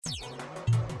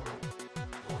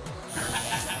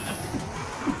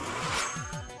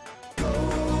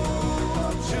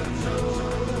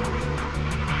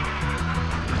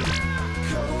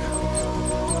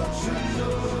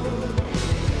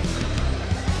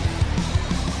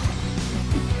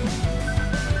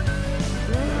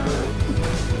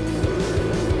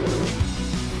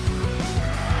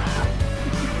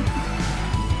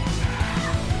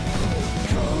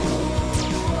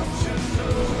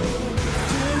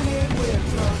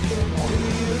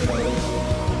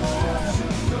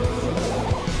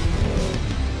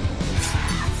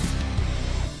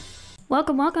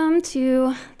Welcome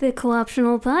to the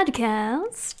Completionist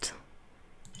podcast.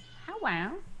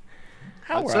 Hello.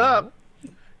 What's up?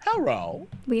 Hello.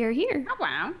 We are here.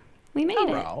 Hello. We made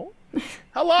Hello.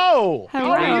 Hello. How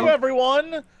are Hello. you,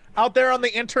 everyone out there on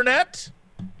the internet?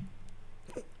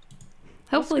 it.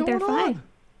 Hopefully they're What's going fine.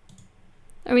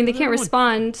 I mean, they can't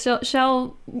respond.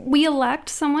 Shall we elect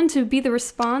someone to be the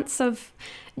response of...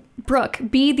 Brooke,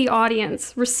 be the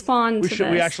audience. Respond to this.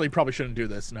 We actually probably shouldn't do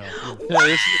this. No. Oh my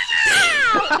god!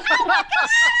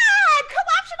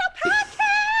 Completionist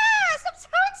podcast! I'm so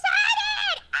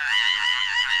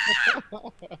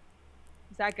excited!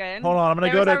 Is that good? Hold on. I'm gonna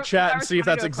There go was to a- chat I and was see if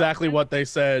trying that's to do a exactly question. what they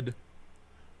said.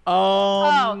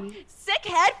 Oh, sick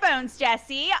headphones,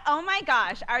 Jesse. Oh my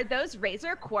gosh. Are those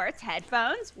Razer Quartz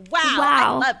headphones? Wow.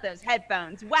 I love those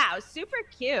headphones. Wow. Super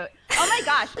cute. Oh my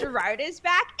gosh. Gerard is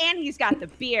back and he's got the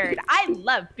beard. I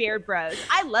love beard bros.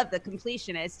 I love the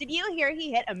Completionist. Did you hear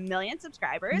he hit 1 million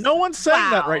subscribers? No one's saying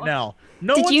that Wow. right now.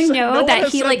 Did you know that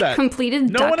he completed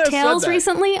No one has said DuckTales that.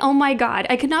 recently? Oh my god,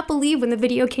 I could not believe when the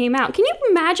video came out. Can you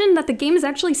imagine that the game is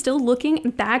actually still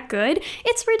looking that good?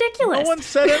 It's ridiculous. No one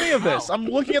said any of this. I'm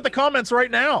looking at the comments right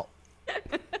now.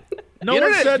 No one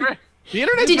Internet's said. The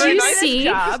internet's Did very you nice. see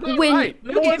job. when... Right.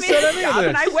 No one me said a any job of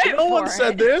and I this. went No one for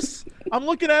said it. this. I'm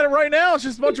looking at it right now. It's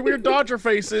just a bunch of weird Dodger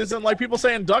faces and like people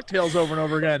saying DuckTales over and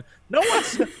over again. No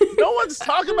one's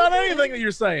talking about anything that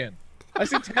you're saying. I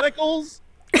see tentacles.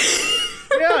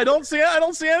 Yeah, I don't see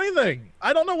anything.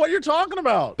 I don't know what you're talking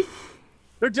about.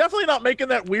 They're definitely not making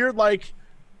that weird like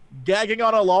gagging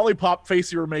on a lollipop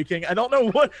face you were making. I don't know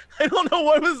what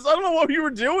you were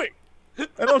doing.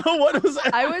 I don't know what was.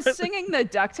 I was singing the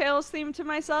DuckTales theme to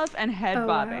myself and head Oh,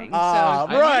 bobbing. wow.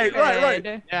 So Right.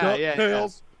 Yeah.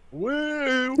 DuckTales,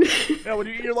 woo. Yeah, when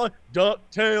you're like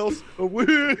DuckTales,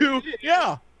 woo.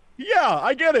 Yeah,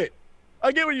 I get it.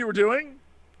 I get what you were doing.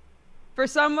 For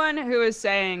someone who is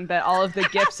saying that all of the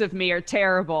gifs of me are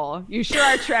terrible, you sure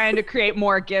are trying to create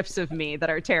more gifs of me that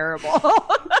are terrible.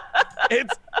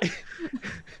 It's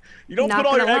you don't Not put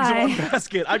all your gonna eggs in lie. one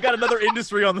basket. I've got another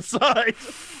industry on the side.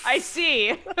 I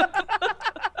see.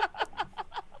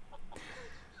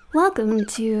 Welcome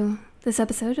to this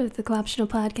episode of the Completionist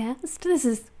podcast. This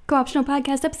is Completionist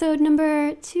podcast episode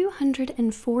number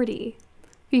 240,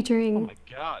 featuring Oh my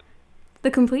god.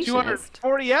 the Completionist.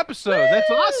 240 episodes.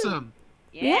 That's awesome.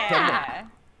 Yeah.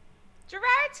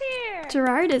 Gerard's here.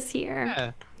 Gerard is here.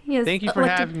 Yeah. He is Thank you for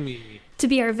elected having me. to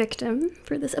be our victim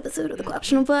for this episode of the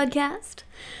Completionist podcast.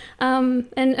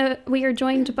 And we are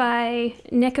joined by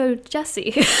Neko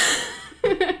Jesse.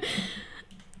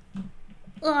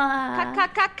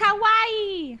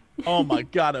 Kawaii. Oh my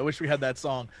god, I wish we had that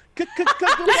song.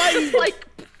 Kawaii. Like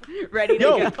ready to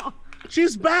Yo. go.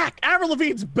 She's back. Avril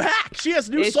Lavigne's back. She has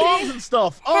new Is songs she? and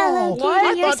stuff. Hello, Oh, Kitty,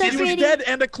 I you're thought so she was pretty. dead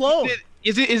and a clone.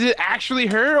 Is it actually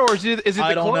her or is it the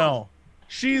I don't clone? know.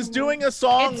 She's doing a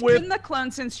song It's with. been the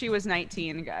clone since she was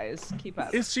 19, guys. Keep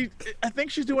up. Is she? I think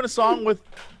she's doing a song with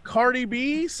Cardi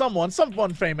B. Someone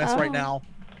famous right Oh. now.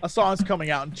 A song's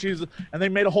coming out, and they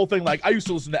made a whole thing like I used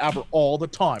to listen to Avril all the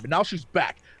time, and now she's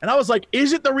back. And I was like,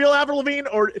 is it the real Avril Lavigne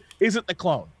or is it the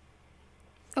clone?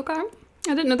 Okay.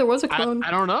 I didn't know there was a clone.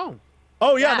 I don't know.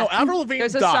 Oh yeah, no, Avril Lavigne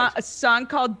There's died. a song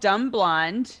called Dumb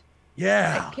Blonde.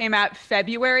 Yeah. It came out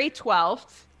February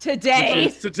 12th. Today.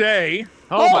 Today.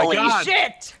 Oh Holy my god.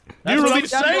 shit! That's You what I'm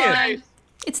released Dumb saying. Blonde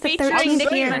It's the featuring 13th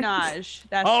Nicki year. Minaj.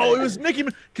 That's Oh, it was Nicki.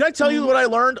 Can I tell you what I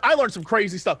learned? I learned some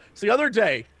crazy stuff. So the other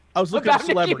day, I was looking about at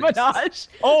Nicki celebrities. Minaj.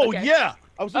 Oh Okay. yeah,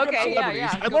 I was looking at Okay, yeah, celebrities.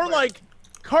 yeah, I go learned for it. like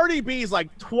Cardi B is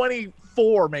like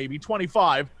 24, maybe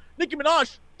 25. Nicki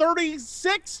Minaj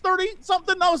 36, 30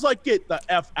 something. I was like, get the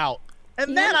f out.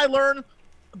 And then I learned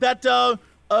that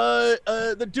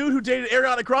the dude who dated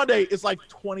Ariana Grande is like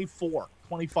 24,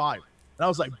 25. And I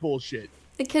was like, bullshit.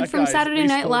 The kid That from guy is at Saturday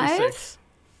least Night Live? 46.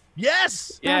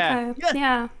 Yes, Yeah. Okay.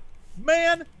 Yeah.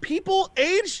 man. People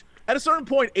age at a certain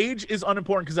point. Age is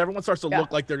unimportant because everyone starts to Yeah.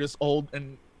 look like they're just old,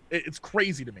 and it's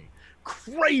crazy to me.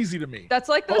 Crazy to me. That's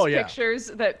like those Oh, yeah. pictures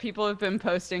that people have been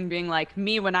posting being like,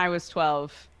 me when I was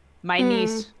 12, my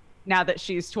niece now that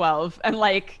she's 12. And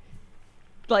like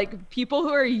people who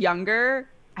are younger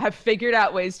have figured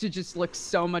out ways to just look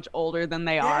so much older than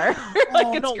they are. Like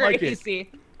Oh, I it's don't like it.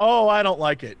 crazy. Oh, I don't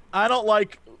like it. I don't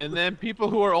like. And then people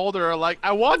who are older are like,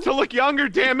 I want to look younger,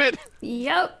 damn it.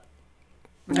 Yep.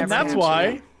 And that's very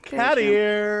why true. Very cat true.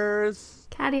 ears.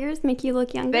 Cat ears make you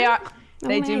look younger. They are. Oh,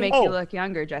 They do my. make Oh. you look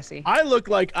younger, Jesse. I look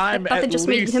like I I'm thought at that just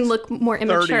made least him look more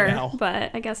 30 immature, now.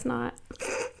 but I guess not.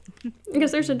 I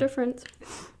guess there's a difference.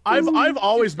 I've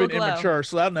always Youthful been glow. immature,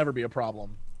 so that'll never be a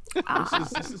problem. Ah,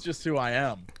 This is just who I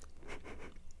am.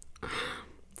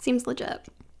 seems legit.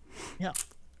 Yeah.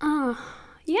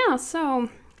 Yeah, so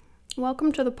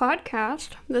welcome to the podcast.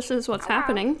 This is what's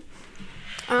happening.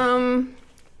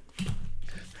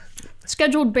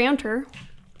 Scheduled banter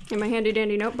in my handy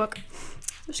dandy notebook.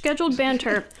 Scheduled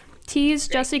banter. Tease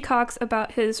Jesse Cox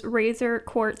about his Razor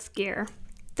quartz gear.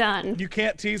 Done. You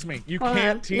can't tease me. You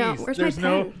can't tease. No, where's There's my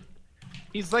no. pen?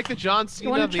 He's like the John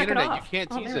Cena of the internet. You can't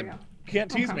tease him.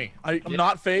 Can't tease me. I'm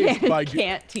not fazed by.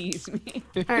 Can't tease me.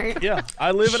 All right. Yeah,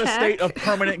 I live in a Check. state of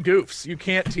permanent goofs. You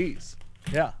can't tease.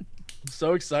 Yeah, I'm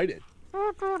so excited.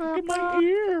 Look at my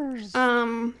ears.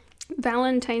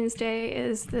 Valentine's Day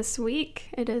is this week.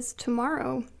 It is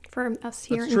tomorrow for us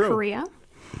here That's in true. Korea.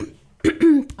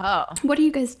 Oh. What are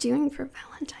you guys doing for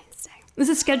Valentine's Day? This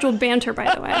is scheduled banter,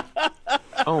 by the way.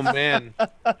 Oh man.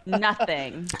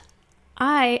 Nothing.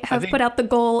 I have think- put out the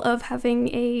goal of having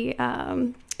a,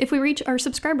 if we reach our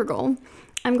subscriber goal,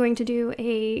 I'm going to do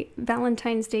a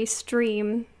Valentine's Day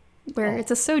stream where it's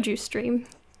a soju stream.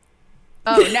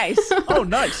 Oh, nice. Oh,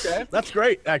 nice. Okay. That's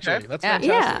great. Actually, Okay. that's Yeah.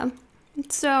 fantastic. Yeah.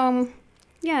 So,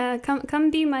 yeah, come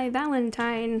be my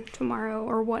Valentine tomorrow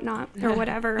or whatnot or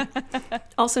whatever.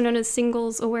 Also known as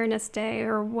Singles Awareness Day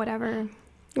or whatever.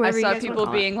 I whatever you saw guys wanna people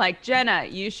call it. being like, Jenna,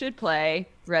 you should play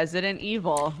Resident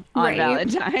Evil on Right.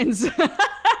 Valentine's.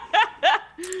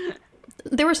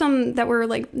 There were some that were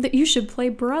like, that you should play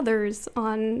Brothers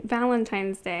on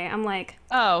Valentine's Day. I'm like,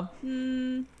 Oh,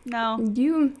 no.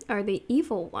 you are the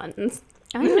evil ones.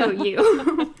 I know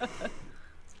you.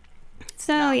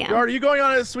 So yeah. Are you going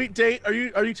on a sweet date? Are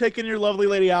you taking your lovely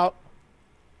lady out?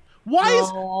 Why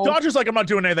No. is Dodger's like, I'm not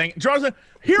doing anything? Dodger's like,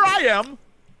 here I am,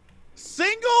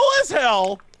 single as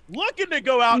hell, looking to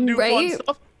go out and do fun Right?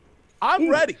 stuff. I'm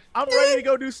ready. I'm ready to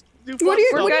go do fun What are you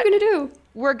stuff. gonna do?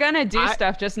 We're going to do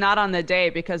stuff, just not on the day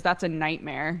because that's a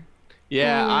nightmare.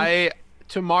 Yeah,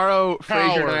 tomorrow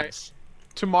Cowards.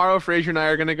 Fraser and I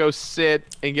are gonna go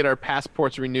sit and get our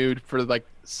passports renewed for like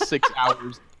 6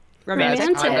 hours.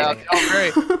 Romantic. Oh,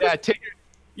 great. Yeah,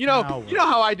 you know Cowards.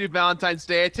 how I do Valentine's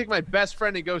Day. I take my best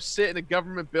friend and go sit in a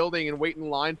government building and wait in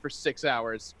line for 6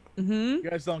 hours. Mm-hmm. You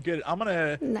guys don't get it. I'm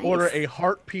gonna Nice. order a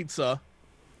heart pizza,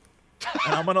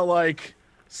 and I'm gonna like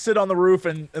sit on the roof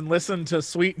and listen to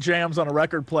sweet jams on a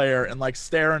record player and like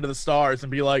stare into the stars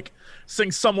and be like, sing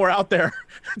Somewhere Out There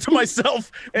to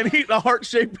myself and eat a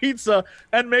heart-shaped pizza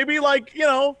and maybe like,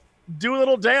 do a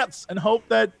little dance and hope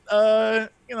that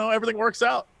everything works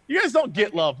out. You guys don't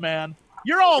get love, man.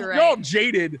 You're all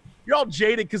jaded. You're all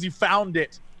jaded because you found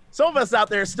it. Some of us out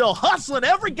there are still hustling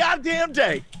every goddamn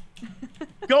day,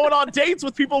 going on dates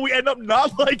with people we end up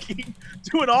not liking,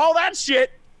 doing all that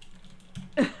shit.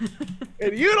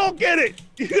 And you don't get it.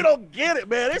 You don't get it,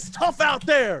 man. It's tough out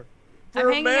there. I'm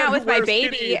hanging out with my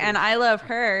baby and I love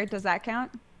her. Does that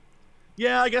count?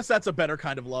 Yeah, I guess that's a better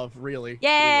kind of love, really. Yay!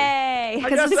 I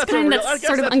Because guess it's that's a kind real- of I guess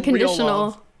sort of that's real unconditional.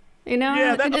 love. You know?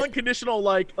 Yeah, that's It- unconditional,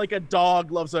 like a dog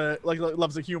loves a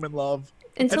human love.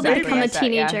 until they Exactly. become a Yes, yeah.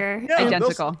 teenager. Yeah, And,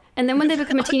 Identical. and then when they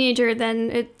become a teenager,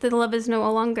 then the love is no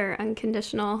longer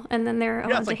unconditional, and then they're Yeah,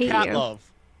 allowed it's to like hate cat you.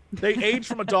 love. They age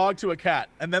from a dog to a cat,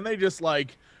 and then they just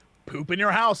like poop in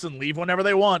your house and leave whenever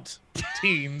they want.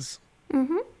 Teens.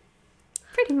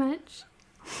 Pretty much.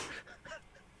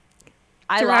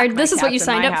 I Gerard, lock my this is what cats you in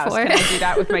signed my up house. for. Can I do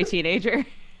that with my teenager?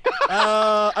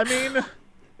 I mean,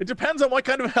 it depends on what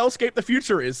kind of hellscape the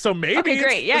future is. So maybe Okay, it's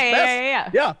great. Yeah, it's yeah, best. yeah, yeah,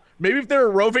 Yeah, maybe if there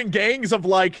are roving gangs of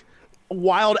like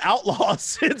wild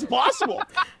outlaws, it's possible.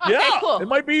 Yeah, cool. it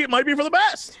might be for the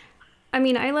best. I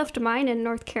mean, I left mine in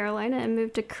North Carolina and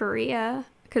moved to Korea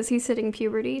because he's hitting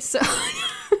puberty, so...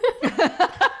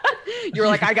 You were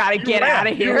like, I gotta get out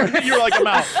of here. You were like, I'm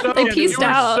out. No, They you pieced were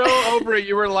out. so over it.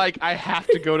 You were like, I have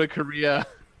to go to Korea.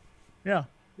 Yeah.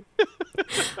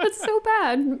 That's so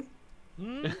bad.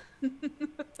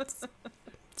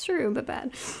 It's true, but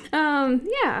bad.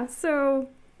 Yeah, so,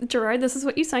 Gerard, this is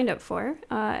what you signed up for.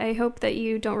 I hope that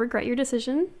you don't regret your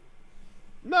decision.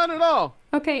 Not at all.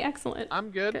 Okay, excellent.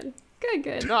 I'm good. Good.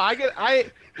 Good. No,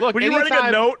 look. Were you writing a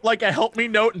anytime- note, like a help me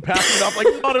note, and passing it off?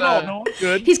 Like, not at all. No, I'm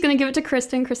good. He's going to give it to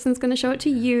Kristen. Kristen's going to show it to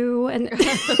you. And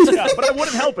Yeah, but I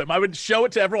wouldn't help him. I would show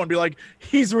it to everyone and be like,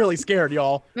 he's really scared,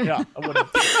 y'all. Yeah, I wouldn't.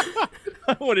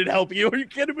 I wouldn't help you. Are you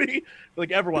kidding me?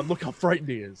 Like, everyone, look how frightened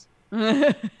he is.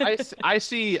 I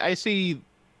see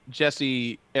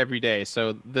Jesse every day.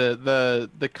 So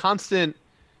the constant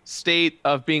state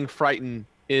of being frightened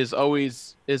is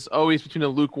always between a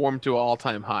lukewarm to an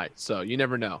all-time high. So you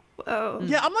never know. oh,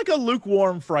 Yeah, I'm like a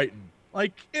lukewarm frightened.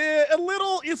 Like, a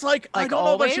little, it's like I Like don't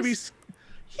know if I should be. always?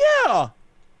 Yeah.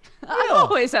 I'm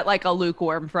always at like a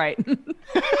lukewarm fright.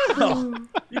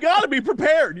 You got to be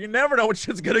prepared. You never know what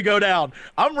shit's going to go down.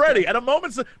 I'm ready. At a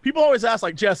moment's, people always ask,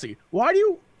 like, Jesse, why do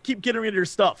you keep getting rid of your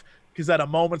stuff? because at a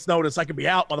moment's notice, I can be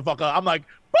out, motherfucker. I'm like,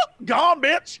 boop, gone,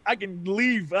 bitch. I can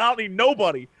leave. I don't need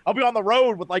nobody. I'll be on the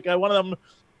road with like one of them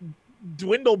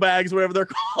dwindle bags, whatever they're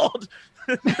called.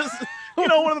 Just,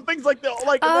 one of the things like in the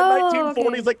 1940s,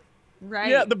 okay. Like, right.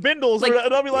 Yeah, the bindles. And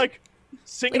I'll be like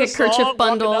singing like a song, kerchief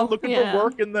bundle, walking out, looking for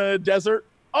work in the desert.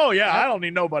 Oh, yeah, I don't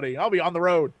need nobody. I'll be on the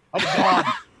road. I'll be gone.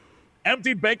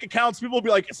 Emptied bank accounts. People will be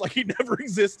like, it's like he never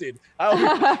existed.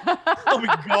 I'll be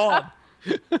gone.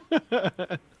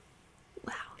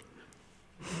 Wow.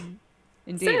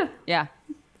 Indeed. So, yeah.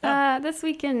 This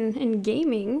week in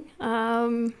gaming,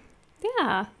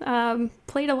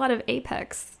 played a lot of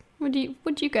Apex.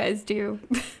 What'd you guys do?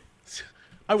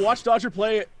 I watched Dodger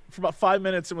play it for about 5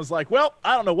 minutes and was like, well,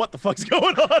 I don't know what the fuck's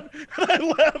going on. And I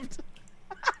left.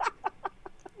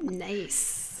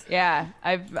 Nice. Yeah,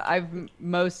 I've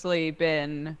mostly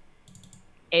been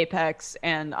Apex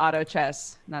and auto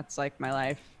chess. That's like my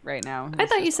life right now. I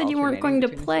thought you said you weren't going to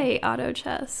play auto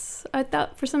chess. I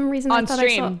thought for some reason on I thought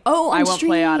stream. I saw. Oh, on I won't stream.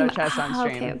 play auto chess on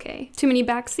stream. Okay. Too many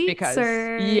backseats? Because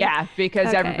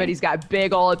Okay. Everybody's got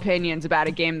big old opinions about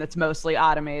a game that's mostly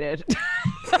automated.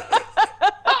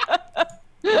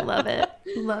 Love it.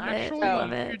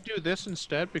 You do this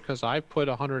instead because I put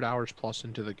 100 hours plus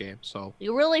into the game. So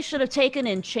you really should have taken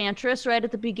Enchantress right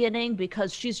at the beginning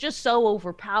because she's just so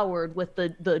overpowered with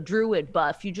the druid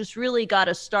buff. You just really got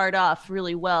to start off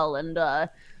really well. And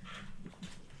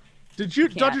did you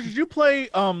play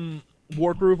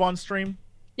Wargroove on stream?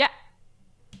 Yeah.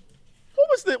 What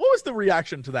was the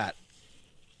reaction to that?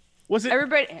 Was it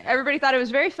everybody thought it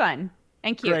was very fun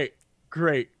and cute.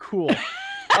 Great, cool.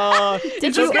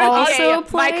 Did you also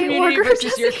play my community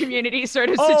versus your community sort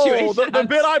of situation? The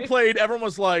bit I played, everyone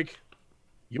was like,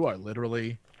 "You are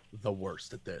literally the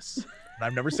worst at this." And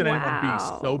I've never seen anyone be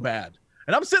so bad.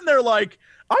 And I'm sitting there like,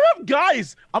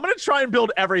 guys, I'm gonna try and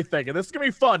build everything, and this is gonna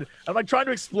be fun. I'm like trying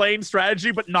to explain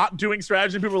strategy, but not doing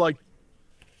strategy. And people are like,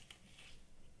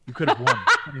 "You could have won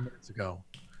 20 minutes ago.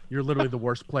 You're literally the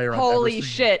worst player I've ever seen." Holy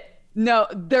shit! No,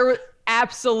 there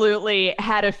absolutely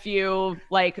had a few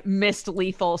like missed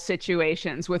lethal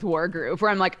situations with Wargroove where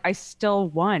I'm like, I still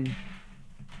won.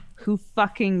 Who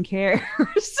fucking cares?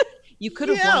 You could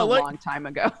have won a long time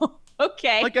ago.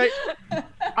 Okay. Like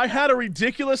I had a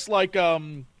ridiculous I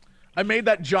made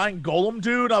that giant golem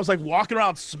dude. I was like walking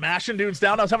around smashing dudes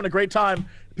down. I was having a great time.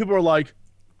 People were like,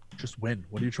 just win.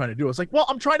 What are you trying to do? I was like, well,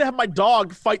 I'm trying to have my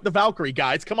dog fight the Valkyrie,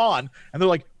 guys. Come on. And they're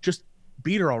like, just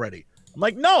beat her already. I'm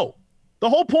like, no. The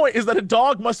whole point is that a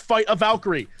dog must fight a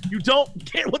Valkyrie. You don't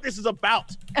get what this is about.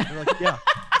 And they're like, yeah,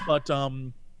 but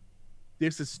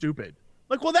this is stupid.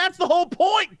 Like, well, that's the whole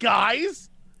point, guys.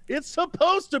 It's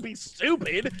supposed to be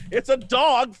stupid. It's a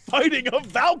dog fighting a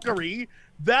Valkyrie.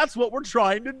 That's what we're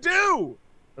trying to do.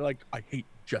 They're like, I hate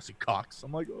Jesse Cox.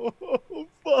 I'm like, oh,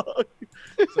 fuck.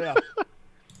 So, yeah.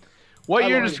 What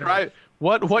you're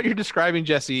describing,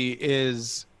 Jesse,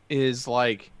 is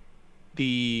like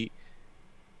the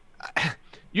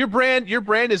your brand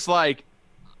is like,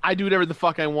 I do whatever the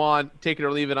fuck I want, take it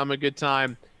or leave it, I'm a good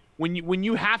time. When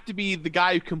you have to be the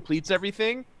guy who completes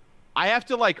everything, I have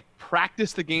to like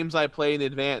practice the games I play in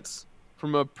advance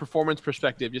from a performance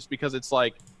perspective, just because it's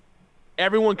like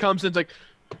everyone comes in and it's like,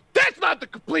 that's not the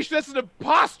completion, that's an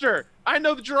imposter. I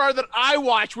know the Gerard that I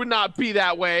watch would not be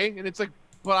that way. And it's like,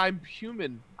 but I'm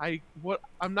human.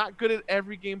 I'm not good at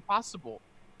every game possible.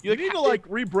 You need to like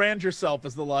rebrand yourself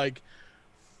as the like,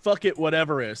 fuck it,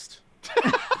 whateverist,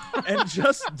 and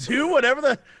just do whatever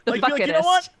the like. Be like, you know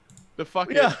what? The fuck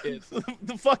it is.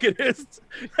 The fuck it is.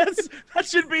 That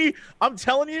should be. I'm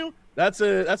telling you, that's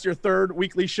your third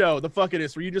weekly show. The fuck it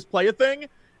is, where you just play a thing,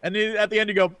 and then at the end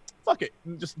you go, fuck it,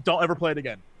 and just don't ever play it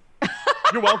again.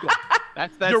 You're welcome.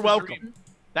 That's you're welcome. Dream.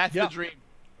 That's the dream.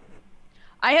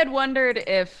 I had wondered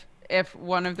if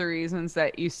one of the reasons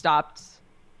that you stopped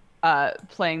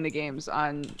playing the games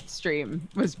on stream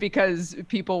was because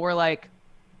people were like,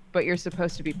 but you're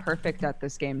supposed to be perfect at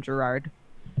this game, Gerard.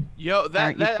 Yo,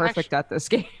 aren't you perfect at this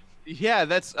game? Yeah,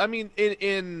 that's, I mean,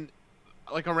 in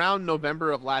like around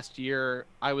November of last year,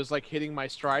 I was like hitting my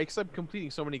stride because I'm completing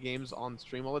so many games on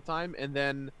stream all the time. And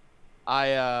then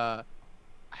I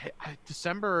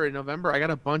December and November, I got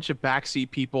a bunch of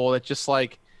backseat people that just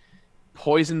like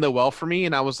poisoned the well for me.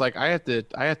 And I was like, I have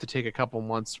to take a couple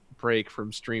months break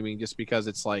from streaming, just because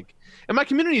it's like, and my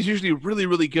community is usually really,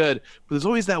 really good, but there's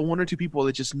always that one or two people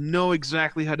that just know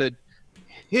exactly how to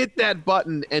hit that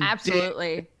button and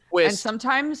absolutely and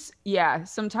sometimes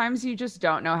you just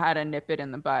don't know how to nip it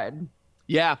in the bud.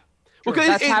 Yeah, well,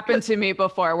 that's happened to me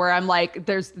before, where I'm like,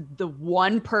 there's the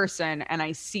one person and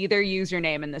I see their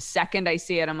username, and the second I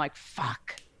see it, I'm like,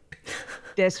 fuck.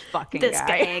 this fucking This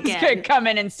guy is again. gonna come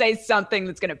in and say something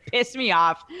that's gonna piss me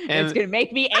off and it's gonna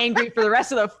make me angry for the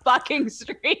rest of the fucking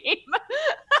stream.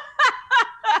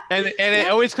 And it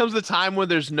always comes the time when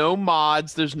there's no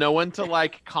mods, there's no one to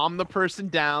like calm the person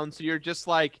down, so you're just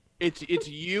like it's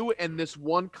you and this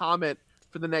one comment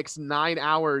for the next 9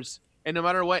 hours, and no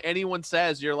matter what anyone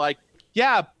says, you're like,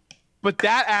 yeah, but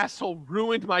that asshole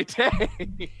ruined my day.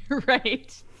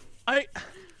 Right.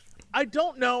 I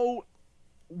don't know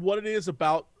what it is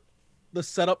about the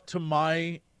setup to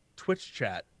my Twitch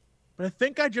chat, but I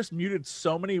think I just muted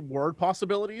so many word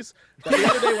possibilities that the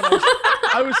other day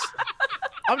when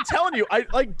I'm telling you, I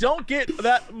like don't get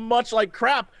that much like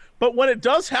crap, but when it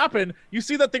does happen, you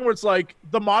see that thing where it's like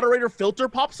the moderator filter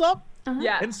pops up.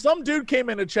 Yeah. And some dude came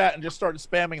into chat and just started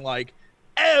spamming like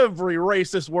every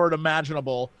racist word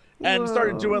imaginable and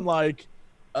started doing like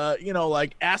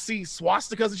like assy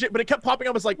swastikas and shit, but it kept popping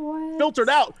up as like filtered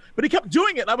out, but he kept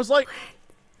doing it and I was like,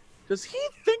 does he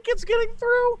think it's getting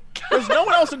through? Because no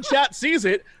one else in chat sees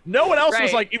it. No one else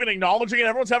was like even acknowledging it.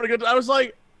 Everyone's having a good time. I was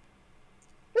like,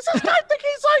 does this guy think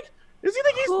he's like, does he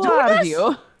think he's doing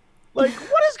this? Like,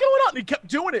 what is going on? And he kept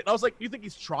doing it. And I was like, you think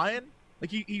he's trying? Like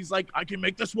he's like, I can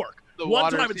make this work.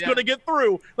 One time it's gonna get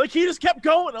through. Like he just kept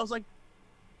going. I was like,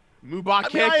 Mubak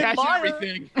can't catch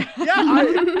everything.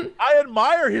 Yeah, I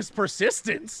admire his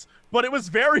persistence, but it was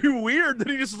very weird that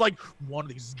he just was like, one of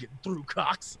these is getting through,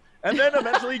 Cox. And then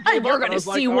eventually he gave You're up, and I gonna was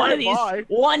see like, one right, of these bye.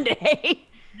 one day.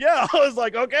 Yeah, I was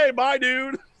like, okay, bye,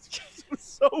 dude. It was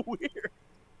so weird.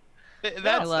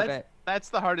 I love it. That's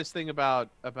the hardest thing about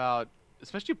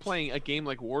especially playing a game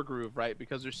like Wargroove, right?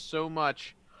 Because there's so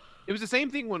much. It was the same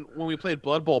thing when we played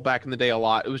Blood Bowl back in the day a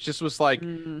lot. It was like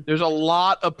there's a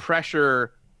lot of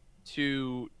pressure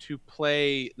to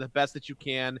play the best that you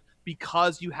can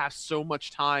because you have so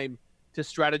much time to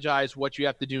strategize what you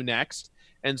have to do next.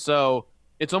 And so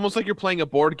it's almost like you're playing a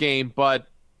board game, but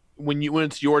when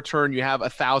it's your turn, you have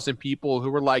 1,000 people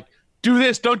who are like, do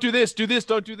this, don't do this, do this,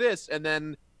 don't do this. And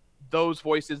then those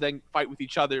voices then fight with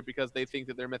each other because they think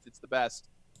that their method's the best.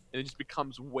 And it just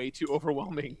becomes way too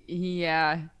overwhelming.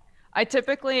 Yeah. I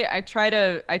try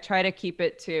to keep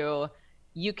it to,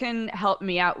 you can help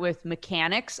me out with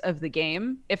mechanics of the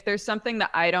game. If there's something that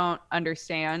I don't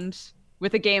understand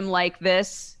with a game like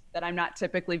this that I'm not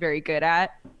typically very good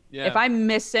at, if I'm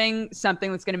missing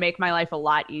something that's going to make my life a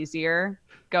lot easier,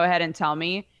 go ahead and tell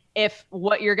me. If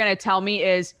what you're going to tell me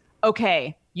is,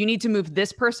 okay, you need to move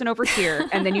this person over here,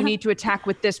 and then you need to attack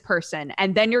with this person,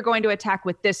 and then you're going to attack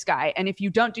with this guy. And if you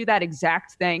don't do that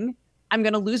exact thing, I'm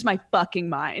going to lose my fucking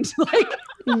mind. Like,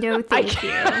 no, thank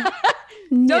you.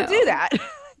 Don't do that.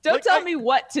 Don't tell me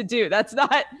what to do.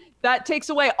 That takes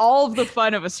away all of the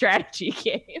fun of a strategy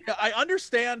game. I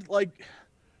understand, like,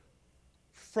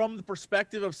 from the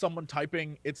perspective of someone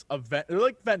typing, it's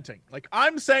like venting. Like,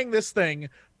 I'm saying this thing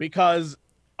because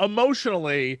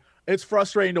emotionally, it's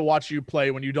frustrating to watch you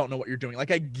play when you don't know what you're doing. Like,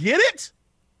 I get it,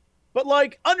 but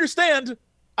like, understand,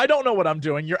 I don't know what I'm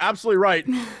doing. You're absolutely right.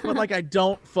 But like, I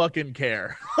don't fucking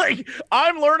care. Like,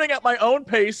 I'm learning at my own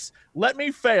pace. Let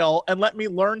me fail and let me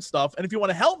learn stuff. And if you want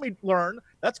to help me learn,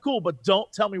 that's cool, but don't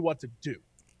tell me what to do.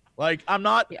 Like, I'm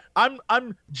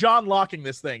John Locking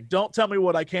this thing. Don't tell me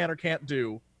what I can or can't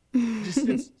do.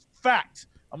 It's fact.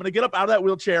 I'm going to get up out of that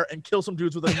wheelchair and kill some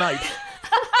dudes with a knife.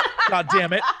 God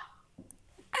damn it.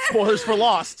 Spoilers for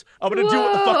Lost. I'm going to do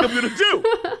what the fuck I'm going to do.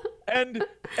 And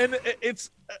it's,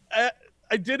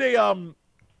 I did a,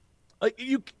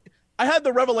 I had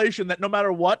the revelation that no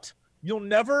matter what, you'll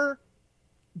never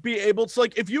be able to,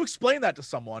 like, if you explain that to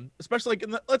someone, especially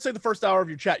like let's say the first hour of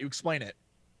your chat, you explain it.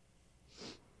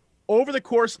 Over the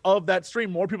course of that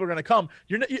stream, more people are going to come.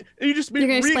 You just be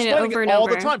re-explaining it all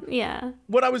the time. Yeah.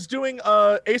 When I was doing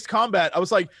Ace Combat, I was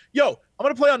like, yo, I'm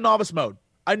going to play on novice mode.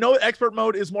 I know expert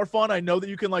mode is more fun. I know that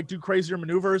you can like do crazier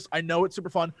maneuvers. I know it's super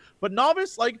fun. But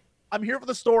novice, like, I'm here for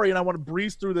the story and I want to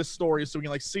breeze through this story so we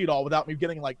can like see it all without me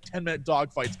getting like 10-minute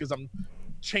dogfights because I'm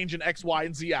changing X, Y,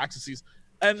 and Z axes.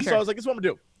 And so I was like, this is what I'm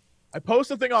going to do. I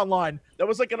posted a thing online that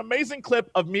was like an amazing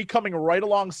clip of me coming right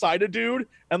alongside a dude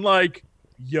and like,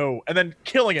 yo, and then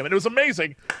killing him. And it was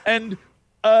amazing. And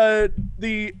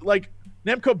the like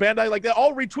Namco Bandai, like, they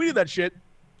all retweeted that shit.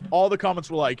 All the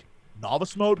comments were like,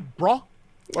 novice mode, bruh?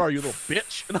 What are you, little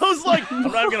bitch? And I was like, I'm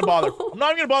not even gonna bother. I'm not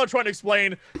even gonna bother trying to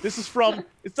explain. This is from,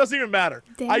 it doesn't even matter.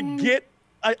 Dang.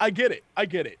 I get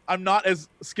it. I'm not as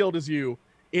skilled as you.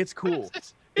 It's cool.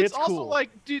 It's also cool. like,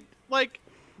 dude, like,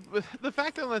 the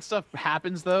fact that stuff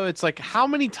happens though, it's like, how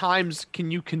many times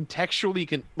can you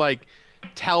contextually like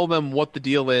tell them what the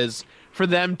deal is for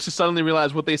them to suddenly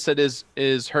realize what they said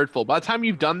is hurtful? By the time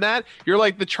you've done that, you're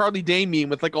like the Charlie Day meme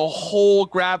with like a whole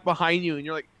graph behind you, and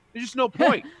you're like, There's just no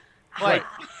point. Like,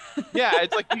 yeah,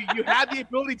 it's like you had the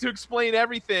ability to explain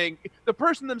everything. The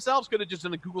person themselves could have just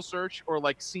done a Google search or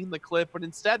like seen the clip, but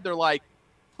instead they're like,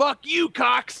 "Fuck you,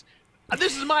 Cox.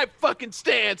 This is my fucking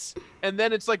stance." And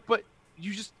then it's like, but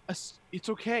you just, it's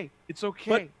okay. It's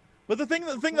okay. But the thing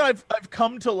that I've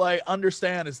come to like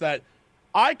understand is that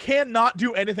I cannot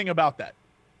do anything about that.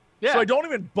 Yeah. So I don't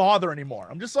even bother anymore.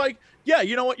 I'm just like, yeah,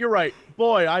 you know what? You're right.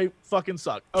 Boy, I fucking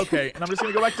suck. Okay. And I'm just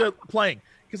going to go back to playing.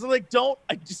 Because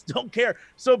I just don't care.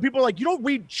 So people are like, you don't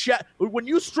read chat. When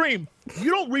you stream,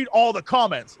 you don't read all the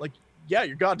comments. Like, yeah,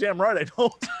 you're goddamn right. I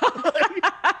don't.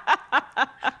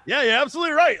 Yeah, you're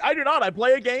absolutely right. I do not. I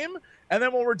play a game. And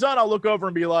then when we're done, I'll look over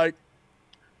and be like,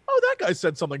 oh, that guy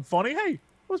said something funny. Hey, it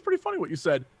was pretty funny what you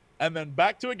said. And then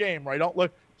back to a game where I don't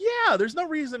look. Yeah, there's no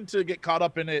reason to get caught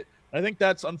up in it. I think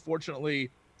that's unfortunately,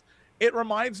 Twitch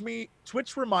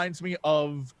reminds me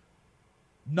of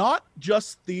not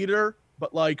just theater,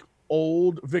 but like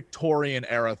old Victorian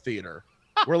era theater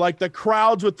where like the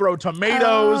crowds would throw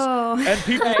tomatoes and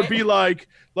people would be like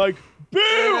boo,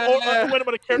 or when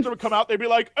a character would come out, they'd be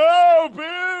like, oh,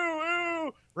 boo,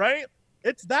 ooh, right?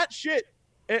 It's that shit.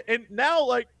 And now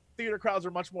like theater crowds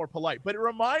are much more polite, but it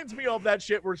reminds me of that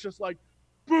shit where it's just like,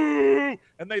 boo,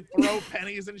 and they throw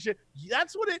pennies and shit.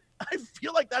 I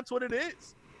feel like that's what it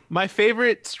is. My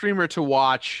favorite streamer to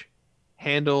watch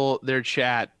handle their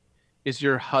chat is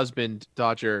your husband,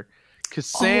 Dodger, because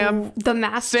Sam, the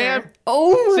master. Sam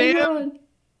God.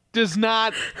 Does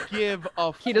not give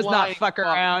a. He does not fuck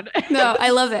around. No, I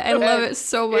love it. I love it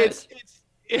so much.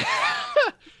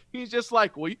 He's just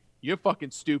like, well, you're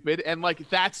fucking stupid, and like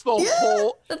that's the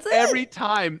whole that's every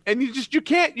time, and you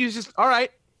just all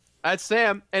right. That's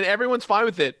Sam, and everyone's fine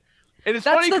with it. And it's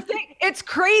funny. That's the thing. It's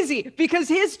crazy because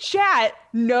his chat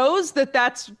knows that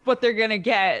that's what they're gonna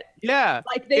get. Yeah,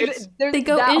 like they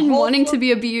go in wanting to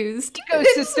be abused.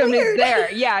 Ecosystem is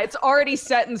there. Yeah, it's already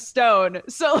set in stone.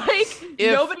 So like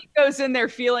nobody goes in there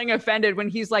feeling offended when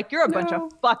he's like, "You're a bunch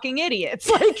of fucking idiots."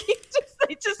 Like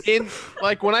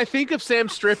like when I think of Sam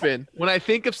Strippin, I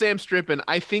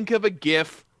think of a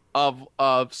GIF of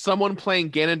someone playing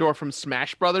Ganondorf from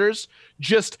Smash Brothers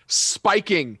just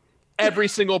spiking every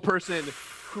single person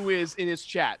who is in his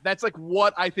chat. That's like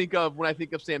what I think of when I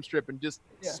think of Sam Strippin, just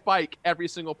spike every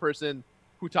single person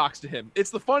who talks to him.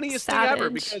 It's the funniest thing ever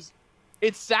because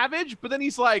it's savage, but then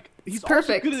he's perfect.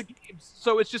 Also good at the games.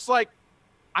 So it's just like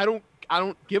I don't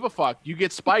give a fuck. You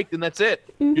get spiked and that's it.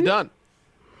 Mm-hmm. You're done.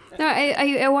 No,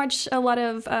 I watch a lot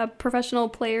of professional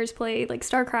players play like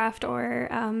StarCraft or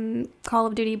Call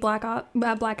of Duty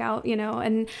Blackout, you know,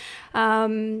 and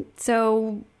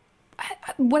so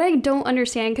what I don't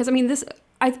understand, because I mean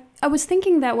I was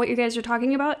thinking that what you guys are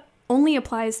talking about only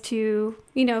applies to,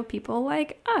 you know, people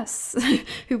like us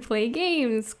who play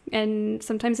games and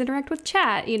sometimes interact with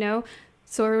chat, you know,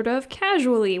 sort of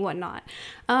casually, whatnot.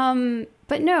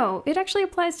 But no, it actually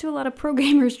applies to a lot of pro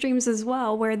gamer streams as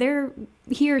well, where they're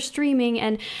here streaming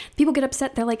and people get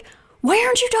upset. They're like, why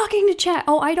aren't you talking to chat?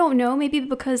 Oh, I don't know. Maybe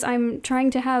because I'm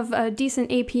trying to have a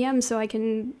decent APM so I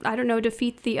can, I don't know,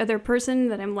 defeat the other person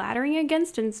that I'm laddering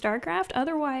against in StarCraft.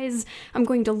 Otherwise, I'm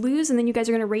going to lose and then you guys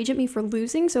are going to rage at me for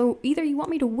losing. So either you want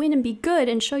me to win and be good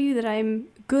and show you that I'm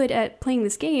good at playing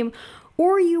this game,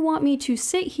 or you want me to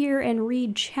sit here and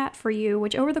read chat for you,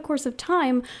 which over the course of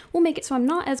time will make it so I'm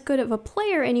not as good of a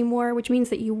player anymore, which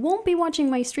means that you won't be watching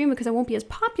my stream because I won't be as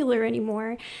popular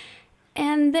anymore.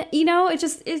 And, you know, it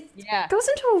goes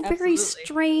into a very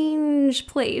strange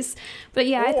place. But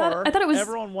yeah, I thought it was...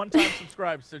 everyone one-time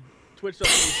subscribes to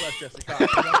twitch.tv/Jessica.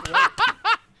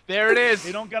 There it is.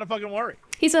 You don't got to fucking worry.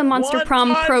 He's a Monster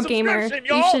Prom pro gamer.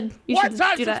 You should do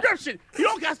that. Subscription. You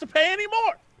don't got to pay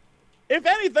anymore. If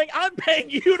anything, I'm paying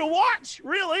you to watch,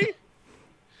 really.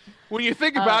 When you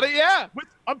think about it, yeah.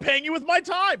 I'm paying you with my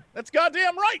time. That's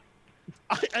goddamn right.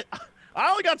 I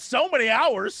only got so many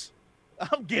hours.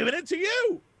 I'm giving it to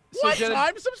you.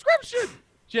 One-time subscription.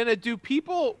 Jenna, do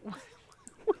people,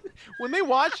 when they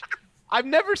watch, I've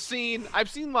seen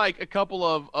like a couple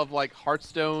of like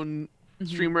Hearthstone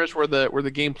streamers where the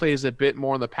gameplay is a bit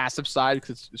more on the passive side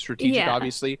because it's strategic,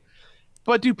 obviously.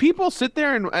 But do people sit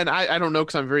there and I don't know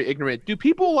because I'm very ignorant. Do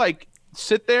people like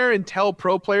sit there and tell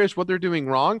pro players what they're doing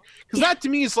wrong? Because that to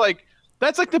me is like,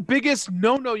 that's like the biggest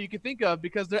no-no you could think of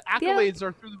because their accolades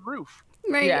are through the roof.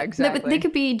 Right. Yeah, exactly. They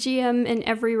could be GM in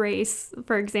every race,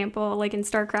 for example, like in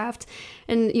StarCraft.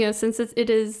 And, you know, since it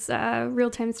is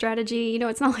real-time strategy, you know,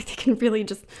 it's not like they can really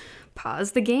just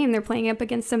pause the game. They're playing up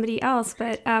against somebody else.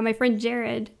 But my friend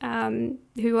Jared,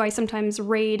 who I sometimes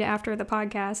raid after the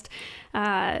podcast,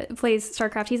 plays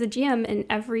StarCraft. He's a GM in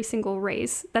every single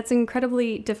race. That's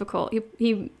incredibly difficult.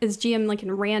 He is GM like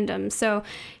in random, so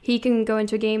he can go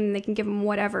into a game and they can give him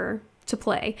whatever to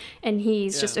play, and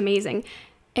he's just amazing.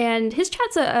 And his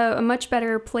chat's a much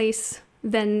better place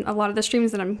than a lot of the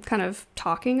streams that I'm kind of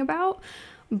talking about.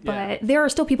 But there are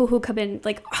still people who come in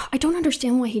like, oh, I don't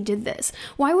understand why he did this.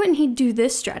 Why wouldn't he do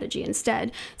this strategy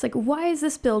instead? It's like, why is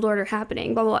this build order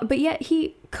happening? Blah, blah, blah. But yet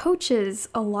he coaches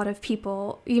a lot of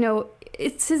people. You know,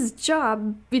 it's his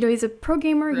job. You know, he's a pro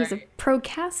gamer. Right. He's a pro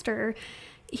caster.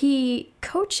 He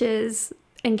coaches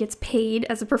and gets paid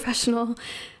as a professional.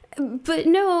 But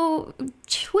no,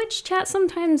 Twitch chat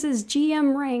sometimes is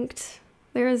GM ranked.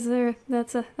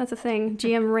 That's a thing.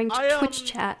 GM ranked Twitch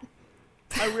chat.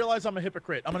 I realize I'm a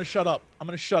hypocrite. I'm gonna shut up.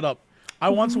 I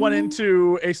once went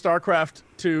into a StarCraft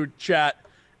 2 chat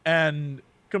and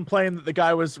complained that the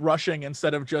guy was rushing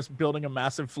instead of just building a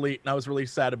massive fleet, and I was really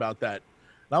sad about that.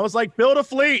 And I was like, build a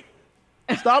fleet.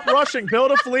 Stop rushing.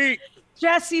 Build a fleet.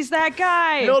 Jesse's that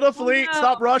guy. Build a fleet. Oh, no.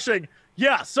 Stop rushing.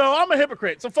 Yeah, so I'm a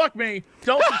hypocrite. So fuck me.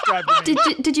 Don't subscribe to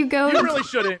me. Did you go? You really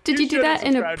shouldn't. Did you do that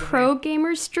in a pro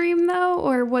gamer stream though,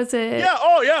 or was it? Yeah.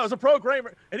 Oh yeah, it was a pro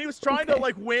gamer, and he was trying to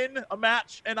like win a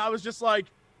match, and I was just like,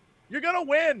 "You're gonna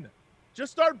win.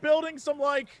 Just start building some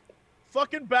like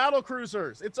fucking battle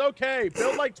cruisers. It's okay.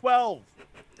 Build like 12.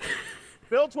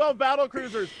 Build 12 battle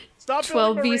cruisers. Stop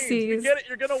 12 building Marines. VCs. You get it.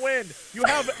 You're gonna win. You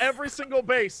have every single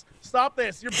base. Stop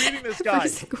this. You're beating this guy.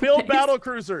 Build battle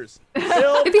cruisers.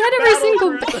 Build if you had every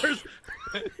single base.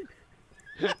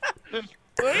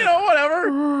 Well, you know,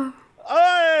 whatever.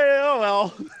 Oh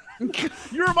well.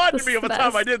 You reminded me of a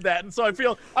time I did that, and so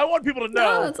I want people to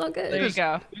know. No, it's all good. There you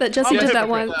go. That Jesse did that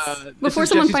once. Before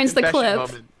someone finds the clip.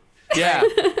 Moment. Yeah.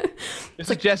 It's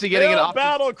like Jesse getting it off.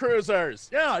 Battle cruisers.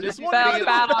 Yeah, just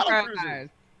battle cruisers.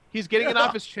 He's getting it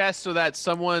off his chest so that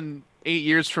someone 8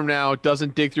 years from now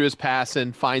doesn't dig through his past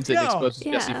and finds it and exposes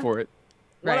Jesse for it.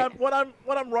 Right. When I'm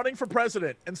running for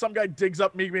president and some guy digs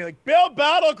up me being like, build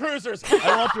battle cruisers, I don't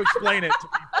have to explain it to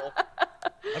people.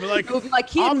 I'm like,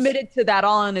 he admitted to that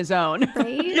all on his own.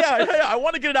 Right? Yeah. I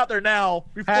want to get it out there now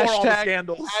before all the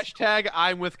scandals. Hashtag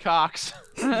I'm with Cox.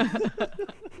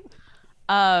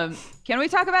 Can we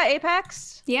talk about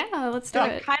Apex? Yeah, let's do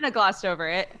it. Kind of glossed over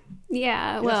it.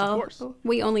 Yeah, yes, well,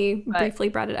 we only briefly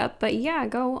brought it up, but yeah,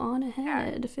 go on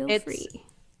ahead. Feel free.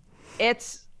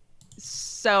 It's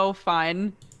so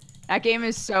fun. That game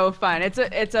is so fun.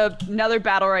 It's another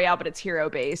battle royale, but it's hero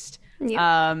based.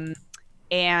 Yeah.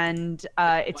 And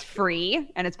it's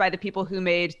free, and it's by the people who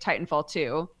made Titanfall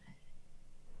 2.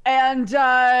 And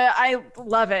I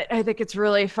love it. I think it's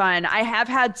really fun. I have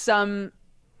had some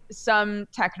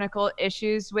technical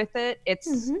issues with it.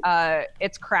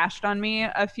 It's crashed on me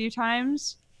a few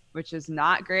times, which is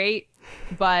not great,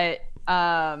 but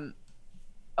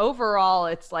overall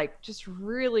it's like just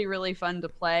really, really fun to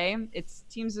play. It's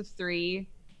teams of 3.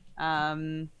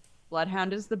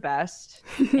 Bloodhound is the best,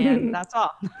 and that's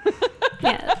all.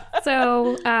 Yeah.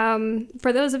 So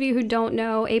for those of you who don't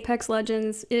know, Apex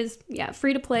Legends is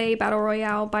free to play battle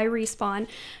royale by Respawn.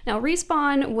 Now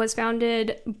Respawn was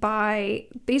founded by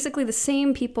basically the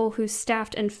same people who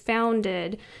staffed and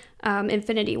founded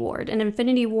Infinity Ward, and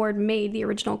Infinity Ward made the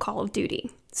original Call of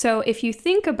Duty. So if you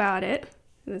think about it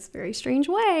in this very strange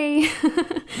way,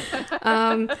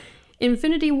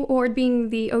 Infinity Ward being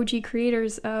the OG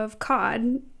creators of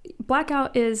COD,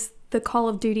 Blackout is the Call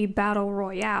of Duty Battle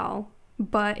Royale,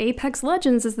 but Apex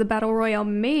Legends is the Battle Royale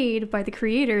made by the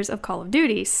creators of Call of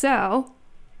Duty. So,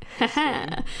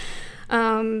 a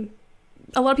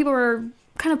lot of people were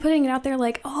kind of putting it out there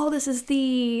like, oh, this is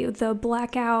the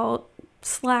Blackout /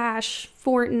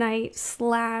 Fortnite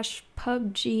 /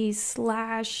 PUBG /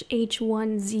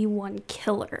 H1Z1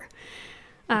 killer.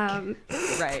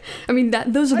 Right. I mean,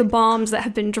 those are the bombs that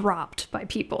have been dropped by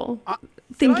people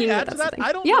thinking that that's that? the thing.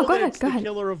 I don't know that it's the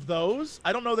killer of those.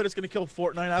 I don't know that it's going to kill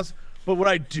Fortnite, but what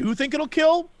I do think it'll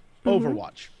kill,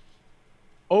 Overwatch.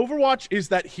 Overwatch is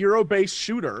that hero-based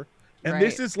shooter, and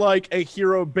this is like a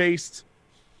hero-based,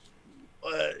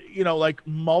 like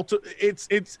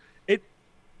it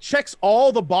checks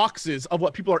all the boxes of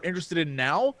what people are interested in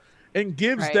now, and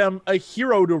gives them a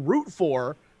hero to root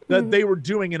for that they were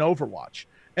doing in Overwatch.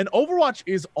 And Overwatch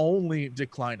is only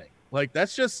declining. Like,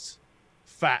 that's just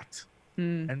fact.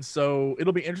 And so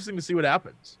it'll be interesting to see what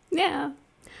happens. Yeah.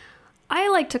 I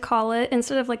like to call it,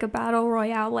 instead of like a battle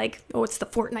royale, like, oh, it's the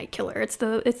Fortnite killer, it's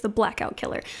the Blackout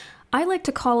killer. I like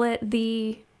to call it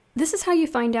this is how you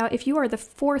find out if you are the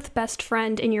 4th best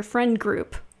friend in your friend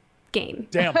group game.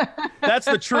 Damn, that's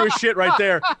the truest shit right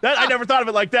there. That I never thought of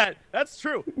it like that. That's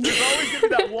true. There's always gonna be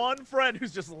that one friend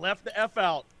who's just left the F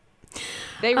out.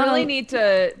 They really need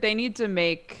to. They need to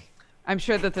make. I'm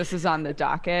sure that this is on the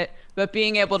docket, but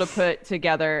being able to put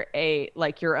together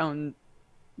your own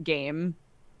game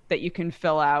that you can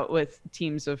fill out with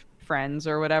teams of friends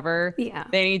or whatever. Yeah,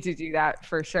 they need to do that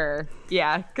for sure.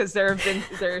 Yeah, because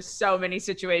there's so many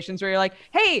situations where you're like,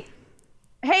 hey,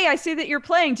 I see that you're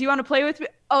playing. Do you want to play with me?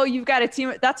 Oh, you've got a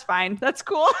team. That's fine. That's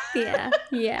cool. Yeah.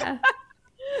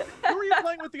 Who were you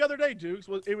playing with the other day, Dukes?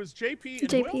 It was JP and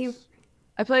JP. Wills?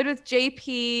 I played with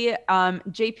JP,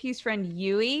 JP's friend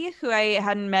Yui, who I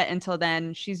hadn't met until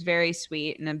then. She's very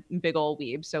sweet and a big old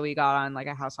weeb, so we got on like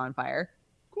a house on fire.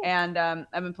 Cool. And I've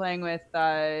been playing with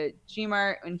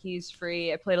Gmart when he's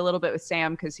free. I played a little bit with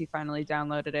Sam because he finally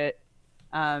downloaded it.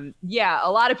 A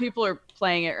lot of people are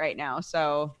playing it right now,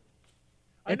 so...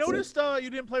 I noticed you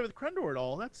didn't play with Krendor at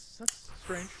all. That's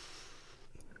strange.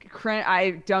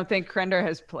 I don't think Krendor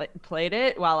has played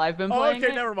it while I've been playing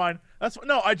okay, it. never mind.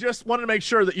 I just wanted to make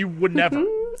sure that you would never.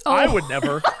 I would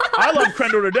never. I love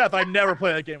Krendor to death. I'd never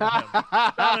play that game with him.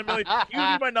 Not in a million. He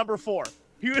would be my number 4.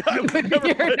 I would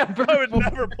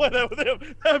never play that with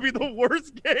him. That'd be the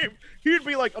worst game. He'd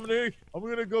be like, I'm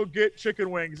gonna go get chicken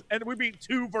wings, and we'd be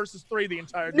 2 versus 3 the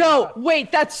entire game. No,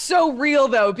 wait, that's so real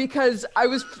though, because I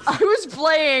was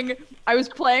playing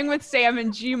with Sam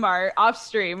and Gmart off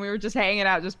stream. We were just hanging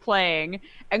out, just playing,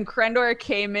 and Krendor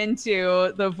came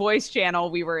into the voice channel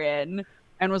we were in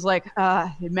and was like,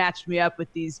 they matched me up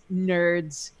with these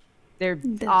nerds. They're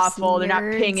awful. They're not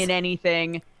pinging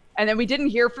anything. And then we didn't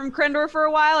hear from Krendor for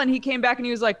a while, and he came back and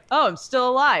he was like, oh, I'm still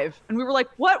alive. And we were like,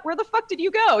 what? Where the fuck did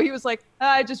you go? He was like,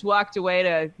 I just walked away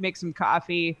to make some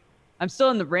coffee. I'm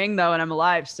still in the ring, though, and I'm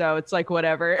alive, so it's like,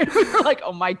 whatever. And we were like,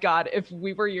 oh, my God, if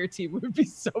we were your team, we would be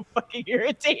so fucking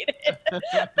irritated.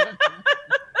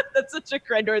 That's such a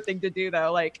Krendor thing to do,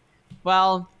 though. Like,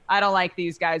 well, I don't like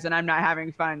these guys, and I'm not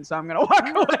having fun, so I'm going to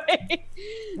walk away.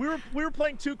 We were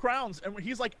playing 2 Crowns, and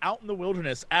he's, like, out in the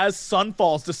wilderness as sun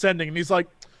falls descending, and he's like,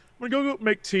 I'm gonna go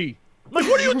make tea. I'm like,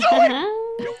 what are you doing?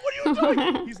 What are you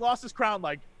doing? He's lost his crown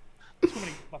like too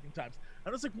many fucking times. And I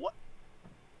was like, what?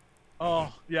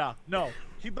 Oh, yeah, no.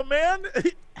 The man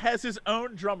has his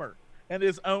own drummer and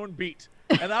his own beat.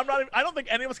 And I don't think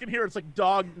any of us can hear it. It's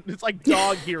like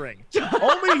dog hearing.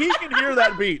 Only he can hear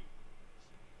that beat.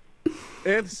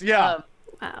 It's, yeah.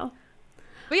 Wow.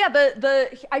 But yeah,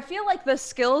 I feel like the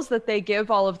skills that they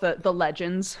give all of the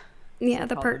legends. Yeah,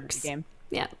 the perks. The game.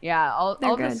 Yeah, all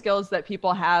the skills that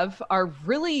people have are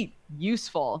really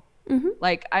useful. Mm-hmm.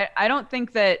 Like, I don't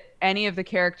think that any of the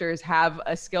characters have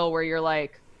a skill where you're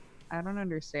like, I don't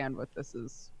understand what this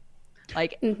is.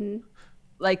 Like,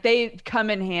 like they come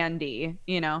in handy,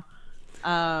 you know?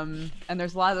 And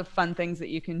there's a lot of fun things that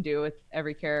you can do with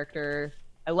every character.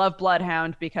 I love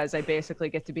Bloodhound because I basically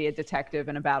get to be a detective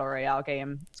in a battle royale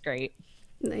game. It's great.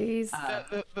 Nice.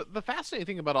 The fascinating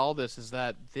thing about all this is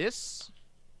that this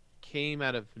came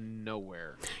out of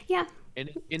nowhere. Yeah. And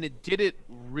it did it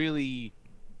really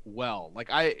well.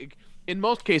 Like in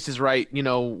most cases, right, you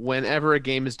know, whenever a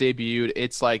game is debuted,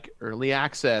 it's like early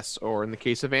access, or in the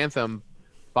case of Anthem,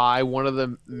 buy one of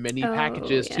the many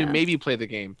packages to maybe play the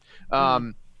game.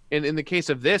 And in the case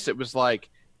of this, it was like,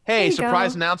 hey,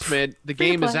 surprise announcement, the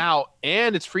game is out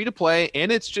and it's free to play,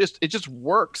 and it just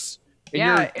works.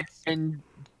 And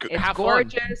it's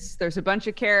gorgeous. There's a bunch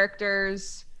of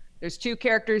characters. There's 2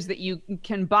 characters that you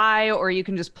can buy, or you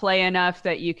can just play enough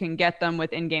that you can get them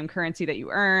with in-game currency that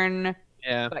you earn.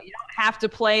 Yeah. But you don't have to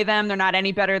play them. They're not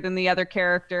any better than the other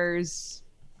characters.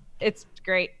 It's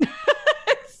great.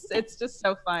 It's just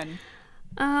so fun.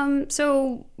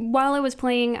 So while I was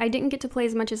playing, I didn't get to play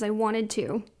as much as I wanted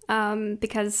to,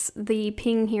 because the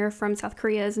ping here from South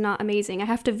Korea is not amazing. I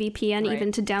have to VPN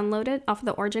even to download it off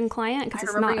the Origin client because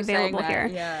it's not available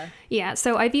here. Yeah,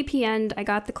 so I VPN'd, I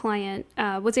got the client,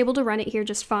 was able to run it here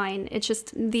just fine. It's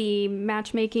just the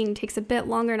matchmaking takes a bit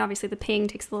longer, and obviously the ping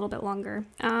takes a little bit longer.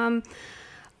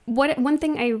 One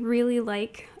thing I really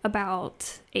like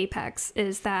about Apex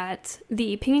is that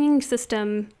the pinging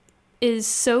system is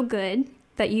so good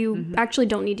that you actually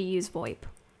don't need to use VoIP,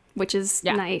 which is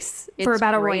nice for a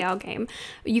battle royale game.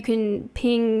 You can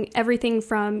ping everything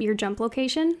from your jump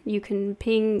location. You can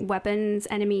ping weapons,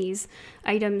 enemies,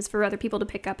 items for other people to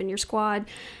pick up in your squad.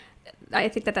 I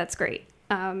think that that's great.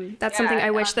 That's something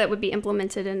I wish that would be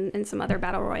implemented in some other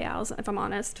battle royales, if I'm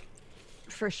honest.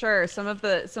 For sure. Some of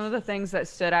the things that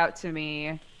stood out to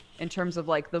me in terms of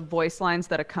like the voice lines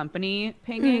that accompany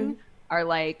pinging are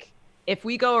like, if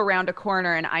we go around a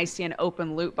corner and I see an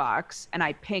open loot box and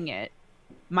I ping it,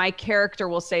 my character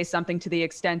will say something to the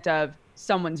extent of,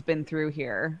 someone's been through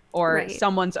here, or Right.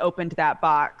 someone's opened that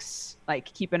box, like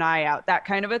keep an eye out, that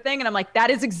kind of a thing. And I'm like, that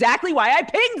is exactly why I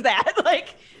pinged that.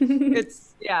 Like,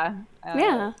 it's Yeah.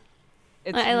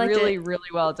 it's I liked really, it. really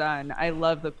well done. I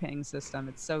love the ping system.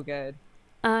 It's so good.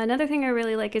 Another thing I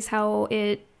really like is how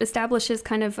it establishes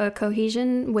kind of a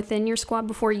cohesion within your squad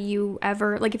before you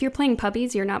ever, like if you're playing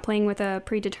puppies, you're not playing with a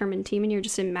predetermined team and you're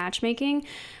just in matchmaking.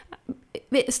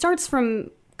 It starts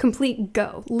from complete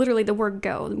go, literally the word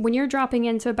go. When you're dropping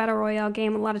into a battle royale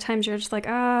game, a lot of times you're just like,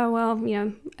 well, you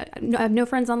know, I have no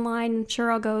friends online.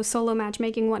 Sure, I'll go solo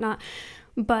matchmaking, whatnot.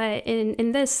 But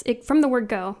in this, from the word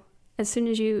go, as soon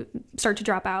as you start to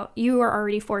drop out, you are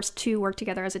already forced to work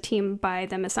together as a team by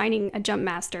them assigning a jump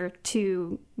master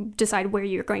to decide where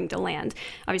you're going to land.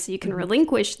 Obviously, you can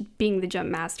relinquish being the jump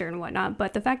master and whatnot,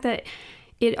 but the fact that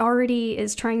it already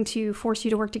is trying to force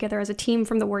you to work together as a team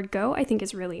from the word go, I think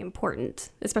is really important,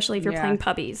 especially if you're playing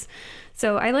puppies.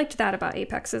 So I liked that about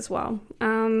Apex as well.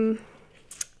 The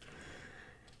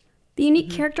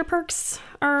unique character perks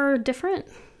are different.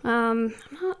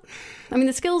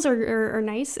 The skills are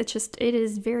nice. It's just, it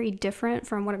is very different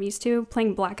from what I'm used to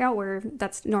playing Blackout, where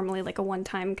that's normally like a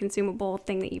one-time consumable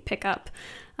thing that you pick up.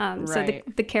 So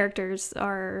the characters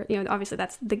are, you know, obviously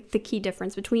that's the key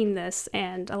difference between this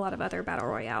and a lot of other battle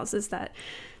royales, is that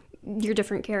your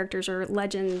different characters are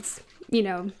legends. You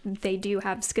know, they do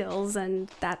have skills, and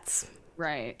that's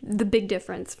the big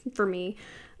difference for me.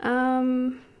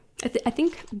 I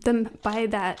think by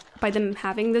them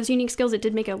having those unique skills, it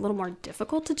did make it a little more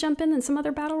difficult to jump in than some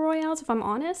other battle royales, if I'm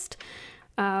honest.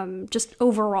 Just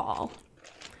overall.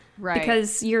 Right.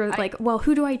 Because you're like, well,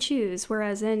 who do I choose?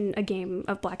 Whereas in a game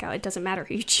of Blackout, it doesn't matter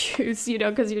who you choose, you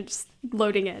know, because you're just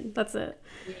loading in. That's it.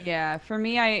 Yeah, for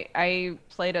me, I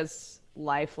played as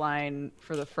Lifeline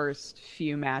for the first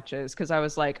few matches because I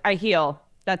was like, I heal.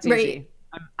 That's easy. Right.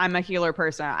 I'm a healer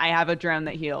person. I have a drone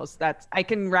that heals. I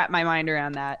can wrap my mind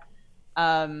around that.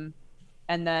 And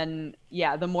then,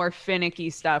 the more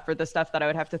finicky stuff, or the stuff that I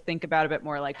would have to think about a bit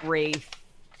more, like Wraith.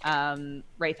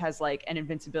 Wraith has like an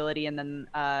invincibility, and then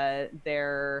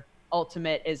their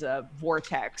ultimate is a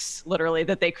vortex, literally,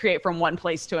 that they create from one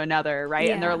place to another, right?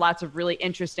 Yeah. And there are lots of really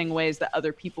interesting ways that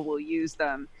other people will use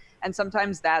them. And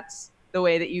sometimes that's the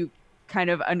way that you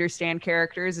kind of understand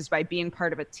characters, is by being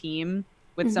part of a team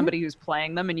with somebody who's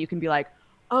playing them, and you can be like,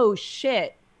 oh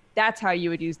shit, that's how you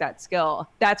would use that skill.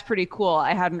 That's pretty cool.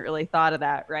 I hadn't really thought of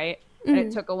that, right? And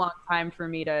it took a long time for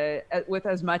me to, with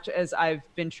as much as I've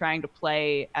been trying to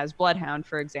play as Bloodhound,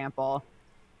 for example,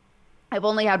 I've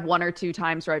only had one or two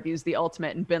times where I've used the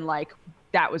ultimate and been like,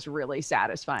 that was really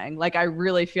satisfying. Like, I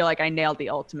really feel like I nailed the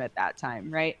ultimate that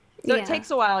time, right? So it takes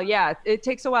a while. Yeah, it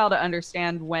takes a while to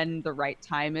understand when the right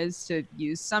time is to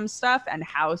use some stuff and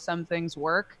how some things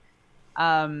work.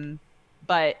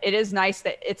 But it is nice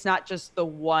that it's not just the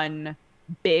one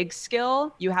big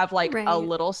skill. You have like a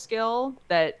little skill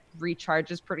that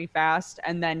recharges pretty fast,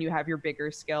 and then you have your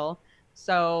bigger skill.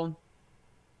 So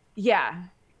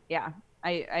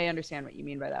I understand what you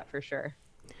mean by that for sure.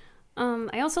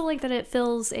 I also like that it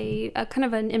fills a kind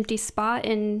of an empty spot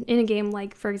in a game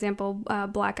like, for example,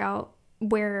 Blackout,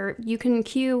 where you can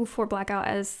queue for Blackout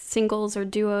as singles or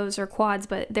duos or quads,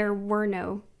 but there were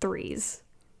no threes.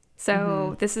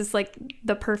 So this is like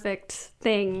the perfect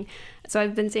thing. So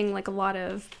I've been seeing like a lot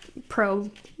of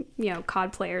pro,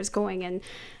 COD players going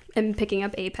and picking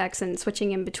up Apex and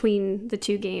switching in between the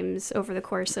two games over the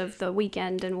course of the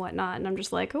weekend and whatnot. And I'm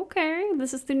just like, okay,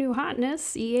 this is the new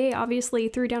hotness. EA obviously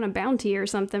threw down a bounty or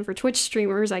something for Twitch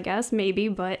streamers, I guess, maybe.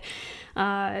 But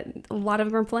a lot of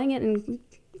them are playing it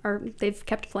or they've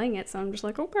kept playing it. So I'm just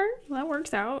like, okay, that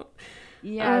works out.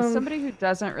 Yeah, somebody who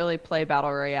doesn't really play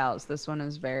battle royales, this one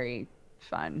is very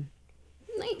fun.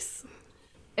 Nice.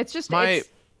 It's just it's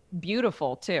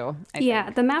beautiful too. I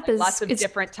think. The map is lots of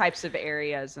different types of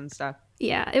areas and stuff.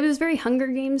 Yeah, it was very Hunger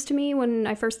Games to me when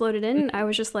I first loaded in. I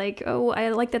was just like, oh, I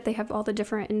like that they have all the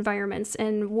different environments.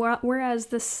 And whereas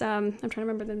this, I'm trying to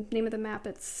remember the name of the map.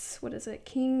 It's, what is it?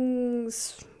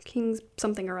 Kings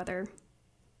something or other.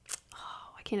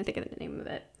 Oh, I can't think of the name of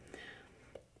it.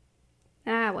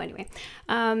 Well, anyway,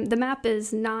 the map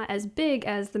is not as big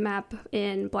as the map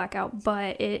in Blackout,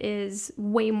 but it is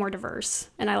way more diverse,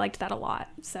 and I liked that a lot.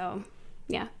 So,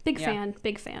 big fan.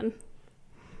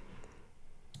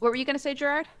 What were you going to say,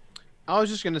 Gerard? I was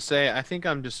just going to say, I think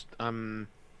I'm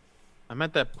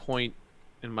at that point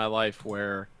in my life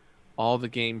where all the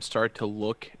games start to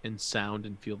look and sound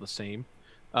and feel the same.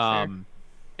 Sure.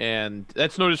 And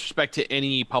that's no disrespect to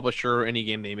any publisher or any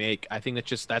game they make. I think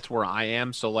that's where I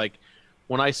am. So, like,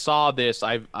 when I saw this,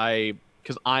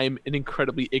 because I'm an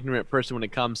incredibly ignorant person when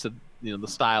it comes to the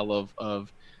style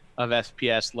of of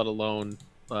FPS, let alone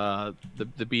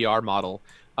the BR model.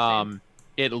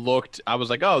 It looked. I was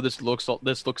like, oh, this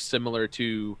looks similar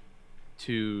to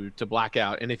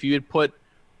Blackout. And if you had put,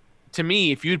 to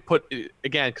me, if you'd put,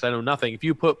 again, because I know nothing, if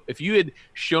you had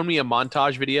shown me a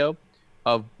montage video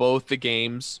of both the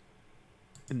games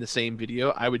in the same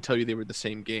video, I would tell you they were the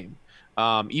same game.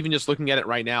 Even just looking at it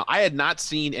right now, I had not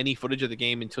seen any footage of the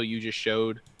game until you just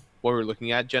showed what we were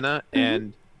looking at, Jenna,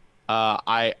 and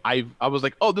I was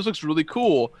like, oh, this looks really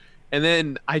cool. And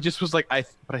then I just was like,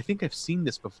 but I think I've seen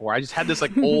this before. I just had this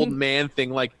like old man thing,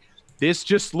 like this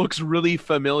just looks really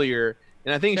familiar.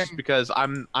 And I think it's just because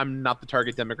I'm not the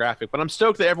target demographic, but I'm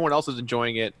stoked that everyone else is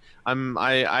enjoying it.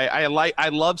 I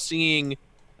love seeing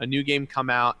a new game come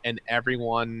out and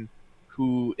everyone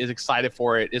who is excited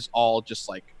for it is all just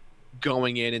like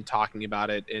going in and talking about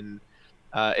it, and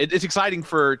it's exciting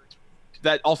for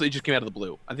that. Also, it just came out of the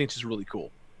blue. I think it's just really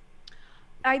cool.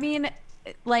 I mean,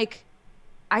 like,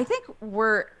 I think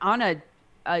we're on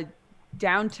a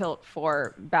down tilt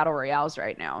for battle royales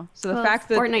right now. So the fact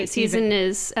that Fortnite season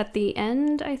is at the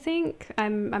end, I think.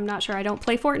 I'm not sure. I don't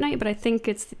play Fortnite, but I think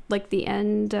it's like the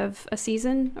end of a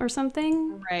season or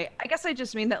something. Right. I guess I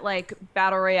just mean that like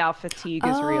battle royale fatigue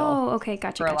is real. Oh, okay,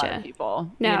 gotcha, for a lot of people.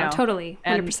 No, you know? totally,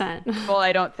 100%. And people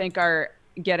I don't think are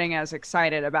getting as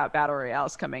excited about battle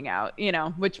royales coming out,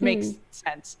 which makes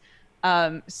sense.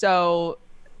 So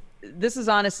this is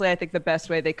honestly, I think, the best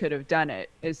way they could have done it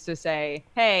is to say,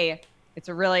 hey, it's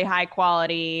a really high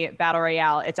quality battle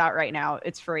royale. It's out right now.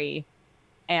 It's free.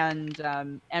 And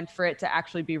for it to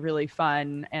actually be really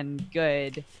fun and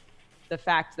good, the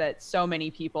fact that so many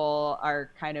people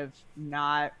are kind of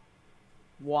not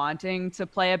wanting to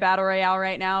play a battle royale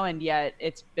right now, and yet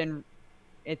it's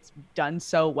done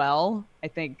so well, I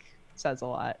think says a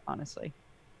lot, honestly.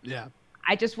 Yeah.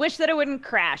 I just wish that it wouldn't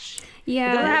crash.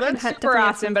 Yeah, it doesn't happen super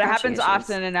often, but it happens issues.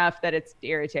 often enough that it's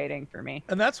irritating for me.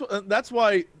 And that's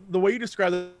why the way you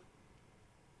describe it,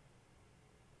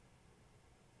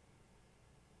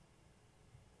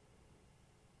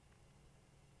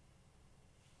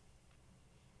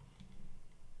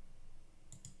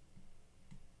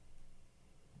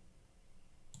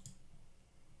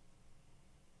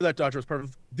 that Dodger was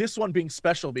perfect. This one being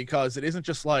special because it isn't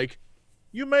just like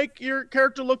you make your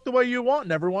character look the way you want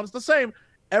and everyone's the same.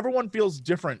 Everyone feels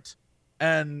different,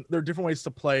 and there are different ways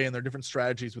to play, and there are different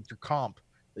strategies with your comp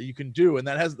that you can do, and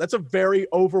that's a very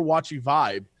Overwatchy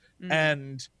vibe.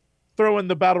 And throw in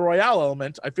the battle royale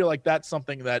element, I feel like that's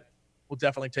something that will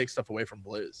definitely take stuff away from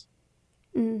Blizz.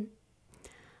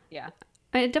 Yeah.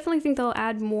 I definitely think they'll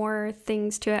add more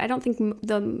things to it. I don't think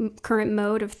the current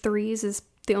mode of threes is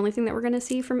the only thing that we're going to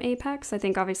see from Apex. I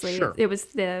think obviously it was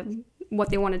what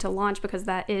they wanted to launch, because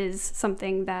that is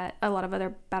something that a lot of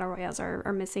other battle royales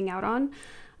are missing out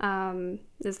on,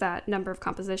 is that number of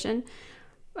composition.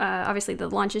 Obviously the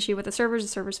launch issue with the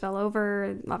servers fell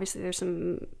over. Obviously there's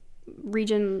some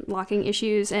region locking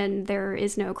issues, and there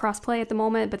is no crossplay at the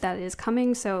moment, but that is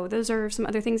coming. So those are some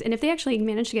other things. And if they actually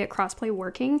manage to get crossplay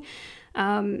working,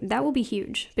 that will be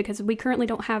huge, because we currently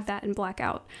don't have that in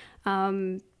Blackout.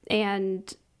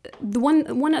 And the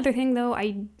one other thing, though,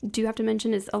 I do have to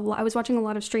mention is I was watching a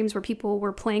lot of streams where people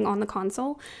were playing on the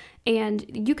console, and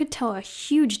you could tell a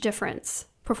huge difference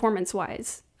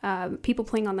performance-wise. People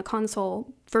playing on the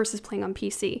console versus playing on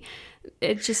PC.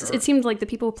 It seemed like the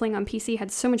people playing on PC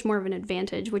had so much more of an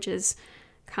advantage, which is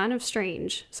kind of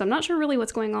strange. So I'm not sure really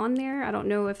what's going on there. I don't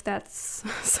know if that's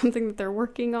something that they're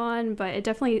working on, but it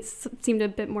definitely seemed a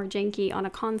bit more janky on a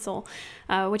console,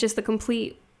 which is the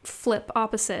complete flip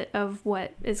opposite of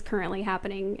what is currently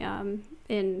happening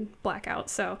in Blackout.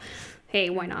 So hey,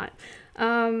 why not?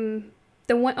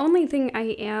 The only thing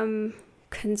I am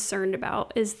concerned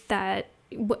about is that,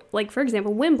 like, for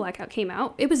example, when Blackout came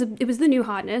out, it was the new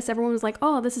hotness. Everyone was like,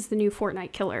 oh, this is the new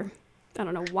Fortnite killer. I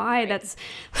don't know why that's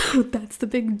the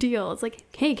big deal. It's like,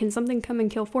 hey, can something come and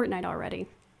kill Fortnite already?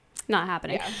 Not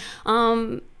happening.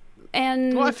 Yeah.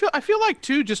 And well, I feel like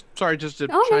too, just to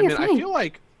chime in, I feel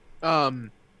like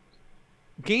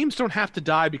games don't have to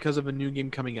die because of a new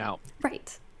game coming out.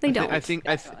 Right. They don't. I think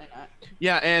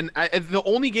yeah, and the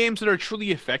only games that are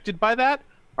truly affected by that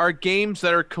are games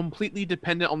that are completely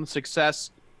dependent on the success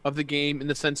of the game, in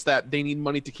the sense that they need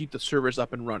money to keep the servers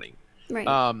up and running. Right.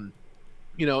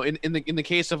 In the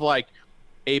case of like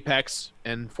Apex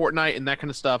and Fortnite and that kind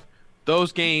of stuff,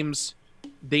 those games,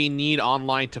 they need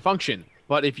online to function.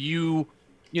 But if you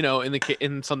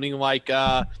in something like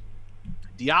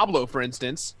Diablo, for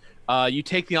instance, you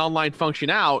take the online function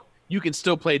out, you can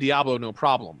still play Diablo no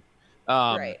problem.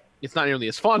 Right. It's not nearly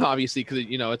as fun, obviously, because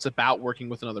it's about working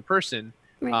with another person.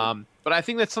 Right. But I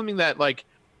think that's something that, like,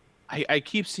 I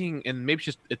keep seeing, and maybe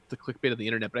it's the clickbait of the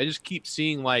internet, but I just keep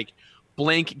seeing like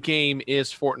blank game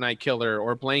is Fortnite killer,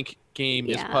 or blank game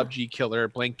is PUBG killer,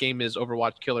 blank game is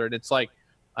Overwatch killer, and it's like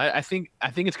I think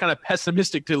it's kind of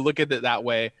pessimistic to look at it that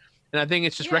way, and I think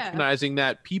it's just recognizing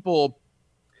that people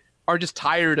are just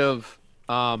tired of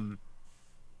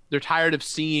they're tired of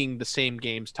seeing the same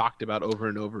games talked about over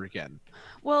and over again.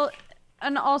 Well,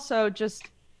 and also just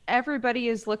everybody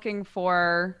is looking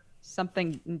for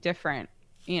something different,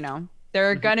 you know. There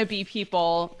are going to be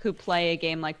people who play a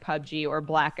game like PUBG or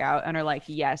Blackout and are like,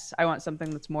 yes, I want something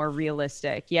that's more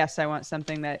realistic. Yes, I want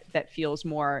something that feels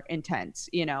more intense,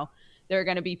 you know. There are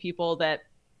going to be people that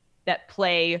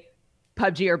play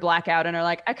PUBG or Blackout and are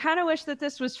like, I kind of wish that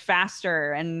this was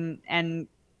faster and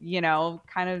you know,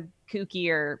 kind of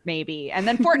kookier maybe. And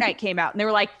then Fortnite came out and they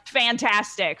were like,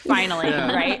 fantastic, finally,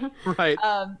 right? Right.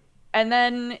 And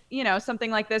then, you know,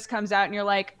 something like this comes out and you're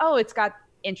like, oh, it's got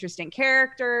interesting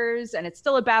characters and it's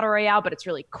still a battle royale, but it's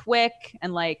really quick,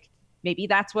 and like maybe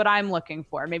that's what I'm looking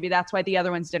for. Maybe that's why the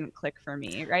other ones didn't click for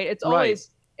me, right? It's always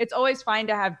fine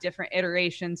to have different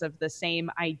iterations of the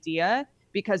same idea,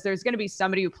 because there's going to be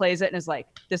somebody who plays it and is like,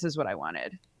 this is what I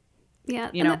wanted. Yeah,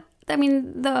 you know. I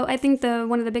mean, though, I think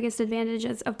one of the biggest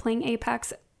advantages of playing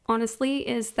Apex, honestly,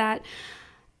 is that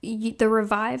the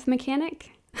revive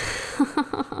mechanic.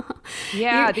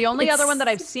 The only other one that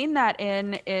I've seen that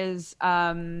in is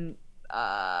Battle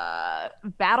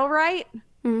Right.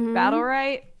 Mm-hmm. Battle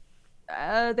Right.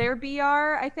 Their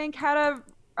BR, I think, had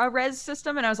a res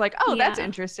system, and I was like, oh, that's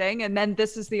interesting. And then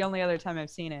this is the only other time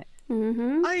I've seen it.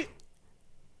 Mm-hmm.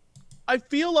 I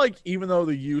feel like even though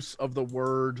the use of the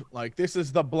word, like, this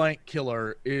is the blank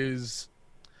killer, is,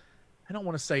 I don't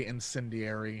want to say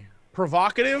incendiary,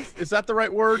 provocative, is that the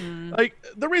right word? Like,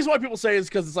 the reason why people say it is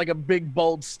because it's like a big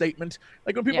bold statement.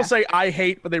 Like when people say I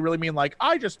hate, but they really mean like,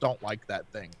 I just don't like that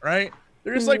thing, right?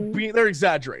 They're just like they're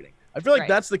exaggerating. I feel like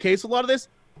that's the case with a lot of this.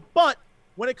 But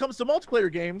when it comes to multiplayer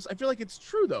games, I feel like it's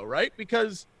true though, right?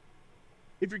 Because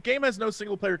if your game has no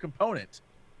single player component,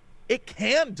 it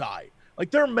can die. Like,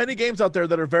 there are many games out there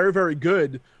that are very, very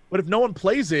good, but if no one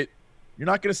plays it, you're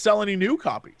not going to sell any new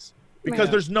copies because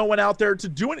there's no one out there to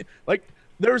do it. Like,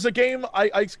 there's a game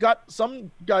I got, some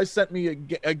guys sent me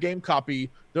a game copy.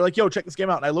 They're like, yo, check this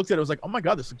game out. And I looked at it. I was like, oh my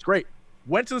God, this looks great.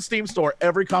 Went to the Steam store.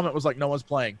 Every comment was like, no one's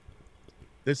playing.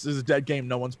 This is a dead game.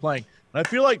 No one's playing. And I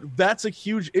feel like that's a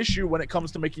huge issue when it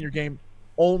comes to making your game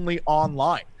only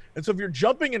online. And so if you're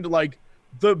jumping into like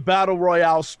the battle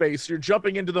royale space, you're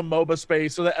jumping into the MOBA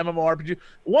space or the MMORPG,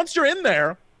 once you're in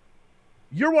there,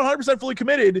 you're 100% fully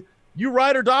committed. You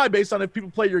ride or die based on if people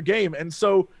play your game. And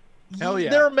so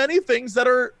there are many things that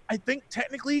are, I think,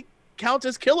 technically count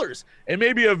as killers. It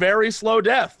may be a very slow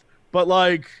death, but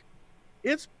like,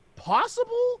 it's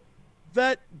possible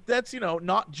that that's, you know,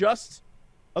 not just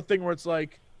a thing where it's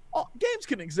like, oh, games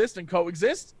can exist and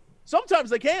coexist. Sometimes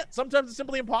they can't. Sometimes it's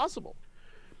simply impossible.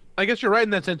 I guess you're right in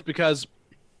that sense, because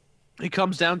it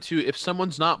comes down to, if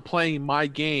someone's not playing my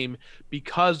game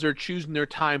because they're choosing their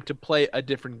time to play a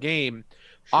different game,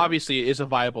 obviously it is a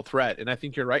viable threat. And I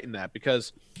think you're right in that,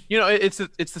 because, you know, it's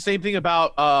the same thing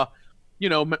about, you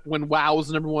know, when WoW was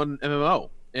the #1 MMO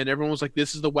and everyone was like,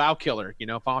 this is the WoW killer, you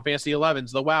know, Final Fantasy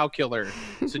 11's the WoW killer,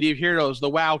 City of Heroes, the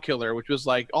WoW killer, which was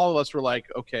like, all of us were like,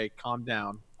 okay, calm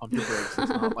down, pump your brakes. It's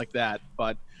not like that.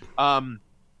 But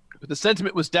the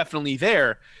sentiment was definitely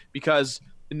there, because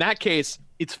in that case,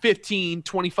 it's $15,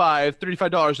 $25,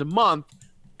 $35 a month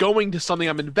going to something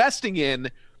I'm investing in,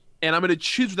 and I'm going to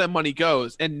choose where that money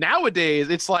goes. And nowadays,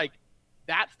 it's like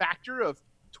that factor of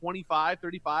 25,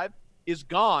 35 is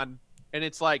gone, and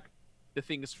it's like the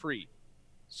thing is free.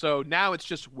 So now it's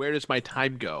just, where does my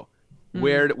time go?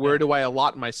 Where do I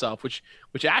allot myself? Which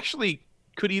actually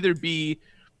could either be,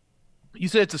 you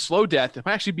said it's a slow death. It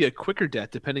might actually be a quicker death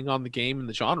depending on the game and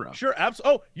the genre. Sure,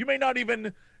 absolutely. Oh, you may not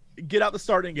even get out the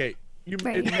starting gate. It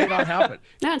may not happen.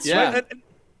 That's true.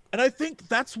 And I think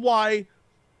that's why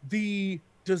the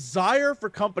desire for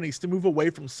companies to move away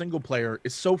from single player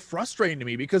is so frustrating to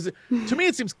me, because to me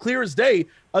it seems clear as day,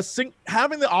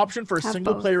 having the option for a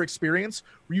single player experience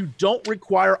where you don't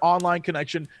require online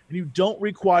connection and you don't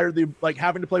require the like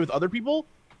having to play with other people,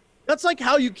 that's like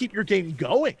how you keep your game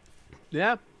going.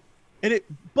 Yeah. And it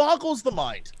boggles the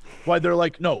mind why they're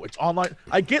like, no, it's online.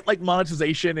 I get like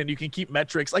monetization and you can keep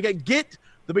metrics. Like, I get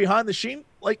the behind the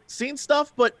scene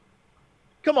stuff, but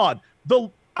come on.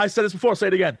 I said this before, I'll say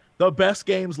it again. The best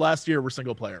games last year were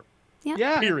single player.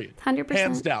 Yeah. Period. 100%.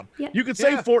 Hands down. Yeah. You could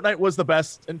say Fortnite was the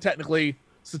best, and technically,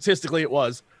 statistically, it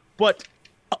was. But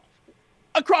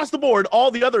across the board,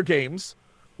 all the other games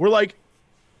were like,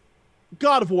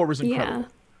 God of War was incredible. Yeah.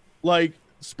 Like,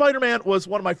 Spider-Man was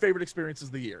one of my favorite experiences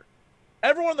of the year.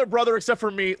 everyone and their brother except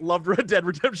for me loved Red Dead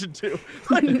Redemption 2.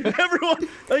 Like everyone,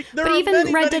 like there But are even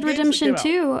many, Red many Dead games that Redemption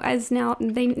came out.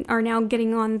 2 they are now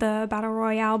getting on the Battle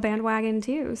Royale bandwagon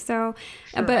too. So,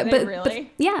 Sure. but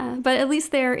Really? yeah, but at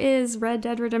least there is Red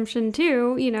Dead Redemption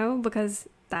 2, you know, because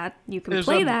that you can There's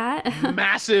play a that.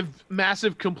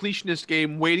 massive completionist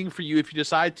game waiting for you if you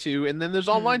decide to, and then there's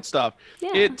online stuff.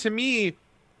 Yeah. To me,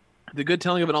 the good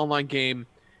telling of an online game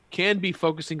can be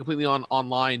focusing completely on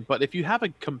online, but if you have a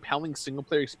compelling single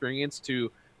player experience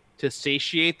to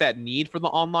satiate that need for the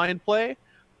online play,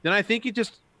 then I think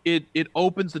it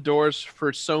opens the doors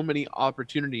for so many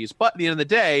opportunities. But at the end of the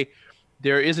day,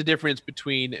 there is a difference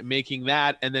between making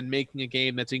that and then making a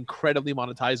game that's incredibly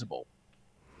monetizable.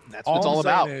 And that's what it's all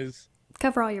about. Is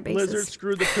Cover all your bases. Blizzard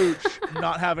screwed the pooch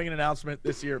not having an announcement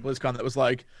this year at BlizzCon that was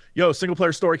like, yo, single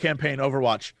player story campaign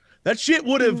Overwatch. That shit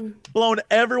would have blown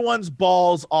everyone's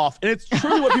balls off. And it's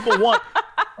truly what people want.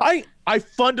 I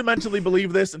fundamentally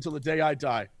believe this until the day I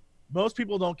die. Most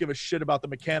people don't give a shit about the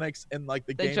mechanics and like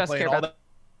the They just gameplay care and all about that.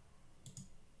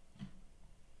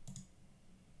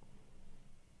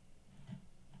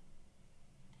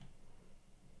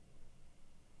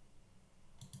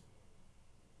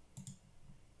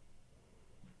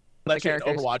 Like in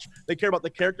characters. Overwatch, they care about the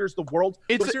characters, the world.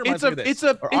 It's This a, reminds it's me a of this. it's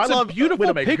a Or I it's a love beautiful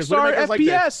Widowmaker, because Pixar Widowmaker's like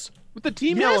FPS with the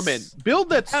team Yes! element. Build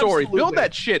that story. Build Absolutely.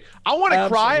 that shit. I want to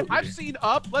cry. Absolutely. I've seen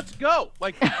Up. Let's go.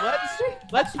 Like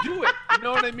let's do it. You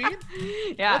know what I mean?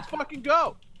 Yeah. Let's fucking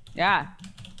go. Yeah.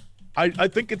 I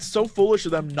think it's so foolish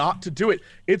of them not to do it.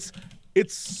 It's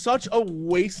such a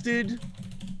wasted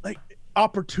like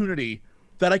opportunity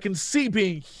that I can see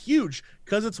being huge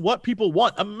because it's what people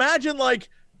want. Imagine like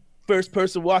first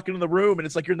person walking in the room and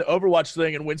it's like you're in the Overwatch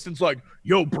thing and Winston's like,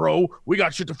 yo, bro, we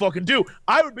got shit to fucking do.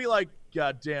 I would be like,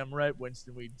 God damn right,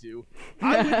 Winston, we do.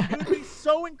 It would be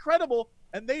so incredible.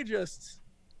 And they just,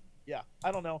 yeah,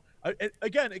 I don't know.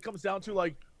 Again, it comes down to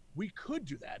like, we could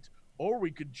do that or we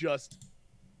could just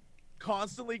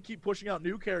constantly keep pushing out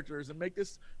new characters and make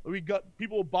this, we got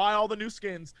people buy all the new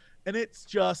skins and it's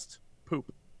just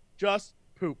poop. Just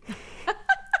poop.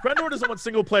 Krendor doesn't want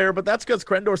single player, but that's because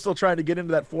Krendor's still trying to get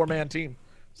into that 4-man team.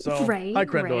 So, Right. hi,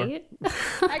 Krendor. Right.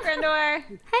 Hi, Grandor.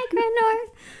 Hi,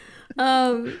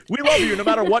 Grandor. We love you. No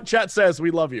matter what chat says,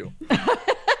 we love you.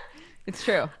 It's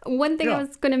true. One thing Yeah. I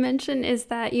was going to mention is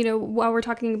that, you know, while we're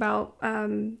talking about,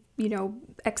 you know,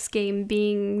 X game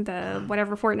being the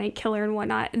whatever Fortnite killer and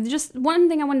whatnot, just one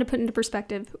thing I wanted to put into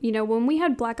perspective, you know, when we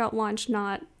had Blackout launch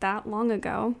not that long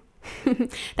ago,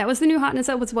 that was the new hotness.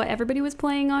 That was what everybody was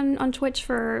playing on Twitch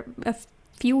for a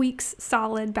few weeks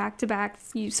solid back to back.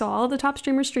 You saw all the top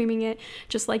streamers streaming it,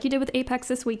 just like you did with Apex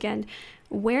this weekend.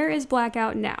 Where is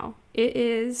Blackout now? It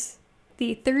is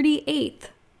the 38th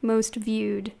most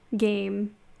viewed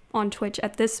game on Twitch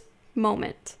at this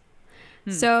moment.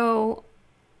 So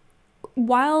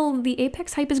while the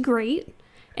Apex hype is great,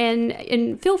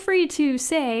 and feel free to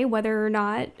say whether or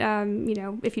not, you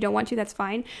know, if you don't want to, that's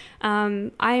fine.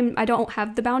 I don't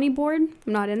have the bounty board.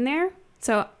 I'm not in there.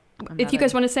 So if you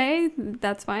guys want to say,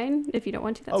 that's fine. If you don't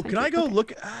want to, that's fine. Can I go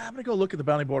look? I'm gonna go look at the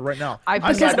bounty board right now. I've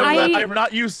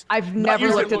not used. I've not never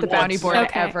used looked it at the bounty once. board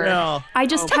Okay. ever. No. I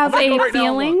just have I'm gonna a go right now and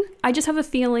feeling. look. I just have a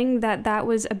feeling that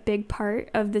was a big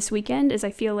part of this weekend. Is I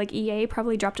feel like EA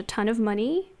probably dropped a ton of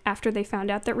money after they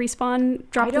found out that Respawn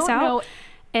dropped this out. know.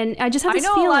 And I just have I this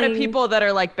know feeling. a lot of people that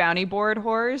are like bounty board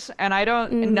whores,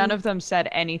 and none of them said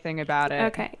anything about it.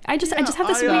 Okay, I just Yeah, have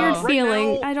this I, weird right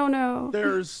feeling. now, I don't know.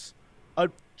 There's a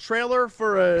trailer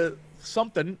for a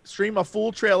something. Stream a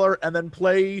full trailer and then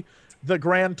play the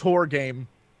Grand Tour game.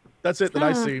 That's it that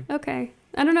I see. Okay,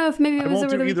 I don't know if maybe it I was won't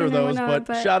over do the either of weekend or those, whatnot,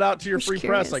 but shout out to your I'm just free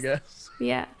press, I curious. guess.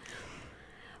 Yeah.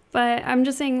 But I'm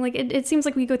just saying, like, it seems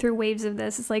like we go through waves of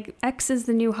this. It's like X is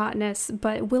the new hotness,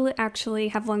 but will it actually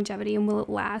have longevity and will it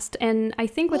last? And I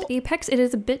think with Apex, it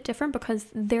is a bit different because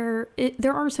there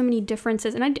are so many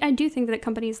differences. And I do think that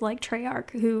companies like Treyarch,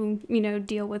 who, you know,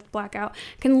 deal with Blackout,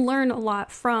 can learn a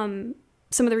lot from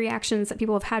some of the reactions that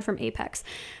people have had from Apex.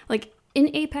 Like,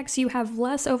 in Apex, you have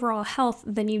less overall health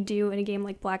than you do in a game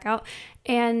like Blackout.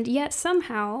 And yet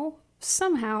somehow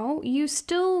you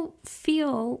still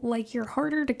feel like you're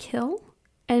harder to kill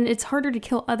and it's harder to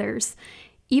kill others.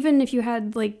 Even if you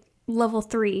had like level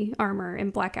 3 armor in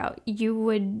Blackout, you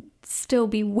would still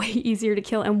be way easier to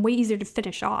kill and way easier to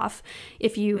finish off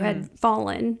if you had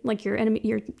fallen. Like your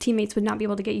teammates would not be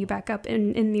able to get you back up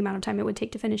in the amount of time it would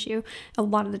take to finish you a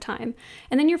lot of the time.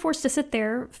 And then you're forced to sit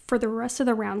there for the rest of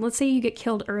the round. Let's say you get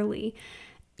killed early.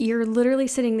 You're literally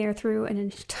sitting there through an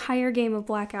entire game of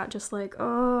Blackout just like,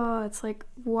 oh, it's like,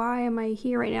 why am I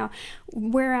here right now?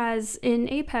 Whereas in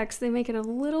Apex, they make it a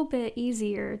little bit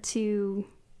easier to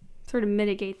sort of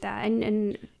mitigate that,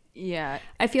 and yeah,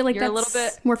 I feel like you're that's a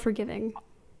little bit more forgiving.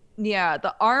 Yeah,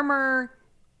 the armor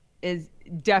is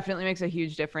definitely makes a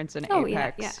huge difference in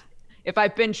Apex. Yeah. If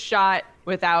I've been shot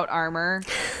without armor,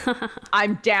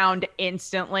 I'm downed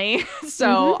instantly.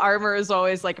 So armor is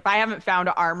always like, if I haven't found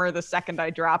armor the second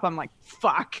I drop, I'm like,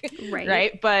 fuck.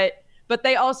 Right. But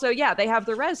they also, they have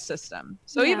the res system.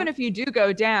 So even if you do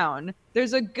go down,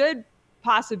 there's a good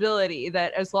possibility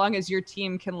that as long as your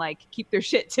team can like keep their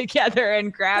shit together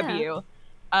and grab you,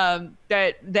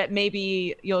 that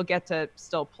maybe you'll get to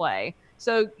still play.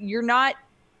 So you're not,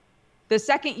 the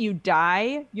second you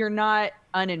die, you're not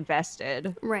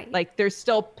uninvested. Right. Like there's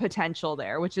still potential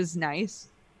there, which is nice.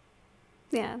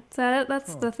 Yeah. So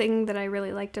that's the thing that I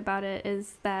really liked about it,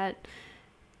 is that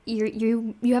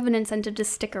you have an incentive to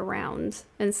stick around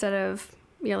instead of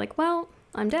you're like, well,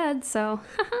 I'm dead, so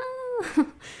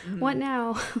what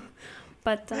now?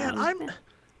 But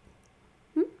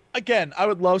again, I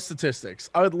would love statistics.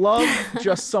 I would love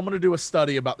just someone to do a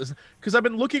study about this, because I've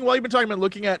been looking while you've been talking. I've been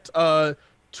looking at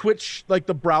Twitch, like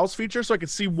the browse feature, so I can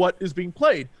see what is being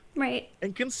played. Right.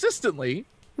 And consistently,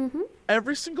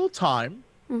 every single time,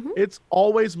 it's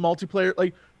always multiplayer.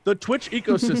 Like the Twitch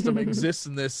ecosystem exists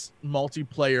in this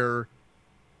multiplayer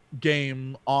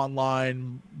game,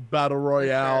 online battle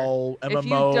royale,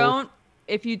 MMO.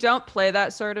 If you don't play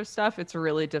that sort of stuff, it's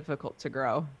really difficult to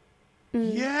grow.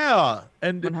 Yeah,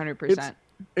 and 100%.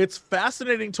 It's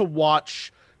fascinating to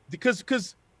watch because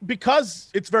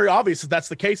it's very obvious that that's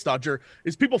the case, Dodger,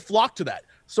 is people flock to that.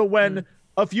 So when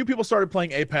a few people started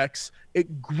playing Apex,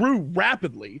 it grew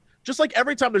rapidly. Just like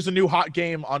every time there's a new hot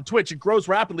game on Twitch, it grows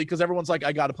rapidly because everyone's like,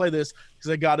 I got to play this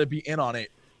because I got to be in on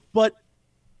it. But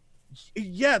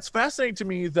yeah, it's fascinating to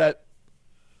me that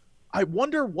I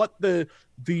wonder what if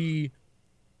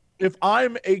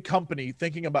I'm a company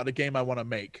thinking about a game I want to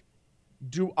make,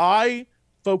 do I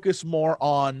focus more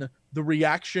on the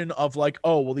reaction of like,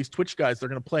 oh, well, these Twitch guys, they're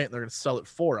going to play it and they're going to sell it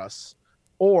for us?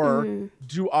 Or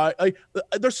do I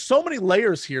there's so many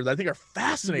layers here that I think are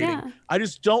fascinating. Yeah. I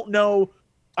just don't know.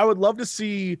 I would love to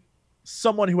see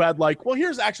someone who had like, well,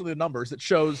 here's actually the numbers that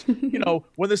shows,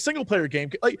 when the single player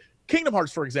game, like Kingdom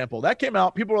Hearts, for example, that came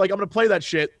out, people were like, I'm going to play that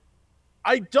shit.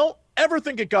 I don't ever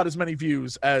think it got as many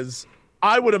views as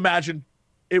I would imagine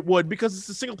it would, because it's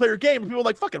a single player game and people are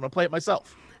like, fuck it, I'm going to play it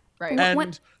myself. Right.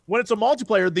 And when it's a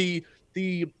multiplayer,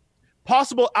 the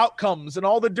possible outcomes and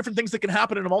all the different things that can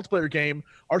happen in a multiplayer game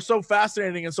are so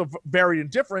fascinating and so varied and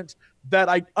different that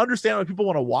I understand why people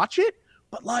want to watch it.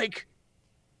 But like,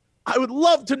 I would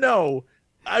love to know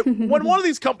when one of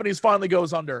these companies finally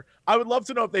goes under, I would love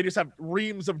to know if they just have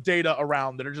reams of data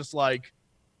around that are just like,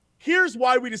 here's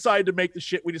why we decided to make the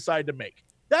shit we decided to make.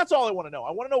 That's all I want to know.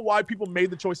 I want to know why people made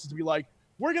the choices to be like,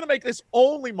 we're going to make this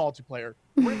only multiplayer.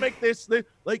 We're going to make this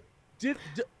like,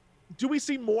 do we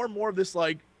see more and more of this?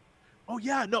 Like, oh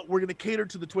yeah, no, we're going to cater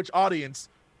to the Twitch audience.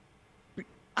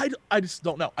 I just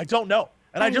don't know. I don't know.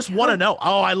 And I just want to know.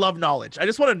 Oh, I love knowledge. I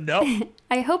just want to know.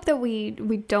 I hope that we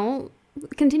don't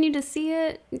continue to see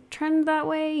it trend that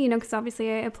way, because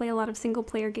obviously I play a lot of single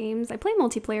player games. I play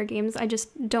multiplayer games. I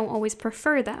just don't always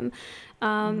prefer them.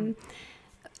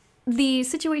 The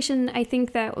situation I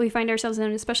think that we find ourselves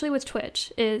in, especially with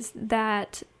Twitch, is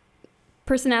that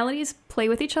personalities play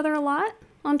with each other a lot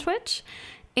on Twitch.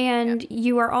 And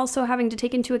you are also having to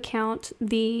take into account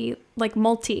the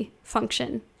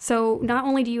multi-function. So not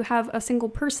only do you have a single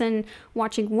person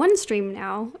watching one stream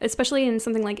now, especially in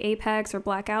something like Apex or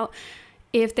Blackout,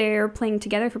 if they're playing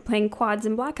together, if we're playing quads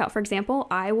in Blackout, for example,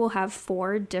 I will have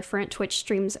 4 different Twitch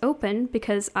streams open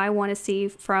because I want to see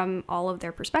from all of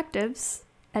their perspectives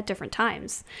at different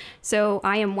times. So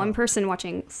I am one person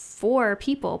watching 4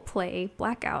 people play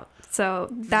Blackout. So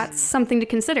that's something to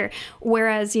consider.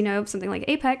 Whereas, something like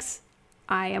Apex,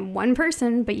 I am one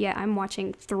person, but yet I'm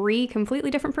watching 3 completely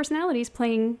different personalities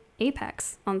playing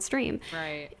Apex on stream.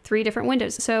 Right. 3 different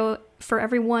windows. So for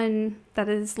everyone that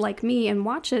is like me and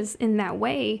watches in that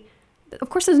way, of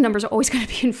course those numbers are always going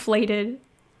to be inflated.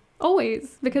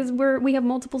 Always. Because we have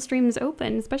multiple streams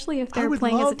open, especially if they're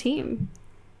playing as a team.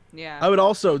 Yeah. I would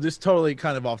also, this totally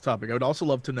kind of off topic, I would also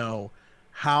love to know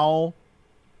how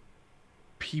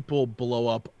people blow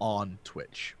up on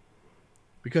Twitch,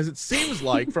 because it seems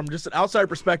like from just an outside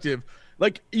perspective,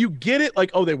 like you get it, like,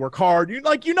 oh, they work hard, you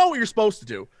what you're supposed to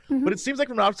do, but it seems like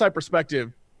from an outside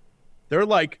perspective, they're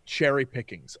like cherry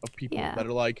pickings of people that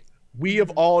are like, we have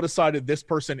all decided this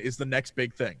person is the next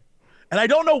big thing. And I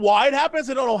don't know why it happens.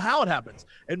 I don't know how it happens.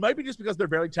 It might be just because they're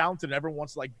very talented and everyone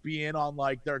wants to be in on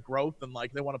their growth and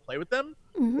they want to play with them,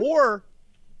 or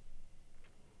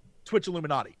Twitch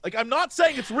Illuminati. I'm not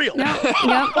saying it's real, but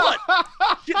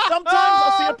sometimes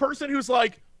I'll see a person who's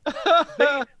like,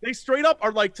 They straight up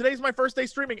are like, today's my first day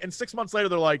streaming, and 6 months later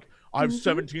they're like, I have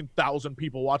 17,000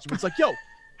 people watching me. It's like, yo,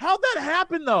 how'd that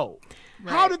happen though?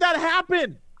 Right. How did that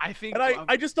happen? I think, and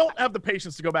I just don't have the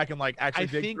patience to go back and like actually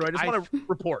dig through. I just want to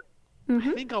report.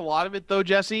 I think a lot of it though,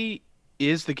 Jesse,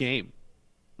 is the game.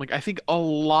 Like, I think a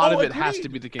lot of it has to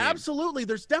be the game. Absolutely,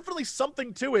 there's definitely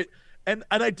something to it,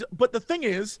 but the thing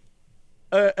is,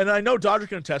 and I know Dodger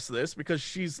can attest to this because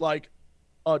she's like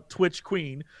a Twitch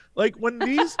queen. Like when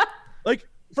these, like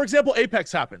for example,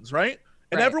 Apex happens, right?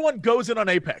 And everyone goes in on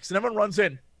Apex, and everyone runs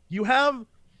in. You have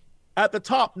at the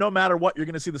top, no matter what, you're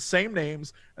going to see the same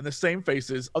names and the same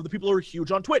faces of the people who are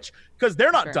huge on Twitch because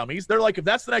they're not dummies. They're like, if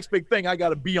that's the next big thing, I got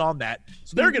to be on that.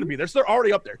 So they're going to be there. So they're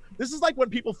already up there. This is like when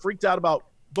people freaked out about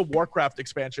the Warcraft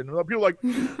expansion. And people are like,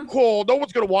 cool, no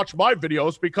one's going to watch my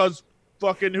videos because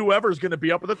fucking whoever's going to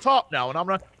be up at the top now. And I'm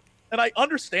not, and I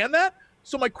understand that.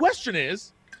 So my question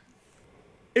is,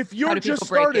 if you're just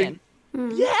starting,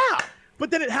 but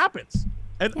then it happens.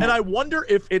 And I wonder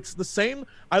if it's the same.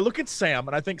 I look at Sam,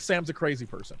 and I think Sam's a crazy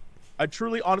person. I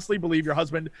truly, honestly believe your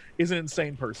husband is an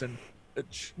insane person.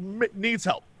 Needs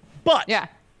help. But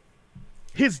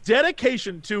his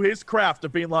dedication to his craft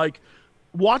of being like,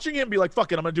 watching him be like,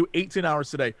 fuck it, I'm going to do 18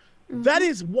 hours today. That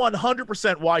is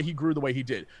 100% why he grew the way he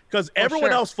did. Because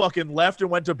everyone else fucking left and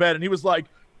went to bed, and he was like,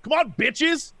 come on,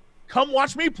 bitches, come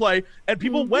watch me play. And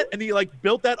people went, and he like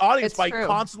built that audience by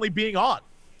constantly being on.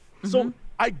 So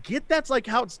I get that's like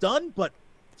how it's done, but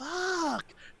fuck,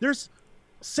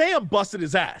 Sam busted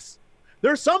his ass.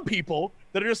 There are some people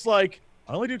that are just like,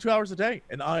 I only do 2 hours a day,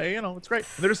 and it's great.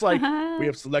 And they're just like, we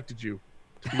have selected you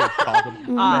to be a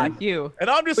problem. You. And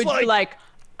I'm just would you like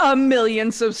 1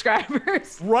 million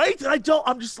subscribers? Right? And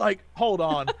I'm just like, hold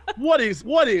on, what is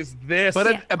this?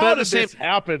 But how did this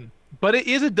happen? But it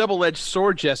is a double-edged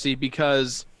sword, Jesse,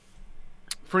 because,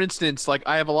 for instance, like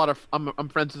I have I'm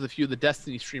friends with a few of the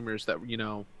Destiny streamers that,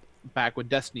 back when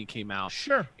Destiny came out.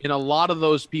 Sure. And a lot of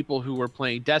those people who were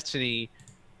playing Destiny,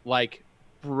 like,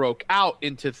 broke out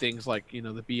into things like,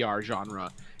 the BR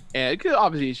genre. And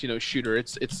obviously it's, shooter.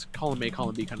 It's column A,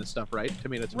 column B kind of stuff, right?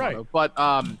 Tomato. Right. But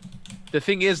the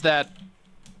thing is that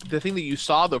the thing that you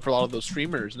saw, though, for a lot of those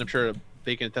streamers, and I'm sure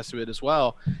they can attest to it as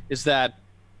well, is that,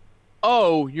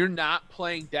 oh, you're not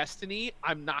playing Destiny?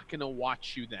 I'm not going to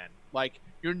watch you then. Like,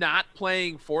 you're not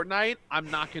playing Fortnite?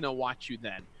 I'm not going to watch you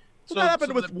then. So that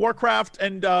happened with Warcraft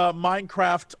and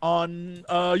Minecraft on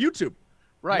YouTube.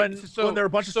 Right. When there were a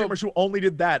bunch of streamers who only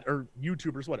did that, or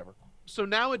YouTubers, whatever. So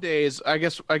nowadays, I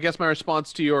guess my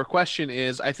response to your question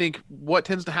is, I think what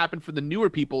tends to happen for the newer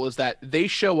people is that they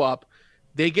show up,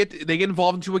 they get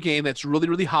involved into a game that's really,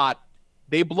 really hot,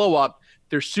 they blow up,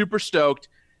 they're super stoked,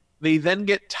 they then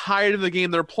get tired of the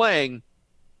game they're playing,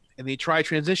 and they try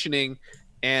transitioning,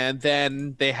 and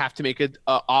then they have to make an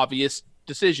obvious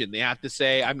decision. They have to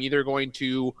say, I'm either going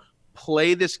to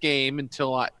play this game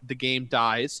until the game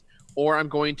dies, or I'm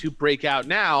going to break out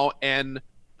now and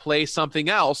play something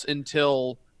else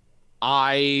until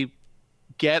I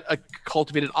get a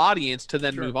cultivated audience to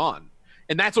then move on.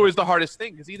 And that's always the hardest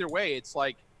thing, because either way, it's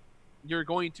like you're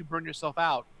going to burn yourself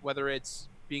out, whether it's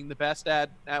being the best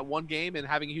at one game and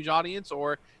having a huge audience,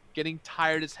 or getting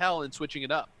tired as hell and switching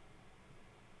it up.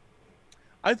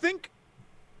 I think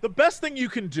the best thing you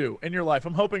can do in your life,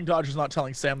 I'm hoping Dodger's not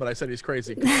telling Sam that I said he's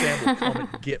crazy, because Sam will come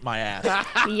and get my ass.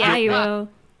 Yeah, you will.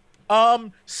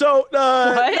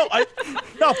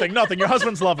 Nothing. Your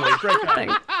husband's lovely. Great guy.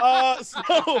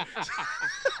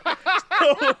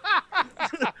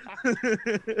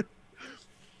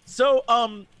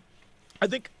 I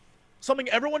think something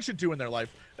everyone should do in their life,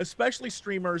 especially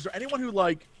streamers or anyone who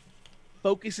like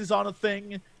focuses on a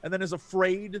thing and then is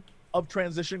afraid of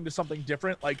transitioning to something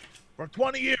different. Like, for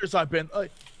 20 years I've been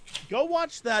go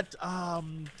watch that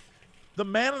the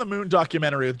Man on the Moon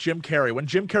documentary with Jim Carrey, when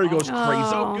Jim Carrey goes crazy.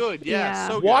 So good. Yeah.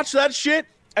 So good. Watch that shit.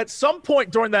 At some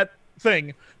point during that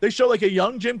thing, they show like a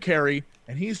young Jim Carrey,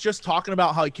 and he's just talking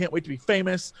about how he can't wait to be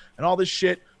famous and all this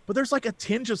shit. But there's like a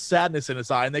tinge of sadness in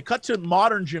his eye. And they cut to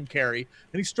modern Jim Carrey,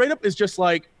 and he straight up is just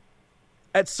like,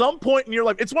 at some point in your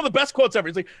life, it's one of the best quotes ever.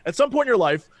 It's like, at some point in your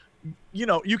life,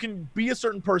 you can be a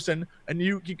certain person and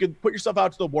you can put yourself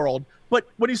out to the world. But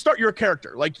when you start, you're a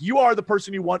character. Like, you are the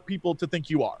person you want people to think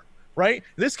you are. Right?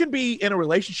 This can be in a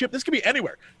relationship. This can be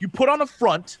anywhere. You put on a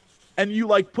front and you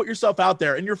like put yourself out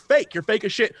there, and you're fake. You're fake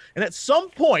as shit. And at some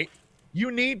point,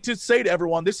 you need to say to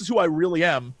everyone, this is who I really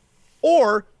am.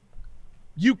 Or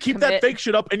you keep that fake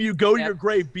shit up and you go to your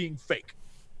grave being fake.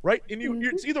 Right? And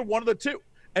it's either one of the two.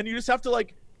 And you just have to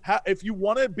like, if you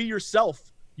want to be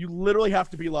yourself, you literally have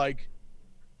to be like,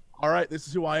 all right, this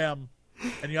is who I am.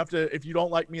 And you have to, if you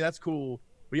don't like me, that's cool.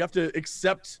 But you have to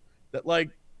accept that, like,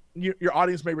 your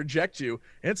audience may reject you.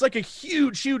 And it's like a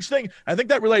huge thing. I think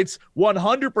that relates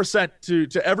 100%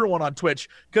 to everyone on Twitch,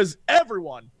 because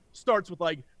everyone starts with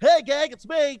like, hey gang, it's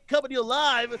me coming to you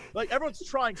live. Like everyone's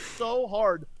trying so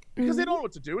hard because they don't know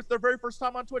what to do. It's their very first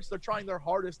time on Twitch. They're trying their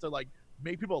hardest to like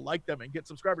make people like them and get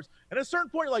subscribers. And at a certain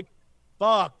point, you're like,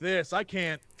 fuck this. I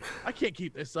can't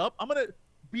keep this up. I'm going to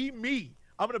be me.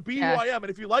 I'm going to be who I am. And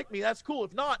if you like me, that's cool.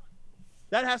 If not,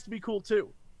 that has to be cool too.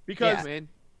 Because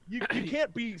you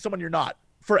can't be someone you're not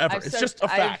forever. It's just a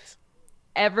fact.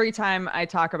 Every time I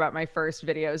talk about my first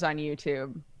videos on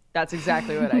YouTube, that's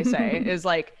exactly what I say. Is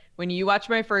like, when you watch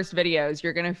my first videos,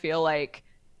 you're going to feel like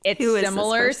it's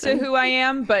similar to who I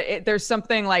am, but there's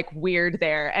something like weird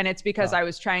there. And it's because I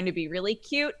was trying to be really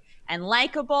cute and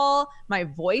likable. My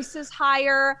voice is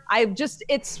higher.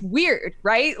 It's weird,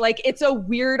 right? Like it's a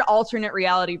weird alternate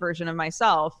reality version of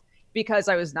myself, because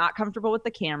I was not comfortable with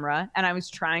the camera and I was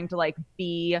trying to like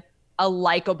be a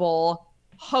likable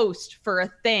host for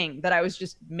a thing that I was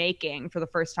just making for the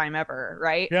first time ever,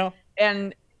 right? Yeah.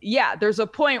 And yeah, there's a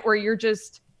point where you're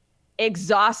just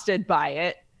exhausted by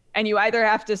it, and you either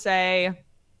have to say,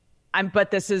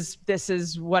 but this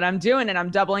is what I'm doing and I'm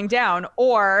doubling down,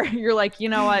 or you're like, you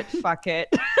know what, fuck it.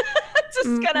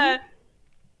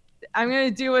 I'm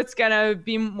gonna do what's gonna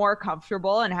be more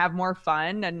comfortable and have more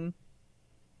fun, and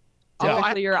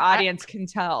hopefully your audience can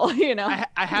tell, you know.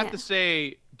 I have to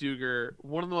say, Duger,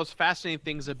 one of the most fascinating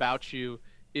things about you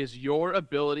is your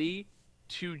ability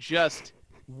to just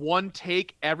one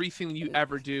take everything you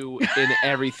ever do in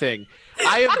everything.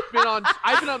 I've been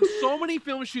on so many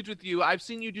film shoots with you. I've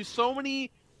seen you do so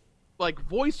many like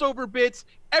voiceover bits.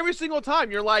 Every single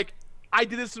time you're like, I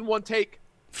did this in one take.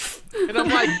 And I'm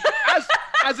like,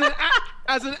 as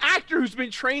an actor who's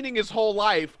been training his whole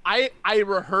life, I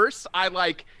rehearse, I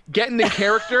like get into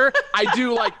character, I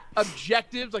do like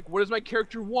objectives, like what does my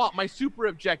character want, my super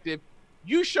objective.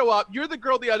 You show up, you're the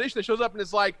girl at the audition that shows up and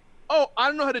is like, oh, I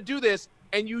don't know how to do this,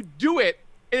 and you do it,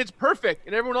 and it's perfect,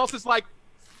 and everyone else is like,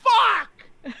 fuck!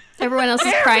 Everyone else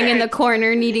is crying in the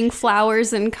corner, needing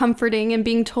flowers and comforting and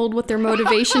being told what their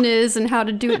motivation is and how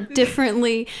to do it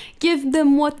differently. Give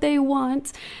them what they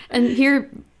want. And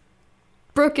here,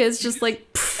 Brooke is just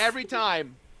like... Pfft. Every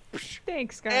time.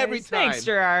 Thanks, guys. Every time. Thanks,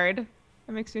 Gerard.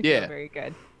 That makes me feel very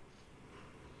good.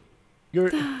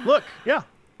 Look, yeah.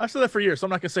 I've said that for years, so I'm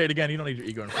not going to say it again. You don't need your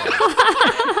ego in front of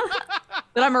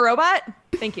That I'm a robot?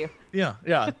 Thank you. Yeah.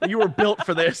 You were built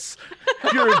for this.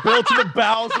 You were built in the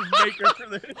bowels of Maker for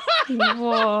this.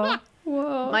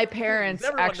 Whoa. My parents,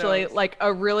 actually, like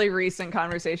a really recent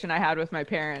conversation I had with my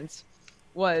parents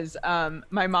was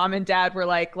my mom and dad were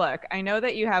like, look, I know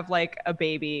that you have like a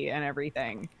baby and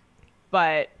everything,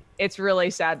 but it's really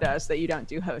sad to us that you don't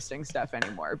do hosting stuff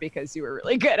anymore because you were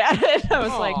really good at it. I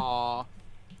was like,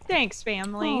 thanks,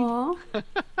 family. You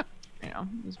know,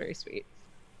 it was very sweet.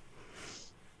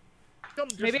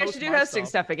 Maybe I should do hosting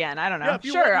stuff again. I don't know.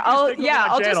 Yeah, sure.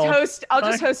 I'll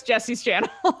just host Jesse's channel.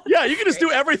 Yeah, you can just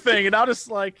do everything and I'll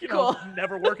just like,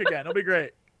 never work again. It'll be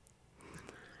great.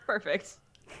 Perfect.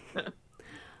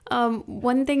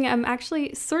 One thing I'm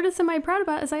actually sort of semi-proud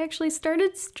about is I actually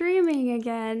started streaming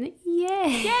again.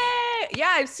 Yay! Yeah,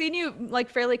 I've seen you like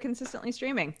fairly consistently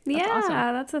streaming. That's awesome.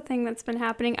 That's a thing that's been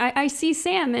happening. I see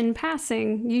Sam in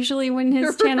passing, usually when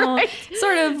his channel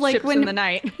sort of like ships in the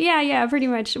night. Yeah, pretty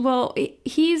much. Well,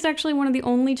 he's actually one of the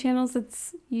only channels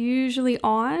that's usually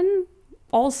on,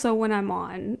 also when I'm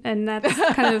on, and that's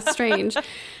kind of strange.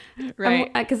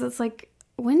 Right. Because it's like,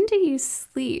 when do you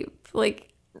sleep?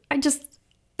 Like,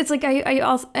 it's like I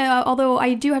also, although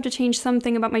I do have to change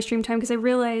something about my stream time because I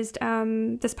realized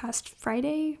this past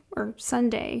Friday or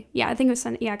Sunday. Yeah, I think it was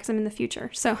Sunday. Yeah, because I'm in the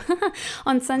future. So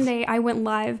on Sunday, I went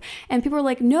live and people were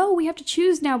like, no, we have to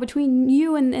choose now between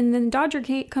you and then Dodger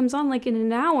comes on like in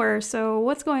an hour. So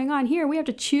what's going on here? We have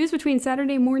to choose between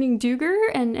Saturday morning Duger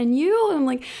and you. And I'm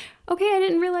like, okay, I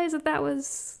didn't realize that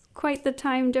was quite the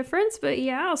time difference, but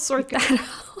yeah, I'll sort that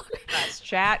out. Let's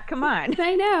chat. Come on.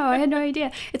 I know. I had no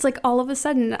idea. It's like all of a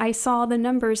sudden I saw the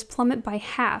numbers plummet by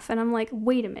half and I'm like,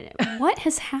 wait a minute, what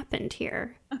has happened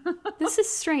here? This is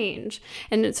strange.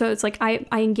 And so it's like I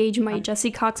engage my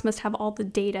Jesse Cox must have all the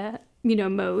data,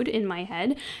 mode in my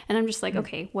head. And I'm just like,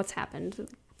 okay, what's happened?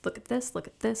 Look at this, look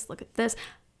at this, look at this.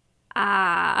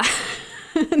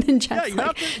 And then Jeff's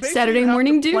like, Saturday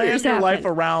morning Dugers plan your life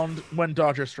around when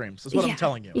Dodger streams. Is what I'm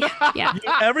telling you. Yeah.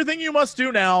 Everything you must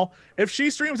do now. If she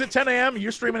streams at 10 a.m.,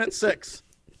 you're streaming at 6,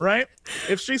 right?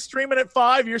 If she's streaming at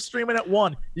 5, you're streaming at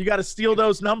 1. You got to steal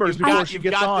those numbers before she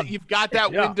gets on. You've got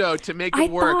that window to make it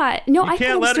work. I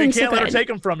can't let her take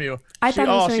them from you. I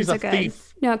thought she's a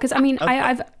thief. No, because I mean,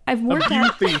 I've worked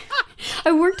out.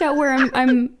 I worked out where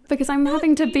I'm because I'm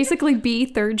having to basically be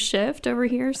third shift over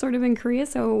here, sort of in Korea.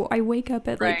 So I wake up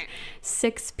at like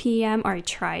 6 p.m. or I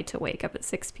try to wake up at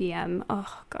 6 p.m.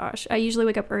 Oh gosh, I usually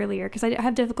wake up earlier because I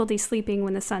have difficulty sleeping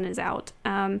when the sun is out.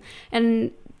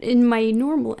 And in my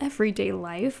normal everyday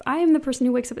life, I am the person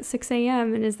who wakes up at 6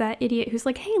 a.m. and is that idiot who's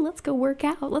like, hey, let's go work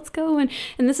out. Let's go. And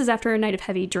this is after a night of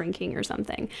heavy drinking or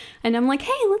something. And I'm like,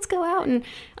 hey, let's go out. And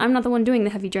I'm not the one doing the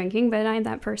heavy drinking, but I'm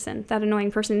that person, that annoying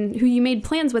person who you made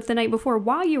plans with the night before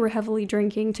while you were heavily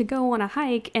drinking to go on a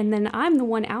hike. And then I'm the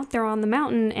one out there on the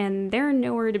mountain and they're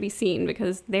nowhere to be seen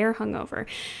because they're hungover.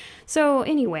 So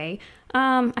anyway,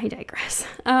 I digress.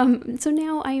 So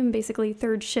now I am basically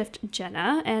third shift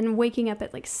Jenna and waking up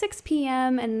at like 6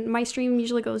 p.m. and my stream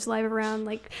usually goes live around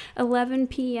like 11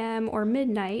 p.m. or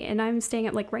midnight, and I'm staying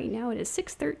up like right now it is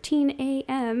 6:13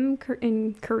 a.m.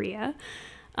 in Korea.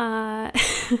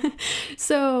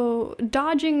 So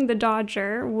dodging the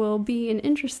Dodger will be an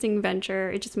interesting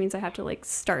venture. It just means I have to like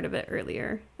start a bit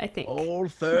earlier, I think.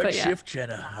 Old third shift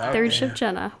Jenna. Third shift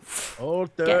Jenna.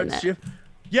 Old third shift.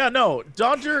 Yeah, no,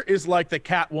 Dodger is like the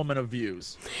Catwoman of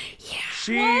views.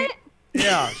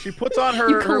 Yeah. She puts on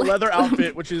her leather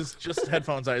outfit, which is just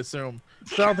headphones, I assume.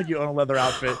 So I don't think you own a leather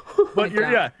outfit. But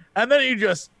and then you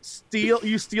just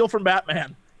steal from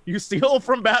Batman. You steal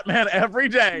from Batman every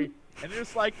day. And you're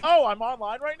just like, oh, I'm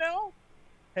online right now?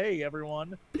 Hey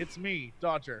everyone, it's me,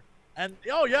 Dodger. And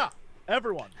oh yeah,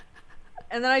 everyone.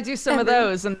 And then I do some of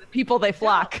those and the people they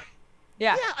flock.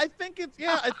 Yeah. Yeah, I think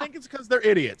it's because they're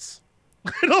idiots.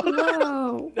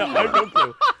 Whoa. No, I have no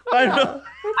clue. I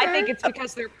think it's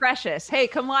because they're precious. Hey,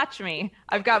 come watch me.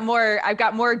 I've got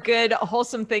more good,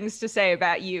 wholesome things to say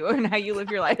about you and how you live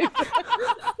your life.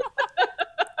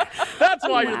 That's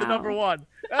why you're the number one.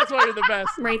 That's why you're the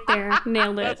best. Right there.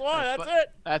 Nailed it. That's why. That's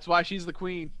it. That's why she's the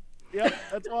queen. Yep,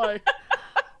 that's why.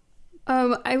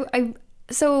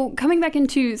 So coming back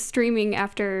into streaming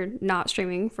after not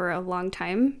streaming for a long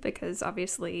time, because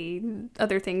obviously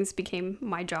other things became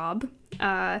my job,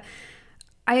 I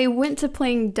went to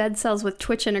playing Dead Cells with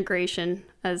Twitch integration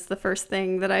as the first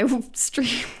thing that I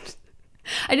streamed.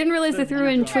 I didn't realize they threw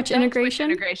in Twitch integration.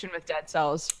 Twitch integration with Dead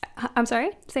Cells. I'm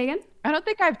sorry? Say again? I don't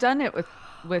think I've done it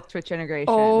with Twitch integration.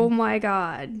 Oh my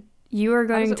god. You are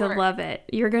going to love it.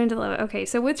 You're going to love it. Okay,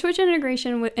 so with Twitch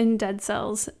integration in Dead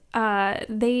Cells,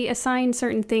 they assign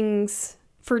certain things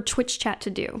for Twitch chat to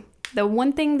do. The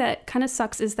one thing that kind of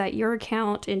sucks is that your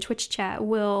account in Twitch chat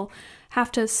will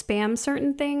have to spam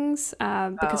certain things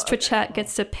because Twitch chat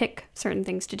gets to pick certain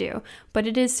things to do. But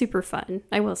it is super fun.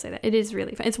 I will say that. It is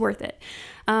really fun. It's worth it.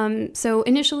 So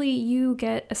initially you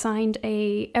get assigned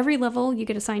every level you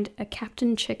get assigned a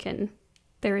Captain Chicken.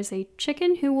 There is a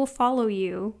chicken who will follow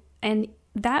you, and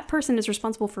that person is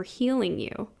responsible for healing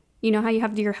you. You know how you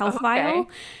have your health vial?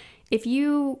 If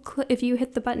you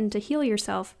hit the button to heal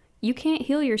yourself, you can't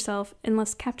heal yourself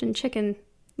unless Captain Chicken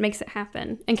makes it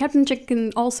happen. And Captain Chicken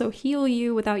can also heal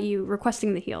you without you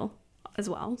requesting the heal as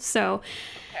well. So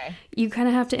you kind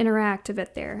of have to interact a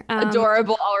bit there.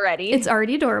 Adorable already. It's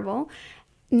already adorable.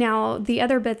 Now, the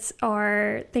other bits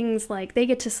are things like they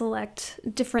get to select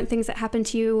different things that happen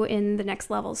to you in the next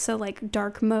level. So like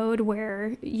dark mode,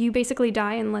 where you basically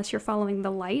die unless you're following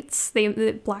the lights.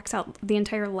 It blacks out the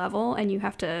entire level and you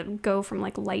have to go from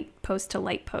like light post to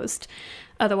light post.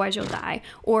 Otherwise you'll die.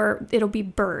 Or it'll be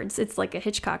birds. It's like a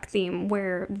Hitchcock theme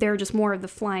where they're just more of the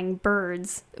flying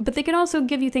birds. But they can also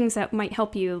give you things that might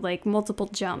help you, like multiple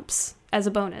jumps as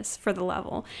a bonus for the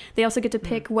level. They also get to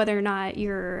pick whether or not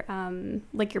your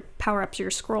your power-ups,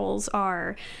 your scrolls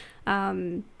are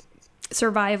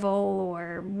survival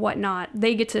or whatnot.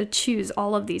 They get to choose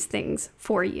all of these things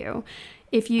for you.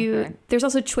 There's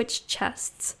also Twitch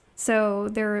chests. So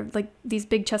they're like these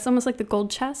big chests, almost like the gold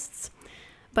chests,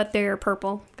 but they're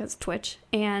purple because Twitch.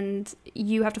 And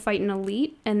you have to fight an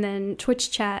elite, and then Twitch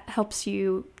chat helps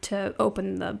you to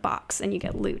open the box and you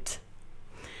get loot.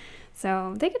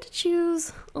 So they get to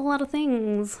choose a lot of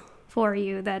things for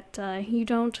you that you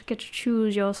don't get to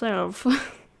choose yourself.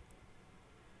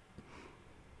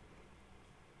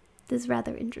 This is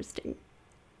rather interesting.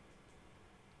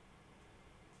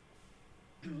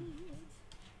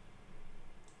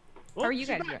 How are you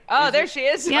guys doing? Oh, there she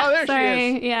is. Yeah, oh, there sorry.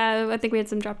 she is. Yeah, I think we had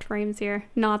some dropped frames here.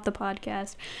 Not the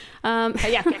podcast.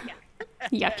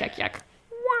 Yuck.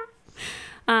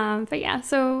 But yeah,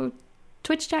 so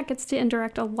Twitch chat gets to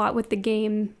interact a lot with the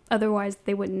game. Otherwise,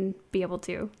 they wouldn't be able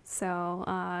to. So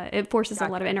it forces a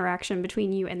lot of interaction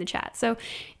between you and the chat. So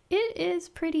it is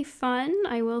pretty fun,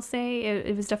 I will say.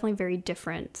 It was definitely very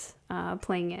different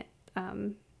playing it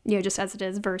just as it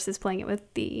is versus playing it with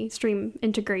the stream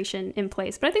integration in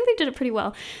place. But I think they did it pretty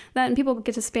well. That, and people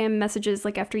get to spam messages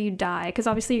like after you die, because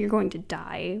obviously you're going to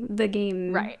die. The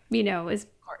game, Right. is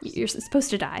you're supposed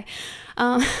to die.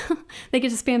 They get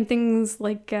to spam things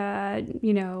like,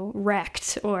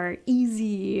 wrecked or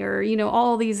easy or,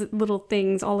 all these little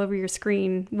things all over your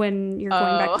screen when you're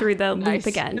going back through the loop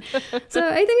again. So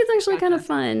I think it's actually kind of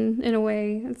fun in a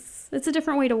way. It's a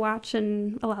different way to watch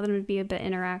and allow them to be a bit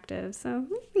interactive. So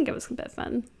I think it was a bit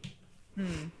fun.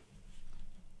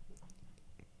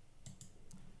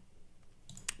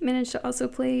 Managed to also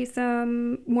play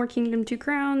some more Kingdom 2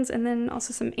 Crowns and then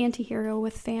also some Anti-Hero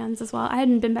with fans as well. I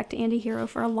hadn't been back to Anti-Hero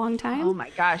for a long time. Oh my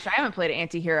gosh, I haven't played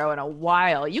Anti-Hero in a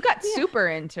while. You got super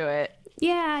into it.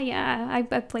 Yeah. I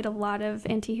played a lot of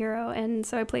Anti-Hero, and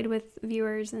so I played with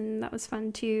viewers, and that was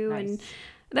fun too. Nice. And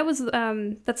that was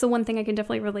that's the one thing I can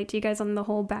definitely relate to you guys on the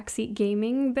whole backseat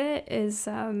gaming bit is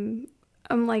I'm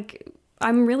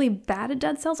really bad at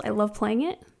Dead Cells. I love playing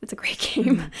it. It's a great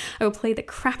game. I will play the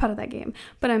crap out of that game.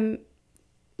 But I'm,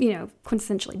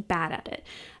 quintessentially bad at it.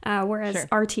 Whereas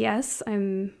RTS,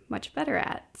 I'm much better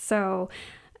at. So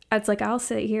it's like I'll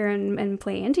sit here and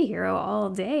play Anti-Hero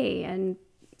all day and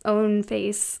own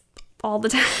face all the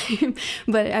time.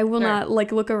 But I will not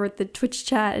look over at the Twitch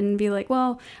chat and be like,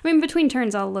 well, between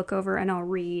turns I'll look over and I'll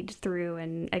read through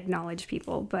and acknowledge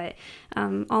people. But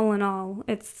all in all,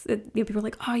 people are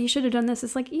like, oh, you should have done this.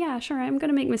 It's like, yeah, sure, I'm going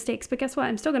to make mistakes, but guess what?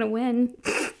 I'm still going to win.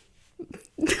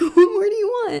 Where do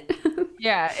you want?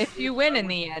 Yeah, if you win in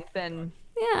the end, then...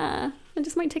 Yeah, it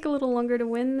just might take a little longer to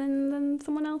win than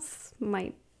someone else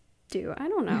might do. I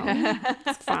don't know.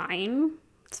 It's fine.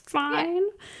 It's fine. Yeah.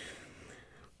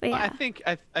 Yeah.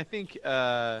 I think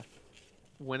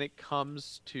when it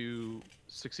comes to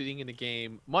succeeding in a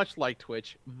game, much like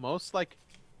Twitch, much like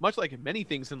many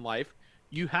things in life,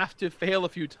 you have to fail a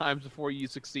few times before you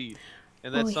succeed,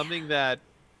 and that's something that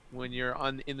when you're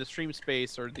in the stream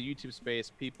space or the YouTube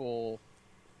space, people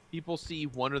see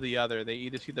one or the other. They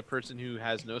either see the person who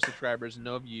has no subscribers,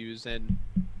 no views, and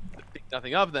think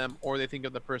nothing of them, or they think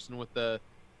of the person with the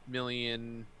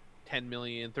million, 10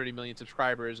 million, 30 million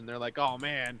subscribers, and they're like, oh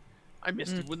man, I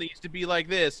missed it when they used to be like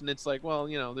this. And it's like, well,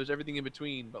 there's everything in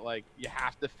between, but you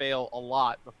have to fail a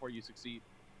lot before you succeed.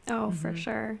 Oh, for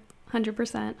sure.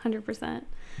 100%.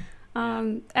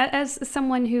 As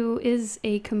someone who is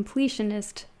a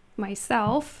completionist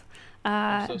myself,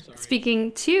 I'm so sorry.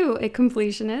 speaking to a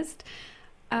completionist,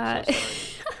 I'm so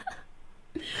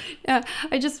sorry.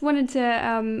 I just wanted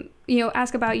to,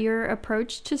 ask about your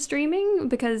approach to streaming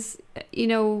because,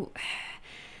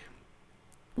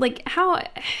 how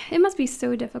it must be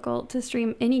so difficult to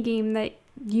stream any game that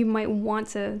you might want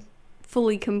to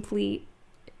fully complete.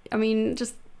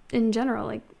 Just in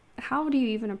general, how do you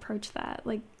even approach that?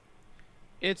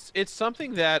 It's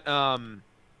something that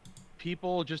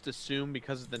people just assume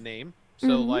because of the name.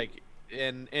 So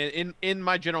in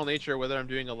my general nature, whether I'm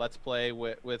doing a let's play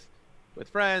with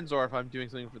friends or if I'm doing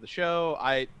something for the show,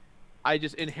 I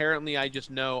just inherently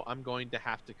know I'm going to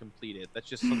have to complete it. That's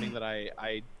just something that I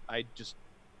just,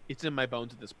 it's in my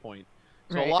bones at this point.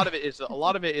 So a lot of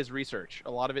it is research.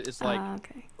 A lot of it is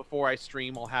before I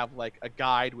stream, I'll have a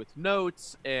guide with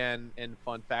notes and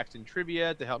fun facts and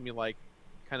trivia to help me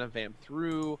kind of vamp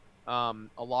through. A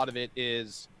lot of it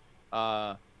is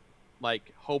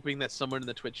hoping that someone in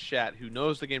the Twitch chat who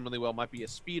knows the game really well might be a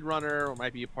speedrunner or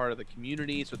might be a part of the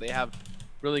community, so they have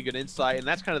really good insight. And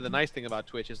that's kind of the nice thing about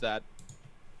Twitch is that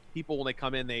people, when they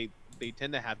come in, they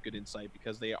tend to have good insight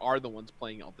because they are the ones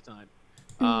playing all the time.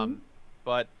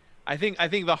 But I think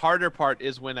the harder part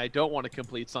is when I don't want to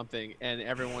complete something and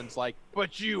everyone's like,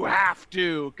 but you have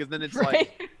to, because then it's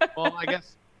well,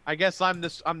 I guess I'm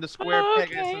the square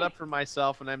peg I set up for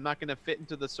myself, and I'm not going to fit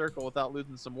into the circle without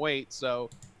losing some weight. So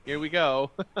here we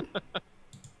go.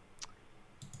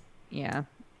 Yeah.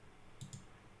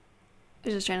 I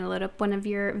was just trying to load up one of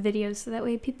your videos so that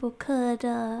way people could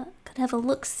have a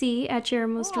look-see at your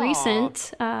most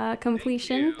recent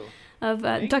completion of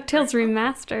DuckTales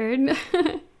Remastered.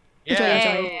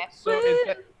 Yeah.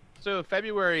 So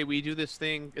February we do this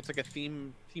thing. It's like a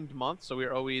themed month. So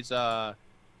we're always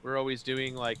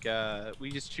doing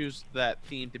we just choose that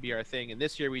theme to be our thing. And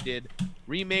this year we did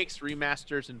remakes,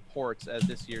 remasters, and ports as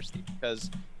this year's theme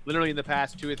because literally in the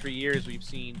past 2 or 3 years we've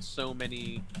seen so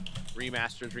many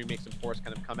remasters, remakes, and ports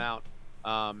kind of come out.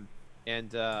 I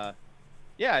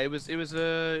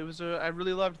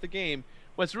really loved the game.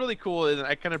 What's really cool is, and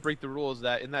I kind of break the rules,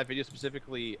 that in that video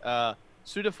specifically,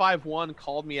 Suda51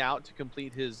 called me out to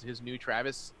complete his new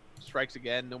Travis Strikes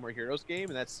Again No More Heroes game,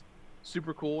 and that's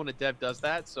super cool when a dev does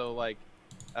that. So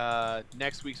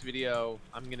next week's video,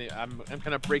 I'm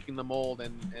kind of breaking the mold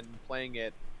and playing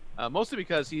it, mostly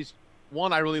because he's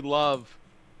one, I really love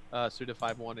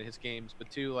Suda51 and his games, but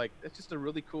two, like it's just a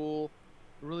really cool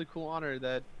honor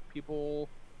that people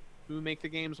who make the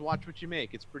games watch what you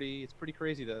make. It's pretty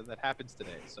crazy that happens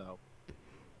today. So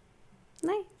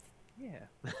nice. Yeah.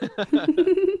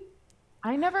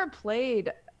 I never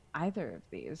played either of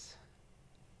these.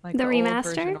 Like the old remaster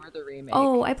version or the remake.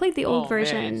 Oh, I played the old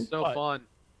version. Man, it's so fun.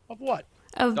 Of what?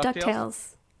 Of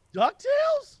DuckTales? DuckTales.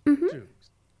 DuckTales? Mhm.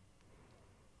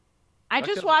 I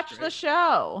just watched the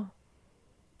show.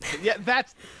 Yeah,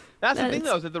 that's the thing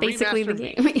though, is that the basically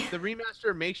remaster the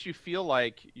remaster makes you feel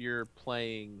like you're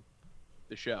playing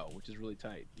the show, which is really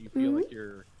tight. You feel like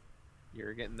you're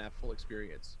getting that full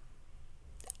experience.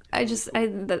 I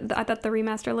thought the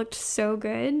remaster looked so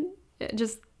good. It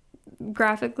just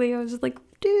graphically, I was just like,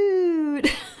 dude,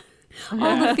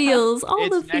 all the feels, all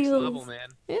it's the feels. Next level, man.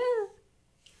 Yeah.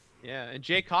 Yeah, and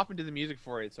Jay Kaufman did the music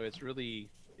for it, so it's really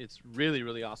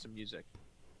awesome music.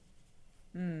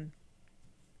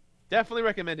 Definitely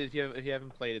recommend it if you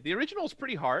haven't played it. The original is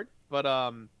pretty hard, but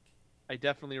I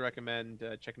definitely recommend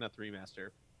checking out the remaster.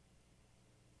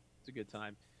 It's a good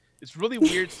time. It's really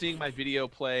weird seeing my video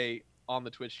play on the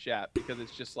Twitch chat because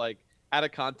it's just like out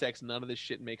of context, none of this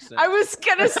shit makes sense. I was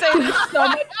gonna say there's so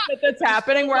much shit that's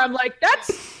happening where I'm like,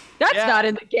 that's not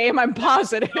in the game. I'm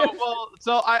positive.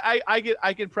 So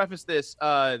I can preface this.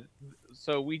 I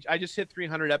just hit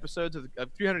 300 episodes of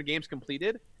 300 games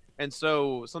completed, and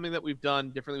so something that we've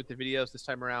done differently with the videos this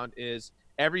time around is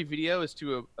every video is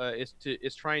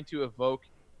trying to evoke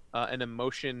an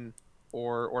emotion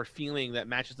or feeling that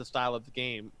matches the style of the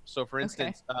game. So for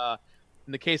instance,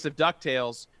 in the case of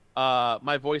DuckTales,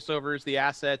 my voiceovers, the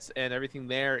assets, and everything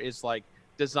there is like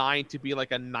designed to be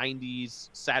like a 90s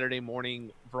Saturday morning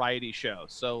variety show.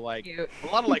 So like a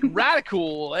lot of like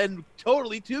radical and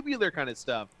totally tubular kind of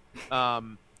stuff.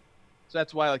 So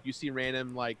that's why like you see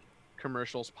random like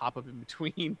commercials pop up in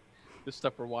between the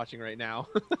stuff we're watching right now.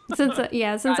 Since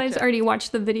I've already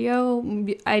watched the video,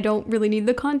 I don't really need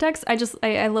the context.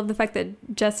 I love the fact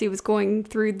that Jesse was going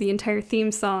through the entire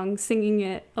theme song, singing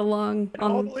it along and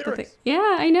on all the lyrics. thing.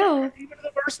 Yeah, I know. Even the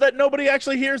verse that nobody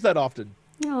actually hears that often.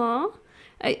 Aw.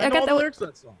 I know got all that. the lyrics to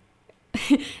that song.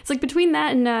 It's like between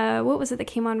that and what was it that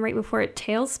came on right before it?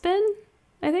 Tailspin,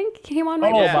 I think came on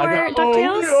right before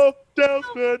DuckTales. Oh,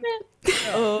 Tailspin.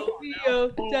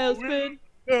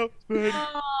 Tailspin.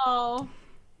 Oh,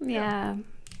 yeah.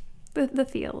 The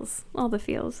feels, all the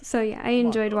feels. So yeah, I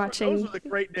enjoyed watching. Those were the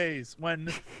great days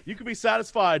when you could be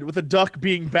satisfied with a duck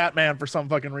being Batman for some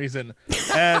fucking reason,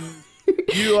 and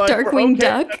you like Darkwing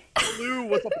Duck. Blue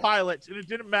was a pilot, and it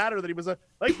didn't matter that he was that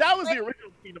was the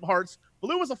original Kingdom Hearts.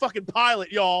 Blue was a fucking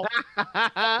pilot, y'all.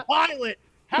 Pilot.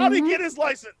 How did he get his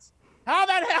license? How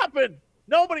that happened?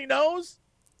 Nobody knows.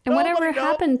 And whatever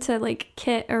happened to like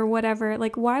Kit or whatever,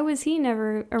 like why was he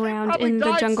never around in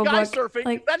the Jungle Book? Surfing.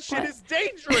 Like that shit is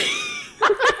dangerous.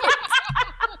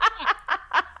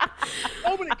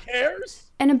 Nobody cares.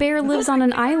 And a bear lives on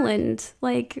an island.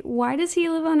 Like, why does he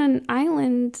live on an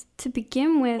island to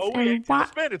begin with? And why?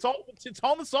 It's on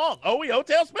the song. Oh,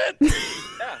 Tailspin.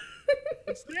 Yeah,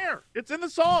 it's there. It's in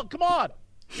the song. Come on.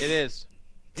 It is.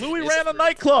 Louis ran a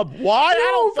nightclub. Why?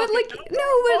 But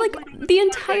the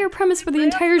entire premise for the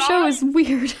entire show is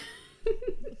weird.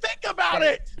 Think about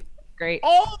it. Great.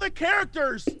 All the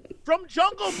characters from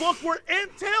Jungle Book were in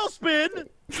Tailspin.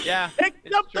 Yeah.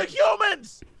 Except the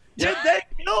humans. Did they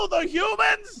kill the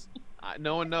humans?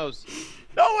 No one knows.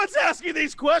 No one's asking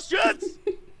these questions.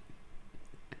 Did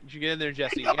you get in there,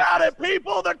 Jesse? Think about it,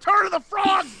 people. They're turning the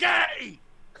frogs gay.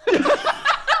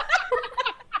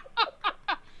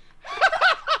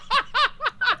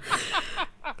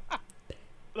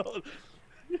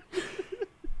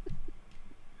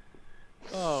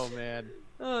 Oh man.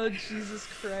 Oh Jesus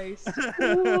Christ.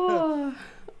 Oh,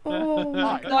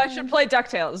 No, I should play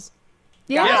DuckTales.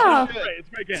 yeah. It's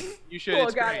a great game. You should. Cool,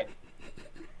 It's got great. it.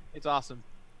 It's awesome.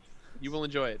 You will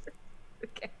enjoy it.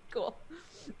 Okay, cool.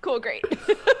 Cool, great.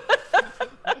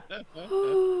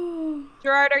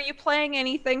 Gerard, are you playing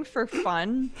anything for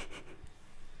fun?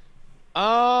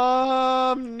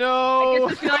 No. I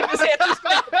guess I feel like this answer's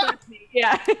gonna depress me.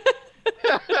 Yeah.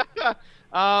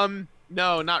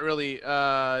 No, not really.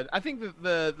 I think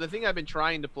the thing I've been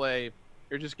trying to play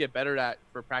or just get better at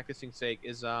for practicing sake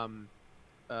is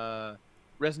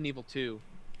Resident Evil 2.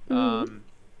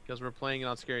 Because we're playing it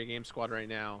on Scary Game Squad right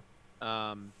now.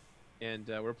 And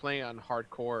we're playing it on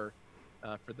hardcore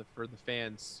for the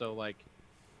fans. So like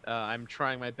I'm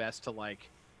trying my best to like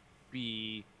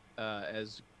be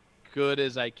as good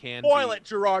as I can. Spoil it,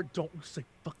 Gerard. Don't say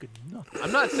fucking nothing.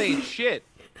 I'm not saying shit.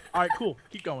 All right, cool.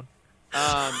 Keep going.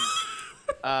 But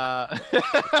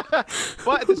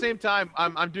at the same time,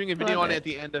 I'm doing a video Love on it it. at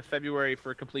the end of February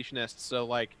for Completionist. So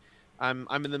like, I'm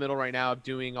in the middle right now of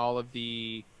doing all of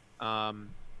the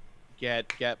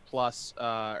get plus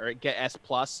or get S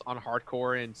plus on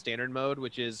hardcore and standard mode,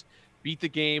 which is beat the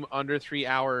game under 3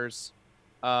 hours,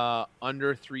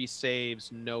 under 3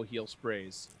 saves, no heal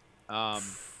sprays.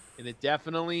 And it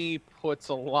definitely puts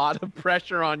a lot of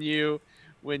pressure on you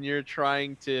when you're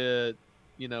trying to,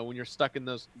 when you're stuck in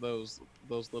those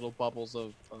little bubbles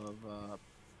of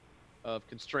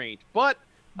constraint. But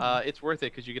it's worth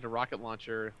it because you get a rocket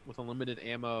launcher with unlimited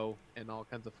ammo and all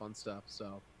kinds of fun stuff.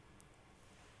 So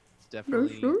it's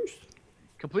definitely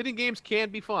completing games can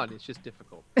be fun. It's just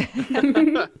difficult.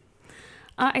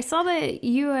 I saw that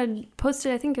you had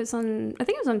posted. I think it was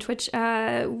on Twitch,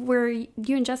 where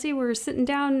you and Jesse were sitting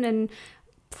down and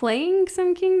playing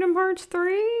some Kingdom Hearts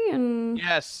 3 and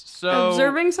yes, so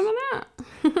observing some of that.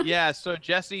 Yeah, so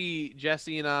Jesse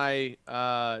and I,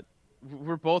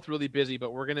 we're both really busy,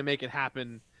 but we're gonna make it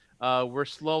happen. We're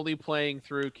slowly playing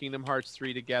through Kingdom Hearts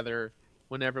 3 together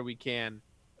whenever we can,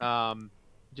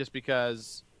 just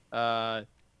because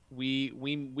we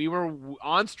were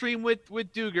on stream with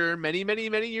Duger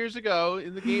many years ago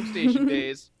in the Game Station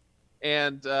days,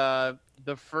 and the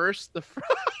first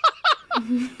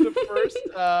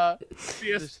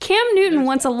Cam Newton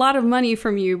wants a lot of money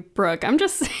from you, Brooke. I'm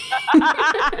just saying.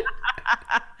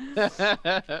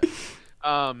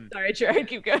 Sorry, Jared,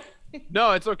 keep going.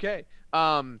 No, it's okay.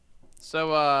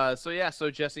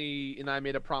 So Jesse and I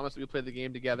made a promise that we play the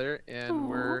game together, and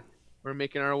Aww. we're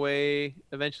making our way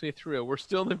eventually through it. We're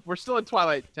still in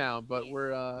Twilight Town, but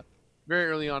we're very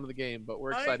early on in the game. But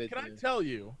we're excited. Can I tell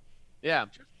you? Yeah.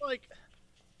 Just like,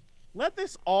 let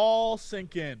this all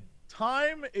sink in.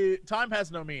 Time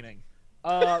has no meaning.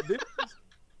 That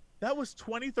was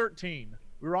 2013.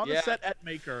 We were on the set at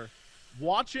Maker,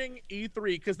 watching E3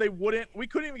 because we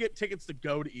couldn't even get tickets to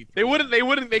go to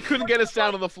E3. They couldn't get us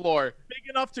down on the floor. Big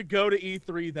enough to go to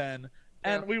E3 then.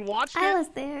 And we watched it. I was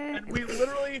there. And we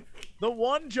literally, the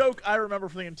one joke I remember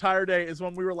from the entire day is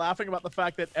when we were laughing about the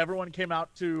fact that everyone came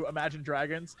out to Imagine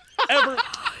Dragons. No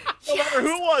matter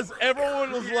who it was,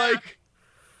 everyone was like,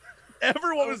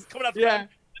 everyone was coming out to Imagine.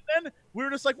 And then we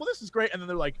were just like, well, this is great. And then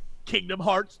they're like, Kingdom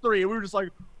Hearts 3. And we were just like,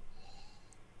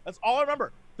 that's all I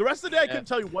remember. The rest of the day, I couldn't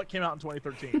tell you what came out in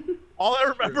 2013. All I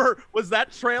remember was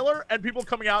that trailer and people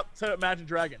coming out to Imagine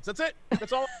Dragons. That's it.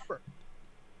 That's all I remember.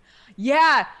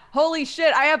 Yeah, holy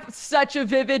shit. I have such a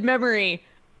vivid memory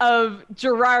of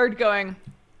Gerard going,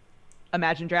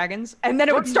 Imagine Dragons, and then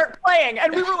it would start playing,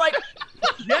 and we were like,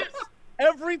 yes,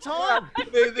 every time.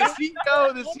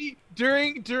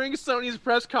 During Sony's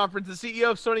press conference, the CEO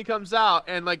of Sony comes out,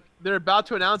 and like they're about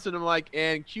to announce it, and I'm like,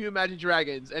 and cue Imagine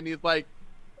Dragons, and he's like,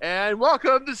 and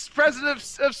welcome to the president of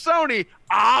Sony.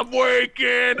 I'm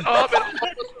waking up, and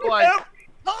like, every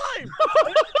time.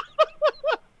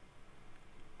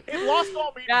 It lost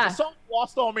all meaning. Yeah. The song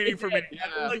lost all meaning for me.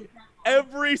 Yeah. Like,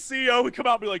 every CEO would come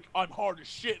out and be like, I'm hard as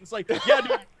shit. And it's like, yeah, dude,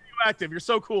 you're active. You're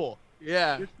so cool.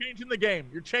 yeah, You're changing the game.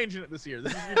 You're changing it this year.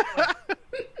 This is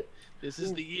this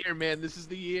is the year, man. This is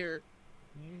the year.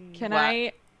 can Wow.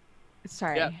 I,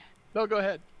 sorry. Yeah. No, go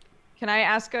ahead. Can I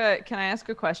ask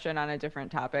a question on a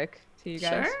different topic to you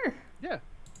guys? Sure. Yeah.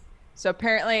 So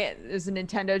apparently there's a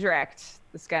Nintendo Direct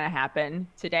that's gonna happen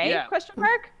today? Yeah. Question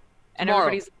mark. And Tomorrow.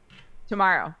 everybody's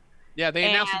tomorrow. Yeah, they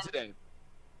announced And- it today.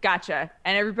 Gotcha.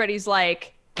 And everybody's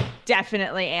like,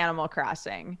 definitely Animal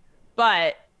Crossing.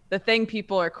 But the thing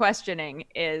people are questioning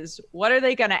is, what are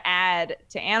they going to add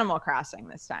to Animal Crossing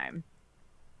this time?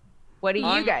 What do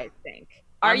you guys think?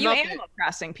 Are you Animal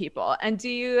Crossing people? And do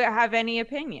you have any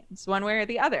opinions one way or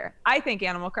the other? I think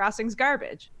Animal Crossing's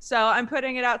garbage. So I'm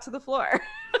putting it out to the floor.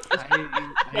 I need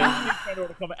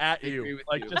to come at agree you. with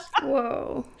Like, you. just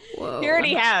Whoa. Whoa. He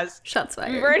already has. Shots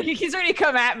fired. He's already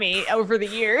come at me over the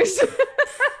years.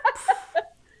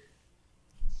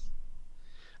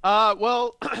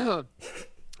 Well,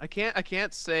 I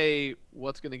can't say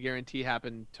what's going to guarantee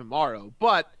happen tomorrow,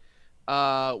 but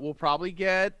we'll probably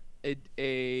get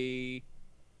a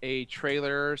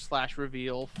trailer /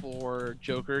 reveal for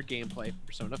Joker gameplay for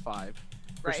Persona 5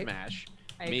 for Right. Smash.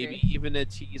 I Maybe agree. even a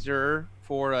teaser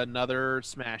for another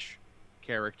Smash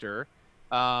character.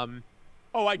 oh,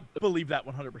 I believe that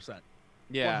 100%.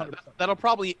 Yeah, 100%. that'll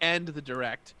probably end the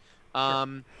direct.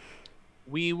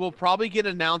 We will probably get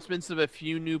announcements of a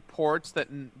few new ports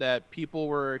that people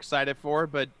were excited for,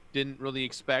 but didn't really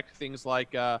expect. Things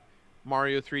like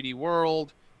Mario 3D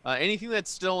World, anything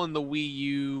that's still in the Wii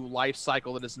U life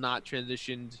cycle that is not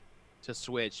transitioned to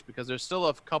Switch, because there's still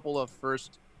a couple of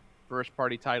first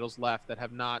first-party titles left that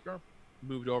have not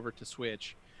moved over to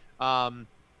Switch.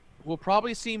 We'll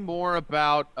probably see more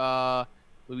about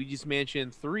Luigi's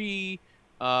Mansion 3,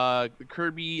 the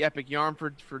Kirby Epic Yarn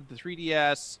for the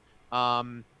 3DS,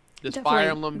 this Definitely. Fire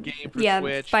Emblem game for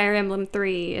Switch. Fire Emblem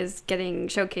 3 is getting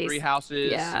showcased. 3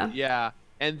 Houses. Yeah.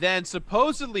 And then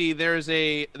supposedly there's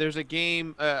a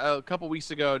game a couple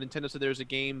weeks ago. Nintendo said there's a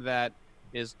game that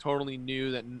is totally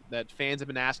new that fans have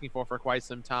been asking for quite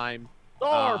some time.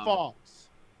 Star Fox.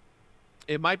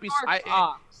 It might be. Star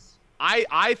Fox.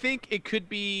 I think it could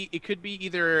be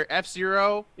either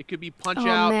F-Zero, it could be Punch Oh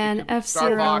Out. man,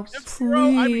 F-Zero, F-Zero,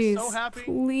 I'd be please, so happy.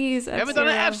 please, F-Zero. I haven't done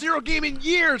an F-Zero game in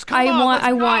years. Come on,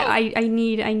 I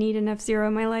need an F-Zero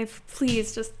in my life.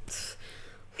 Please, just.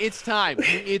 It's time.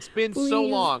 It's been so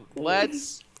long.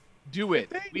 Let's do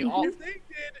it. If they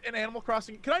did an Animal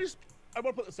Crossing, I want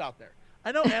to put this out there.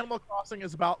 I know Animal Crossing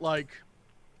is about like,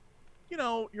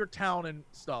 your town and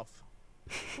stuff.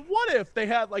 But what if they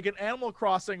had like an Animal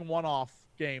Crossing one-off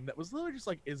game that was literally just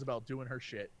like Isabelle doing her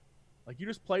shit? Like you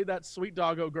just played that sweet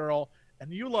doggo girl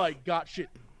and you like got shit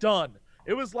done.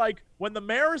 It was like when the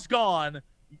mayor's gone,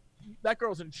 that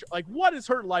girl's in like what is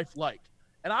her life like?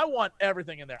 And I want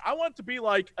everything in there. I want it to be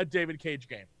like a David Cage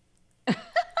game.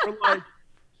 Where like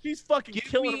she's fucking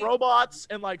killing robots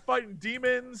and like fighting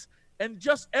demons and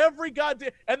just every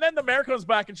goddamn. And then the mayor comes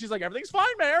back and she's like, "Everything's fine,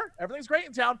 mayor. Everything's great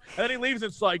in town." And then he leaves.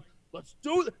 And it's like, let's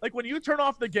do it. Like when you turn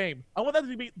off the game, I want that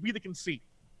to be the conceit.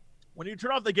 When you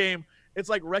turn off the game, it's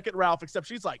like Wreck-It Ralph, except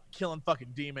she's like killing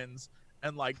fucking demons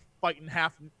and like fighting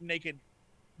half naked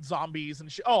zombies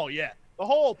and shit. Oh yeah, the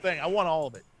whole thing. I want all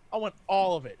of it. I want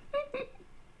all of it.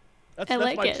 That's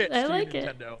my pitch to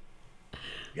Nintendo.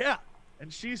 Yeah,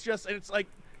 and she's just, and it's like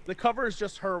the cover is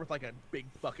just her with like a big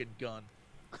fucking gun.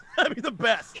 That'd be the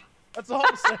best. That's all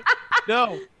I'm saying.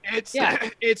 No,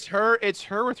 it's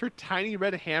her with her tiny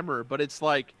red hammer, but it's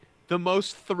like the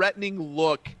most threatening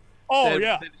look.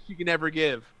 That she can ever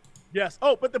give. Yes.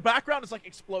 Oh, but the background is like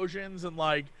explosions and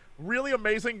like really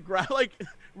amazing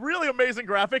really amazing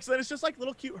graphics. And it's just like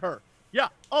little cute her. Yeah.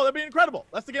 Oh, that'd be incredible.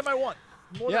 That's the game I want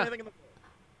more than anything in the world.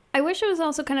 I wish it was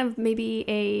also kind of maybe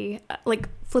a, like,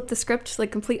 flip the script,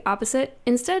 like, complete opposite.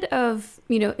 Instead of,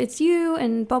 it's you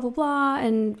and blah, blah, blah,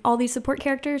 and all these support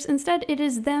characters, instead it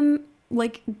is them,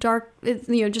 like, dark,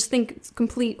 just think it's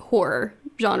complete horror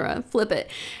genre, flip it.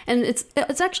 And it's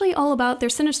actually all about their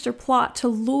sinister plot to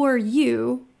lure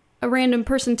you, a random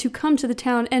person, to come to the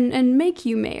town and make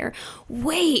you mayor.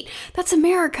 Wait, that's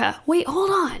America. Wait,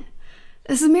 hold on.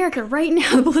 This is America right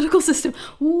now, the political system.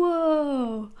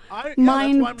 Whoa. That's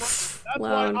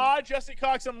why I, Jesse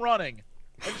Cox, am running.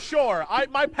 And sure,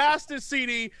 my past is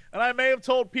seedy, and I may have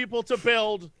told people to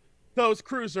build those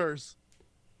cruisers.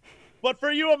 But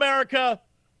for you, America,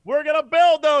 we're going to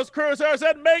build those cruisers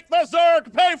and make the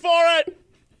Zerg pay for it.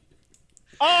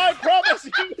 I promise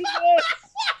you this.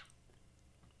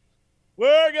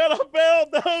 We're going to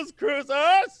build those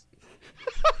cruisers.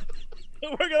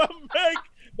 We're going to make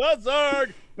the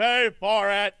Zerg pay for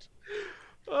it.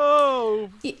 Oh.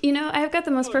 I've got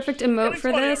the most perfect emote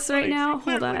for this right now.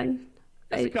 Hold on.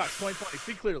 Jesse Cox, 2020.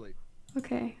 See clearly.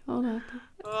 Okay, hold on.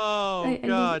 Oh,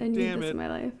 God I need damn this it. in my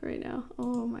life right now.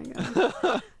 Oh, my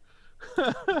God.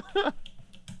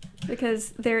 Because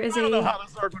there is I don't know how the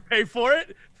Zerg would pay for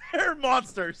it. They're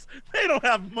monsters. They don't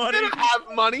have money. They don't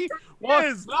have money.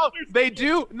 What? No, they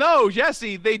do. No,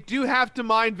 Jesse, they do have to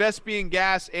mine Vespian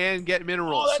gas and get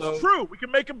minerals. Oh, that's true. We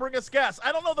can make them bring us gas.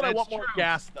 I don't know that I want more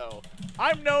gas, though.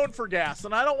 I'm known for gas,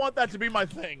 and I don't want that to be my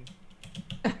thing.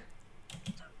 I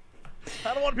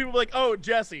don't want people to be like, oh,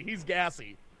 Jesse, he's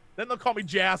gassy. Then they'll call me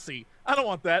Jassy. I don't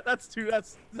want that. That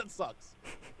sucks.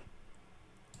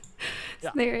 Yeah.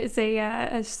 There is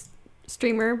a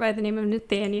streamer by the name of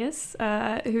Nathanius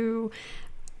who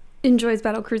enjoys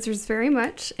battle cruisers very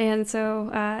much, and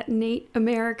so Nate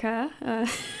America,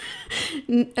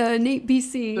 Nate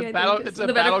BC,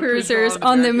 the battle cruisers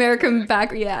on the American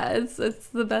back. Yeah, it's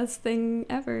the best thing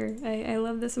ever. I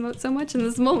love this emote so much in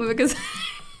this moment because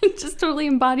it just totally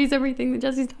embodies everything that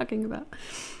Jesse's talking about.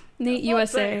 Nate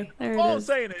USA. There it is. All I'm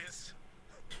saying is,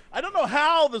 I don't know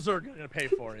how the Zerg are going to pay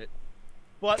for it.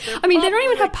 But they don't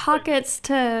even have pockets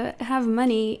to have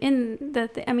money in the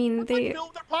their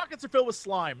pockets are filled with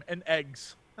slime and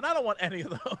eggs, and I don't want any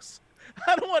of those.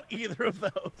 I don't want either of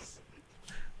those.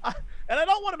 And I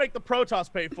don't want to make the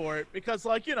Protoss pay for it because,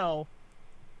 they'll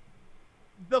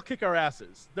kick our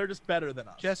asses. They're just better than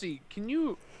us. Jesse, can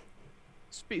you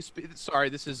sorry,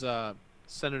 this is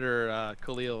Senator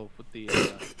Khalil with the.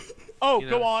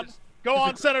 Go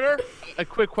on, Senator. A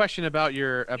quick question about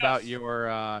your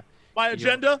my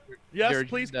agenda? Yes,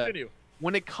 please continue.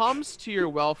 When it comes to your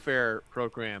welfare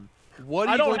program, What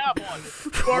are I you don't going have to, one.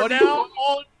 You are What are now you-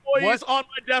 all employees on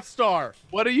my Death Star.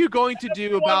 What are you going to do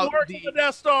Everyone about works on the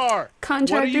Death Star.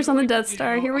 Contractors on the going to Death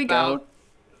Star. do Here we go. about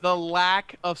the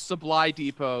lack of supply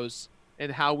depots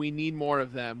and how we need more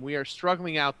of them? We are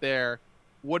struggling out there.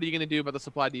 What are you going to do about the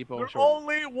supply depot? There are shortage?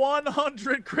 only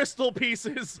 100 crystal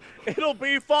pieces. It'll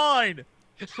be fine.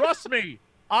 Trust me.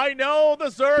 I know the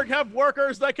Zerg have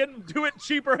workers that can do it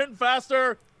cheaper and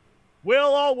faster.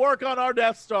 We'll all work on our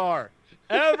Death Star.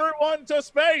 Everyone to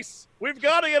space. We've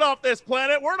got to get off this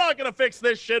planet. We're not going to fix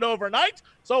this shit overnight.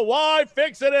 So why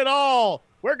fix it at all?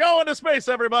 We're going to space,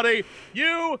 everybody.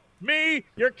 You, me,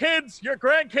 your kids, your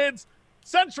grandkids.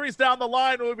 Centuries down the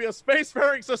line, we'll be a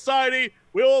spacefaring society.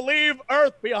 We will leave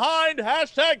Earth behind.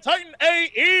 Hashtag Titan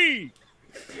AE.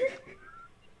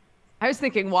 I was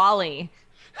thinking Wally.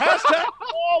 Hashtag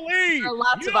Wall-E. There are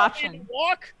lots You of don't options. need to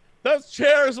walk. Those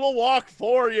chairs will walk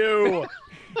for you.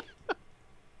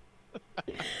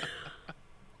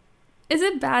 Is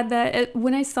it bad that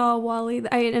when I saw Wally,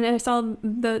 I saw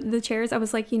the chairs, I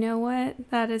was like, you know what?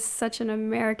 That is such an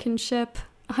American ship.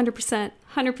 100%.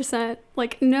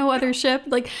 Like no other ship,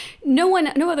 like no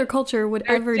other culture would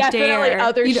There ever are definitely dare.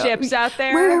 other you know, ships out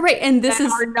there. Right. And this that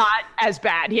is are not as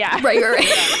bad. Yeah. right.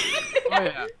 Oh,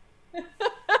 yeah.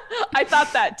 I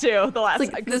thought that too the last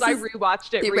Like, because this I is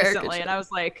rewatched it the American recently ship. and I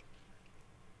was like,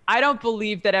 I don't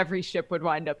believe that every ship would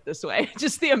wind up this way.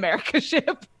 Just the America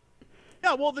ship.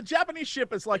 Yeah, well, the Japanese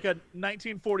ship is like a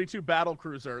 1942 battle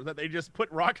cruiser that they just put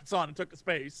rockets on and took to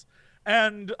space.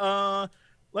 And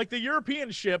like the European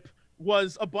ship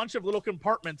was a bunch of little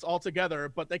compartments all together,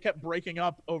 but they kept breaking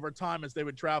up over time as they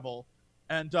would travel.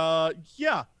 And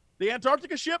yeah, the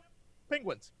Antarctica ship,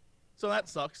 penguins. So that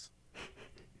sucks.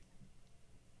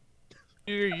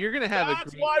 You're going to have That's a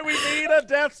great... why we need a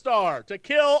Death Star, to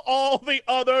kill all the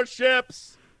other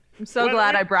ships. I'm so When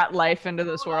glad we- I brought life into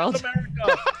this world.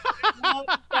 America,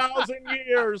 1,000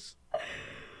 years.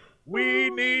 We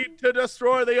need to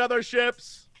destroy the other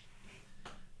ships.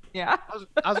 Yeah.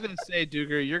 I was going to say,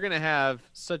 Duger, you're going to have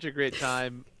such a great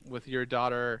time with your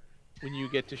daughter when you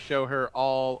get to show her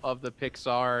all of the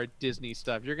Pixar, Disney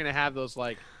stuff. You're going to have those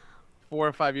like 4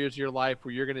 or 5 years of your life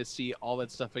where you're going to see all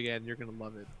that stuff again. You're going to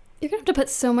love it. You're gonna have to put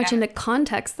so much into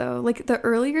context though. Like the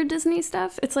earlier Disney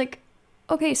stuff, it's like,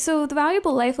 okay, so the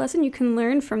valuable life lesson you can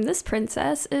learn from this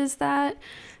princess is that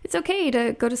it's okay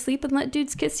to go to sleep and let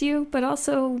dudes kiss you, but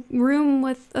also room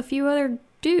with a few other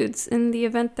dudes in the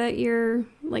event that you're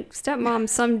like stepmom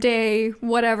someday,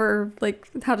 whatever. Like,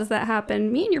 how does that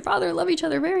happen? Me and your father love each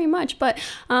other very much, but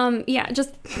yeah,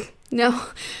 just no.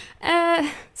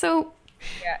 So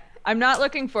Yeah. I'm not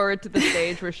looking forward to the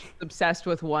stage where she's obsessed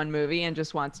with one movie and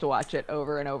just wants to watch it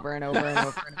over and over and over and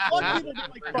over and A over lot of and people over get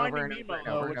like and over Finding and Nemo, over and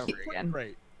though, over which and is over pretty again.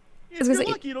 great. If was you're gonna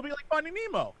say- lucky, it'll be like Finding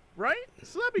Nemo, right?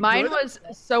 So that'd be Mine good. was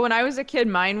so when I was a kid,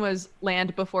 mine was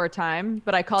Land Before Time,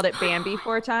 but I called it Bambi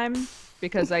for time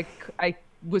because I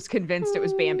was convinced it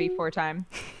was Bambi for time.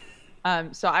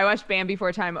 So I watched Bambi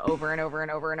for time over and over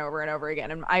and over and over and over again,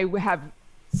 and I have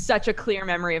such a clear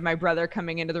memory of my brother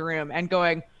coming into the room and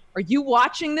going, "Are you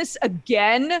watching this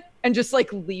again?" and just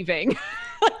like leaving,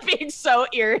 like being so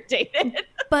irritated.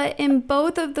 but in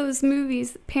both of those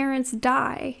movies, parents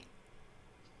die.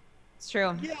 It's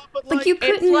true. Yeah, but Like you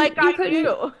couldn't. It's like you I couldn't.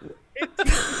 do. it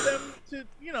teaches them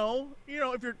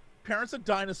to, if your parent's a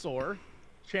dinosaur,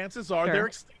 chances are Sure. they're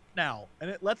extinct now, and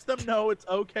it lets them know it's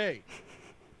okay,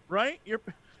 right?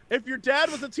 If your dad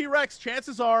was a T-Rex,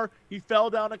 chances are he fell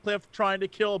down a cliff trying to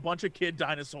kill a bunch of kid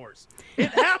dinosaurs. It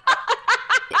happens.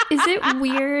 Is it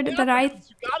weird that I? You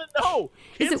gotta know.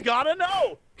 Kids gotta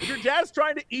know. If your dad's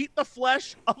trying to eat the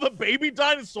flesh of a baby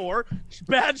dinosaur,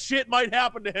 bad shit might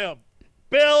happen to him.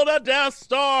 Build a Death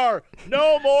Star.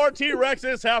 No more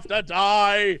T-Rexes have to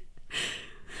die.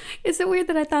 Is it weird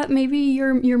that I thought maybe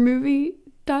your movie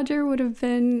Dodger would have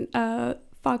been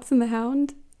Fox and the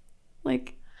Hound,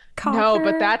 like Copper? No,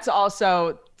 but that's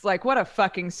also it's like what a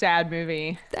fucking sad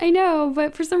movie. I know,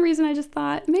 but for some reason I just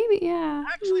thought maybe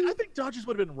Actually, I think Dodgers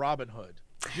would have been Robin Hood.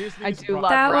 I do love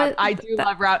That Rob. was- I do that-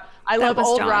 love Rob. I that love was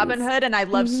old John's. Robin Hood, and I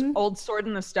love old Sword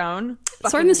in the Stone.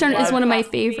 Sword in the Stone Fucking is one of my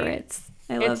love that movie. favorites.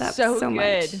 I love It's that so so good.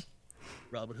 much.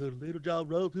 Robin Hood, Little John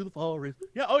rode through the forest.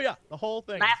 Yeah, oh yeah, the whole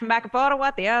thing. Laughing back and forth at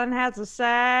what the other has to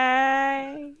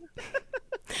say.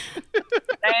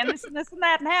 Saying this and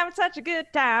that and having such a good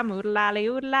time. Oodle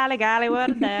lolly golly,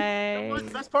 what a day. The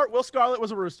best part, Will Scarlet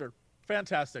was a rooster.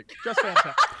 Fantastic. Just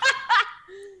fantastic.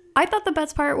 I thought the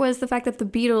best part was the fact that the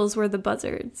Beatles were the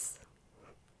buzzards.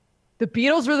 The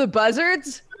Beatles were the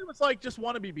buzzards? It was like just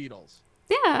wannabe Beatles.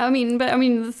 Yeah, I mean,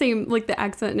 the same, like the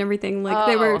accent and everything. Like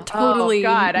they were totally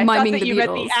God. I miming thought that the you Beatles.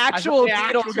 meant the actual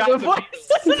Beatles got with the the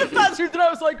voices in the buzzards, and I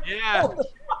was like, Yeah. oh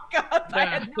God, I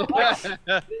had no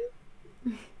idea.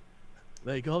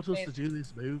 They got us to do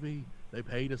this movie. They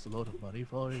paid us a lot of money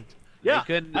for it. They Yeah,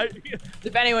 couldn't-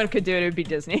 If anyone could do it, it would be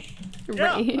Disney.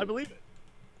 yeah, Right. I believe it.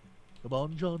 Come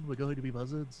on, John, we're going to be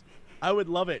buzzards. I would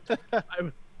love it.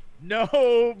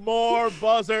 No more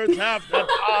buzzards have to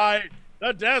die.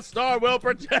 The Death Star will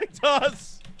protect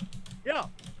us. Yeah.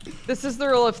 This is the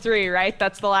rule of 3, right?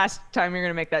 That's the last time you're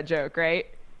gonna make that joke, right?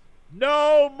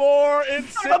 No more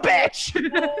Son of a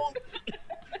insipid bitch! rules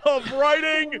of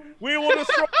writing. We will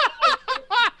destroy.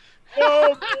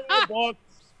 No more books.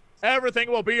 Everything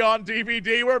will be on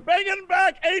DVD. We're bringing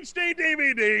back HD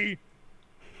DVD.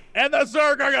 And the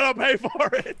Zerg are going to pay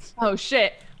for it. Oh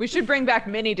shit. We should bring back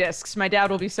mini discs. My dad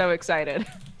will be so excited.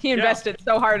 He invested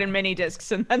so hard in mini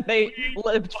discs and then they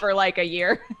lived for like a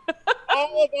year.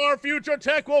 All of our future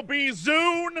tech will be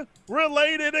Zune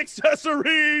related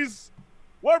accessories.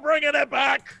 We're bringing it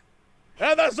back.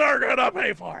 And the Zerg are going to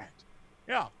pay for it.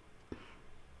 Yeah.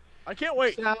 I can't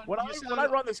wait. When I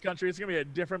run this country, it's going to be a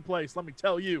different place. Let me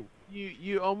tell you.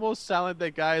 You almost sound like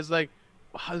that guy's like,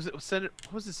 what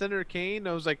was it, Senator Kane?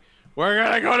 I was like, we're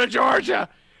gonna go to Georgia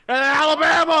and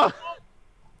Alabama.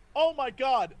 Oh my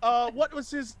God. What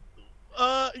was his?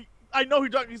 I know who you're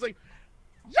talking. He's like,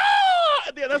 yeah.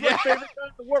 Yeah, that's my favorite guy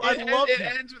in the world. I love it. him.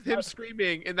 It ends with him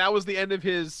screaming, and that was the end of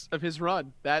his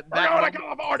run. That We're gonna go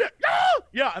aboard it.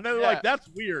 Yeah, and then they're like, that's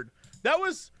weird. That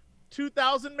was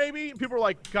 2000 maybe. And people were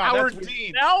like, God, Howard that's weird.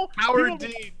 Dean. Now Howard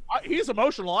people- Dean. He's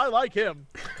emotional. I like him.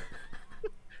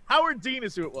 Howard Dean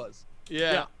is who it was.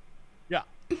 Yeah. Yeah.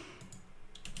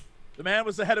 The man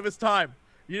was ahead of his time.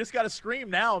 You just got to scream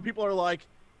now, and people are like,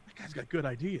 that guy's got good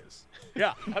ideas.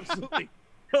 Yeah, absolutely.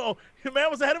 No, the man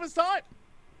was ahead of his time.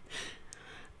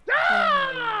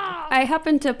 I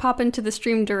happened to pop into the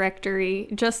stream directory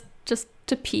just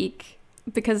to peek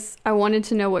because I wanted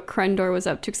to know what Krendor was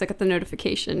up to because I got the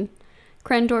notification.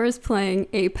 Krendor is playing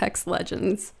Apex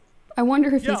Legends. I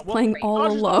wonder if he's playing all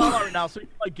Dodger's alone. not on right now, so you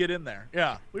can like get in there.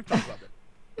 Yeah, we've talked about that.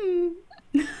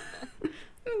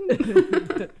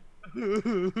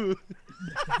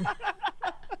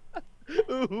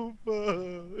 Oh,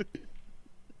 fuck.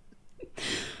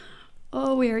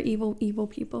 Oh, we are evil, evil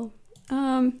people.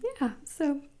 Yeah,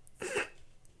 so.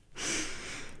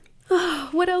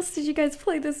 What else did you guys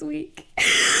play this week?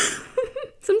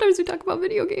 Sometimes we talk about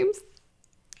video games.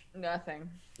 Nothing.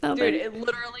 Oh, Dude, then.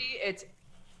 it's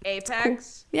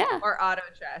Apex Yeah. or auto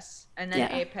chess, and then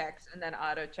Yeah. Apex, and then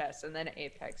auto chess, and then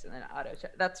Apex, and then auto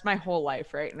chess. That's my whole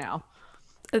life right now.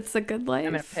 It's a good life.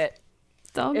 I'm in a pit.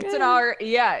 It's all It's good. an hour.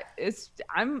 Yeah,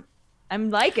 I'm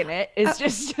liking it. It's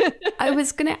just. I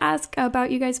was gonna ask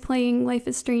about you guys playing Life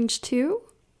is Strange 2,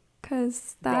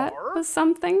 because that was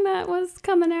something that was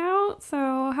coming out.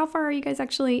 So how far are you guys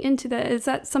actually into that? Is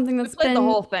that something that's played been the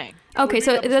whole thing. Okay,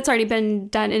 so that's already been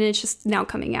done and it's just now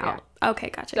coming out. Okay,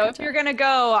 gotcha. So if you're gonna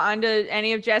go onto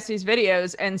any of Jesse's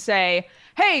videos and say,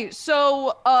 "Hey,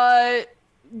 so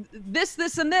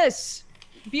this, and this,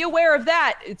 be aware of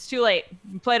that," it's too late.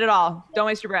 You played it all. Don't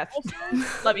waste your breath.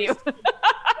 Love you.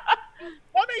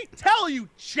 Let me tell you,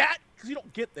 chat, because you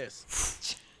don't get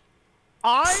this.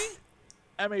 I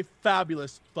am a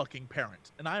fabulous fucking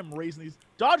parent, and I am raising these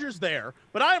Dodgers there,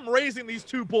 but I am raising these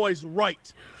two boys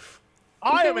right.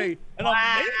 I am an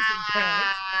amazing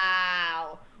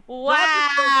parent.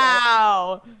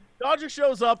 Wow. Dodger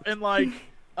shows up and like,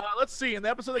 let's see, in the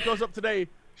episode that goes up today,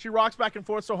 she rocks back and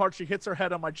forth so hard she hits her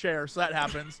head on my chair, so that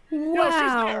happens. Wow. You know,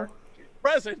 she's there. She's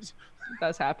present. It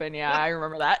does happen. Yeah, I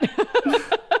remember that.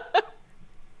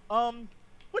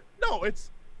 But no, it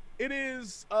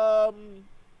is,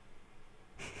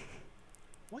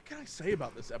 what can I say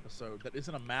about this episode that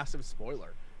isn't a massive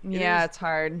spoiler? Yeah, it's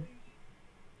hard.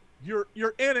 You're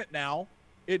in it now.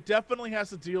 It definitely has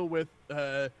to deal with,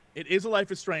 it is a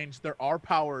Life is Strange. There are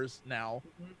powers now.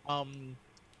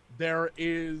 There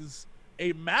is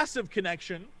a massive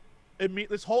connection.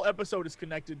 This whole episode is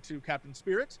connected to Captain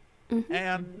Spirit.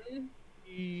 And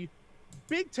the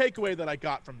big takeaway that I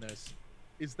got from this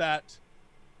is that,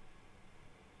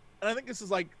 and I think this is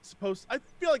like I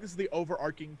feel like this is the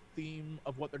overarching theme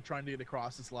of what they're trying to get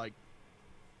across is like,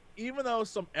 even though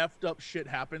some effed up shit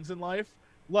happens in life,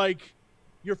 like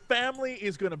your family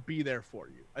is going to be there for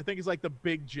you. I think is like the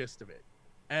big gist of it.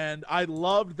 And I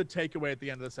loved the takeaway at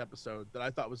the end of this episode that I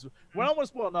thought was, well, I don't want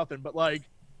to spoil nothing, but like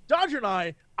Dodger and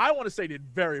I want to say did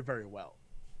very, very well.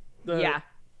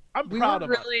 I'm proud of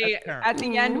really, us as parents. at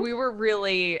the end, we were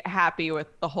really happy with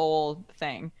the whole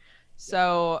thing.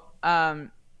 So,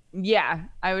 Yeah,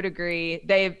 I would agree.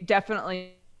 They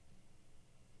definitely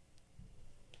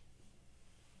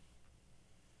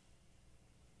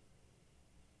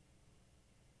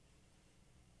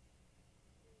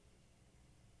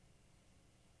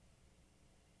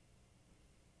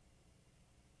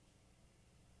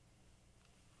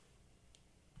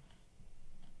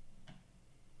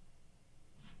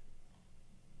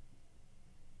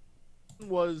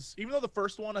was, even though the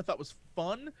first one I thought was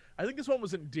fun, I think this one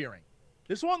was endearing.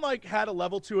 This one like had a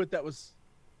level to it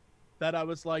that I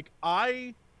was like,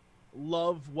 I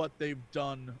love what they've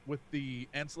done with the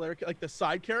ancillary, like the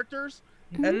side characters.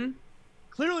 And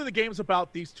clearly the game's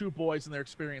about these two boys and their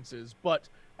experiences, but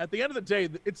at the end of the day,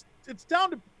 it's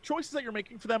down to choices that you're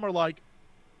making for them are like,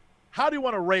 how do you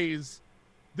want to raise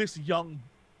this young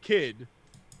kid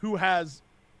who has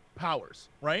powers,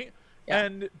 right? Yeah.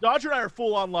 And Dodger and I are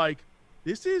full on like,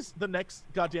 this is the next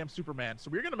goddamn Superman. So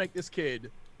we're going to make this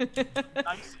kid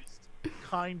nicest,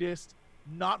 kindest,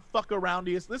 not fuck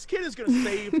aroundiest. This kid is going to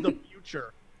save the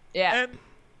future. Yeah. And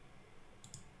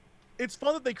it's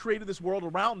fun that they created this world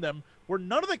around them where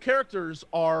none of the characters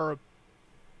are,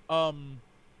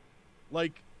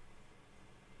 like,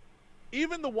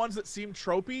 even the ones that seem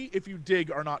tropey, if you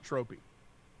dig, are not tropey.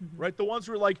 Right? The ones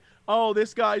who are like, oh,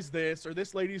 this guy's this, or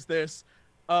this lady's this.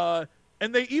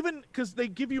 And they even, because they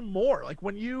give you more. Like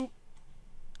when you,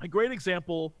 a great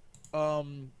example,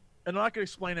 and I'm not going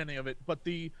to explain any of it, but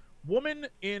the woman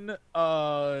in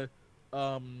Captain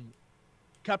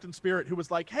Spirit who was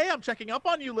like, hey, I'm checking up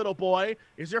on you, little boy.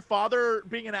 Is your father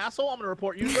being an asshole? I'm going to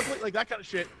report you. Like that kind of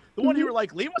shit. The one you were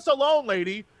like, leave us alone,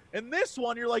 lady. And this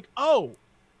one, you're like, oh,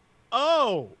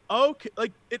 okay.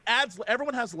 Like it adds,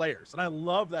 everyone has layers. And I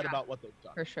love that about what they've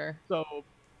done. For sure. So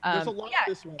there's a lot of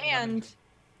this one. And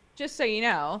just so you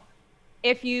know,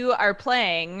 if you are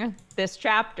playing this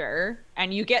chapter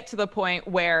and you get to the point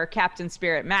where Captain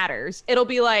Spirit matters, it'll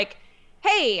be like,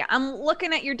 hey, I'm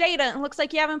looking at your data and it looks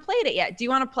like you haven't played it yet. Do you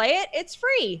want to play it? It's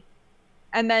free.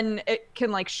 And then it can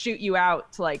like shoot you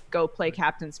out to like go play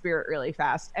Captain Spirit really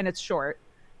fast. And it's short.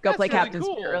 Go play really Captain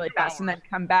Spirit really fast and then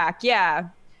come back. Yeah.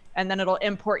 And then it'll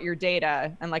import your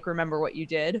data and like remember what you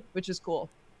did, which is cool.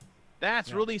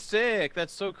 That's really sick.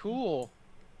 That's so cool.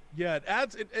 Yeah, it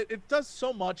adds, it does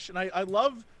so much. And I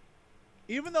love,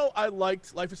 even though I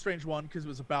liked Life is Strange 1 because it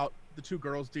was about the two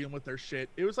girls dealing with their shit,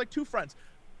 it was like two friends.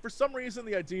 For some reason,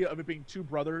 the idea of it being two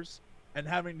brothers and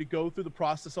having to go through the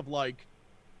process of like,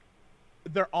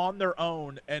 they're on their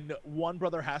own and one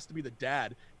brother has to be the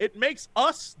dad. It makes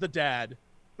us the dad,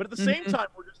 but at the same time,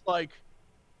 we're just like.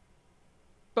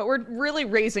 But we're really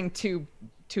raising two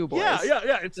boys.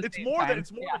 Yeah. It's more than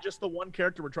just the one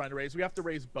character we're trying to raise. We have to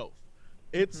raise both.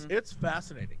 It's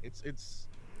fascinating. It's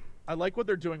I like what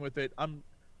they're doing with it. I'm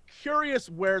curious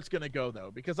where it's gonna go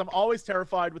though, because I'm always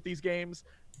terrified with these games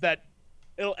that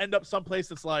it'll end up someplace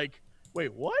that's like,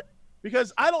 wait, what?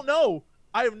 Because I don't know.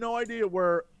 I have no idea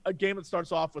where a game that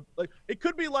starts off with like it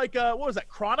could be like what was that,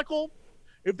 Chronicle?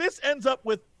 If this ends up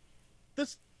with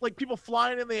this like people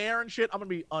flying in the air and shit, I'm gonna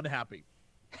be unhappy.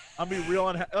 I'm gonna be real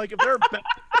unhappy. Like if they're like,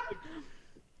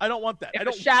 I don't want that. If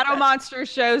a shadow monster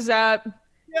shows up.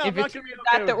 Yeah, if it's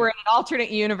that we're in an alternate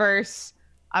universe,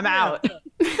 I'm out. Yeah,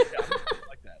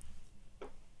 like that.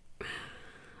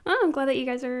 Oh, I'm glad that you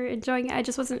guys are enjoying it. I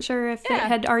just wasn't sure if it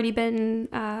had already been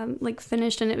like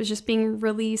finished and it was just being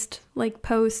released like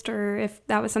post, or if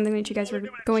that was something that you guys were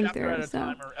going through. At a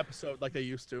time or episode like they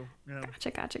used to. You know?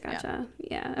 Gotcha.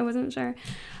 Yeah, I wasn't sure.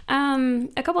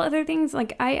 A couple other things,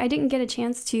 like I didn't get a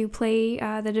chance to play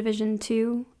the Division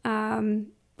 2,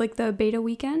 like the beta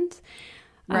weekend.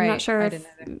 I'm not sure if,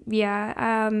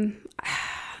 the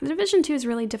Division 2 is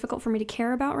really difficult for me to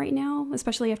care about right now,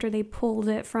 especially after they pulled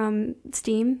it from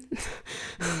Steam,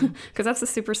 because that's a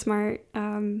super smart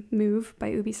move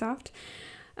by Ubisoft.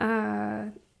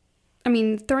 I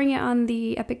mean, throwing it on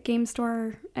the Epic Game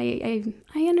Store, I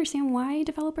understand why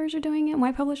developers are doing it,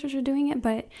 why publishers are doing it,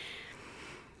 but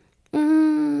I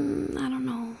don't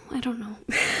know.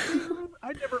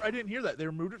 I didn't hear that. They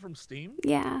removed it from Steam?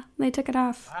 Yeah, they took it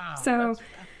off. Wow. So,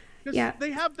 yeah.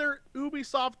 They have their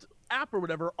Ubisoft app or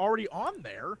whatever already on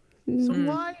there. So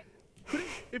why couldn't,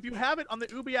 if you have it on the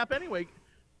Ubi app anyway?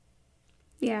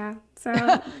 Yeah.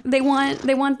 So they want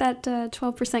that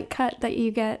 12% cut that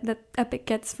you get, that Epic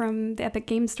gets from the Epic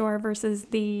Game Store versus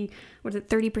the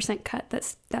 30% cut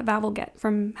that Valve will get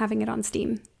from having it on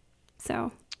Steam.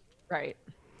 So. Right.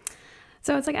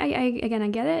 So it's like, I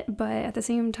get it, but at the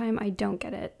same time, I don't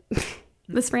get it.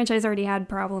 This franchise already had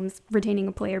problems retaining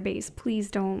a player base.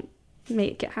 Please don't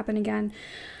make it happen again.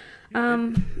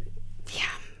 Yeah.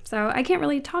 So I can't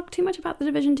really talk too much about The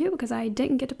Division 2 because I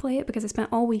didn't get to play it because I spent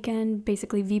all weekend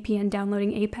basically VPN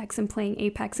downloading Apex and playing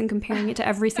Apex and comparing it to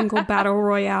every single battle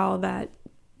royale that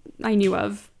I knew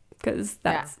of, because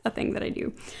that's a thing that I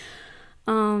do.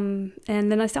 And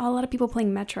then I saw a lot of people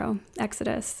playing Metro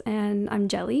Exodus, and I'm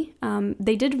jelly.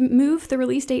 They did move the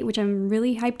release date, which I'm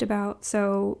really hyped about.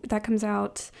 So that comes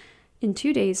out in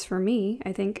 2 days for me,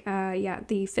 I think.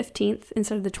 The 15th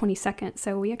instead of the 22nd.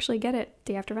 So we actually get it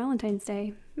day after Valentine's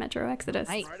Day. Metro Exodus.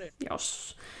 Nice.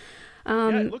 Yes.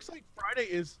 It looks like Friday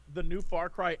is the new Far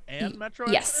Cry and Metro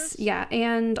Exodus. Yes, yeah,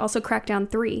 and also Crackdown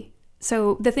 3.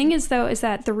 So the thing is, though, is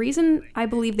that the reason I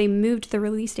believe they moved the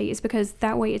release date is because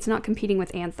that way it's not competing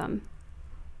with Anthem.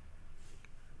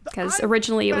 Because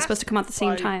originally it was supposed to come out at the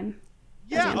same time.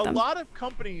 Yeah, a lot of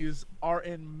companies are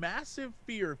in massive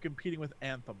fear of competing with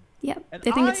Anthem. Yep, and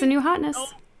they think it's the new hotness.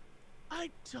 I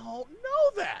don't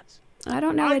know that. I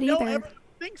don't know it either. I know everyone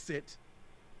thinks it,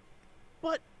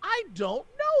 but I don't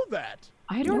know that.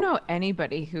 I don't know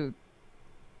anybody who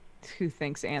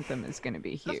thinks Anthem is going to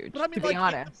be huge. But I mean, to be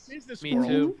honest, Me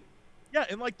too. Yeah,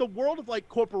 in like the world of like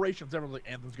corporations, everyone's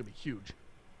like Anthem's going to be huge.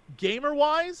 Gamer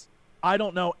wise, I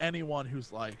don't know anyone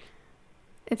who's like.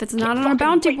 If it's not on our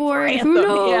bounty board, who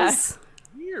knows?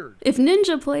 Yeah. Weird. If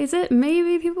Ninja plays it,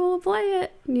 maybe people will play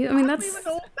it. I mean, don't even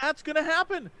know if that's gonna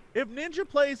happen. If Ninja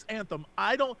plays Anthem,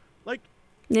 I don't like.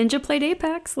 Ninja played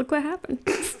Apex. Look what happened.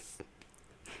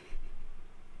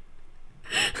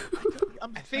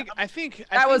 I think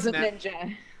that wasn't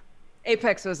Ninja.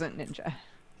 Apex wasn't Ninja.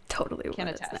 Totally Can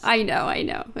was. attest. I know.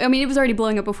 I mean, it was already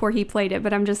blowing up before he played it,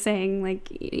 but I'm just saying, like,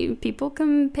 people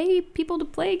can pay people to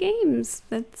play games.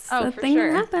 That's a thing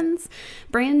that happens.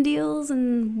 Brand deals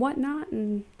and whatnot,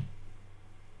 and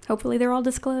hopefully they're all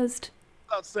disclosed.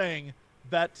 Without saying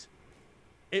that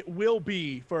it will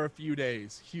be for a few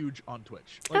days huge on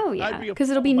Twitch. Like, oh yeah, because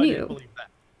it'll be new. Believe that.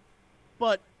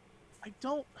 But I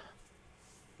don't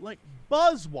like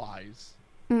buzz-wise.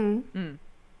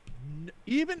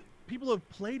 Even people who have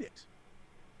played it.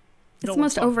 It's the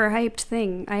most overhyped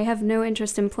thing. I have no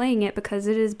interest in playing it because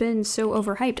it has been so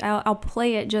overhyped. I'll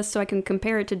play it just so I can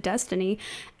compare it to Destiny,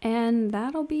 and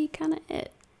that'll be kind of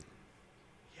it.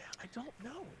 Yeah, I don't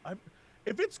know.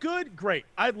 If it's good, great.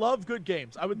 I love good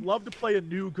games. I would love to play a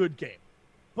new good game.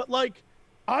 But, like,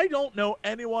 I don't know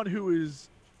anyone who is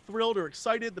thrilled or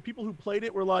excited. The people who played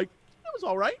it were like, it was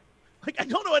all right. Like, I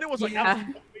don't know anyone who's like, that was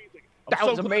amazing. That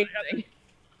was amazing.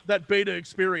 That beta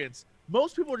experience.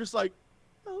 Most people are just like,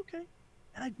 oh, okay.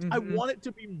 And I want it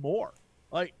to be more.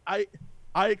 Like, I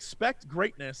expect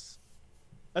greatness,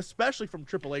 especially from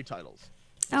AAA titles.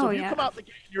 So if you come out the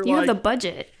game, you have the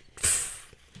budget.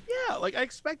 Yeah, like I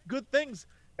expect good things,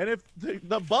 and if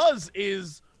the buzz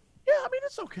is, yeah, I mean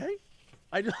it's okay.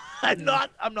 I'm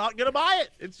not gonna buy it.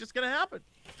 It's just gonna happen.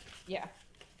 Yeah.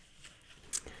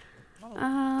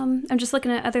 I'm just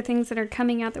looking at other things that are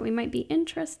coming out that we might be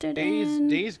interested in.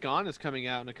 Days Gone is coming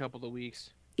out in a couple of weeks.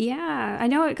 Yeah, I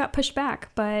know it got pushed back,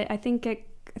 but I think it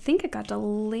got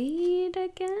delayed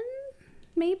again.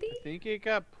 Maybe. I think it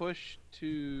got pushed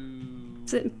to.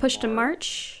 Is it pushed to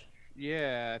March?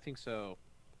 Yeah, I think so.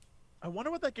 I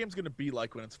wonder what that game's gonna be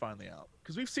like when it's finally out,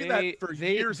 because we've seen that for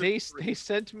years. They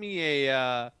sent me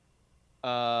a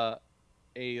I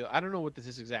don't know what this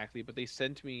is exactly, but they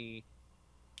sent me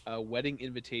a wedding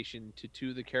invitation to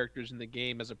 2 of the characters in the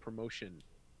game as a promotion.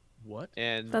 What?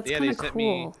 And that's kind of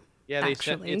cool. They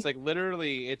sent. It's like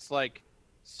literally, it's like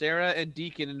Sarah and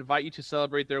Deacon invite you to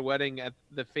celebrate their wedding at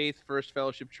the Faith First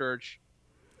Fellowship Church,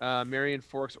 Marion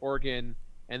Forks, Oregon,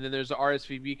 and then there's an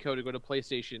RSVP code to go to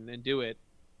PlayStation and do it.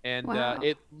 And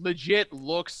it legit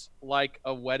looks like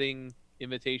a wedding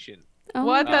invitation. Oh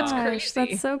what? That's gosh, crazy.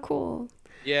 That's so cool.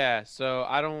 Yeah, so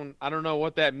I don't know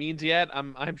what that means yet.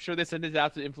 I'm sure they send it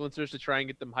out to influencers to try and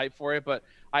get them hyped for it, but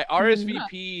I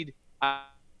RSVP'd.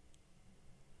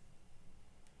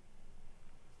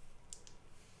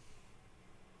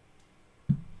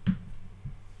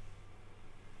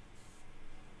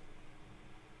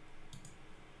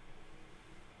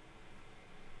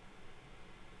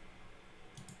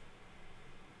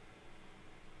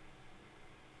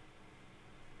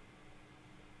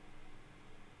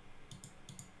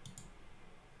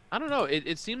 I don't know.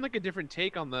 It seemed like a different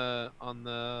take on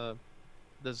the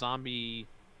zombie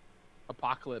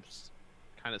apocalypse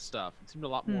kind of stuff. It seemed a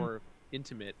lot more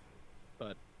intimate,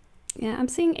 but yeah, I'm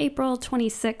seeing April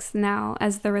 26th now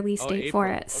as the release date for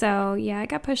it. Okay. So yeah, it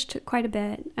got pushed quite a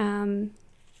bit.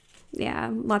 Yeah,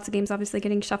 lots of games obviously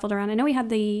getting shuffled around. I know we had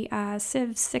the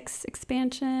Civ 6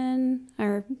 expansion,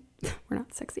 or we're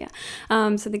not 6 yet.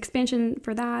 So the expansion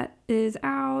for that is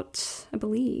out, I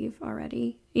believe,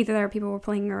 already. Either that or people were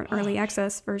playing early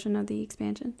access version of the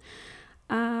expansion.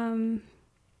 We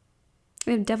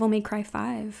have Devil May Cry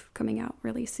 5 coming out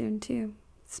really soon too.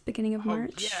 It's beginning of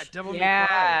March. Yeah, Devil May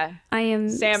Cry. I am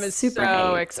Sam is super so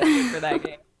hyped. excited for that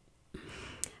game.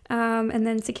 And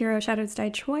then Sekiro Shadows Die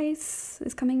Twice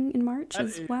is coming in March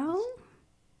as well.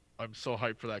 I'm so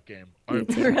hyped for that game. Me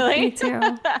too. Really? Me too.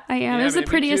 I am. It was the me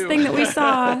prettiest too. thing that we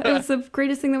saw. It was the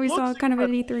greatest thing that we saw Looks kind of at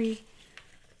E3.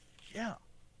 Yeah.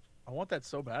 I want that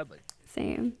so badly.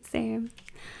 Same.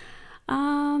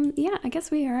 Yeah, I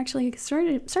guess we are actually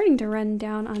starting to run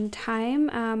down on time.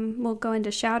 We'll go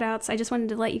into shout outs. I just wanted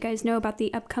to let you guys know about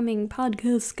the upcoming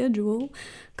podcast schedule,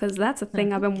 because that's a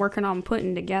thing I've been working on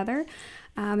putting together.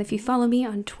 If you follow me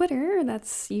on Twitter,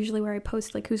 that's usually where I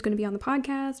post like who's going to be on the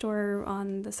podcast, or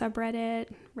on the subreddit,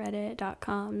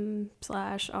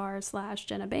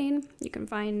 reddit.com/r/Jenna Bain. You can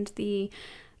find the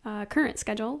current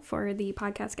schedule for the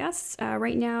podcast guests.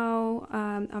 Right now,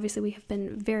 obviously we have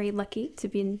been very lucky to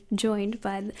be joined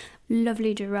by the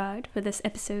lovely Gerard for this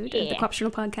episode of the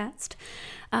Completionist podcast.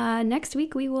 Next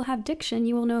week we will have Diction.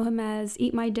 You will know him as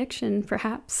Eat My Diction,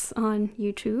 perhaps, on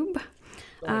YouTube.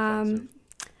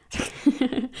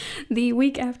 The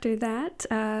week after that,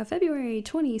 February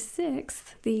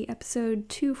 26th, the episode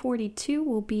 242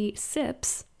 will be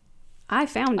Sips. I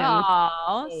found him.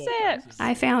 Aw, Sips.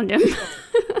 I found him.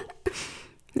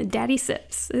 Daddy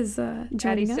Sips is Daddy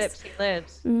joining us. Sips, he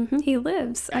lives. He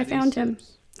lives. I Daddy found him.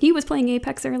 Sips. He was playing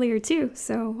Apex earlier too,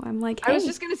 so I'm like, hey. I was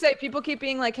just gonna say, people keep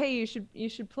being like, "Hey, you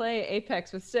should play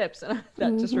Apex with Sips," and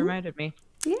that just reminded me.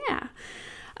 Yeah.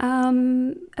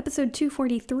 Episode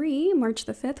 243, March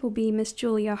the 5th, will be Miss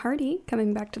Julia Hardy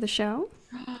coming back to the show.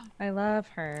 I love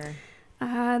her.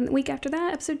 The week after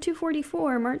that, episode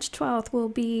 244, March 12th, will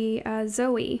be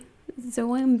Zoe.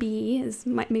 Zombie is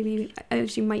maybe,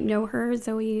 as you might know her.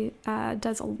 Zoe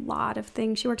does a lot of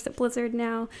things. She works at Blizzard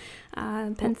now.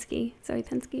 Zoe Penske.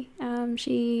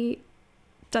 She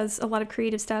does a lot of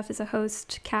creative stuff as a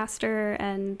host, caster,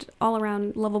 and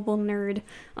all-around lovable nerd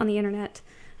on the internet.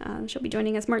 She'll be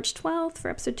joining us March 12th for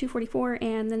episode 244,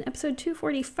 and then episode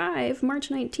 245, March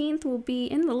 19th, will be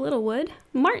in the Littlewood,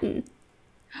 Martin.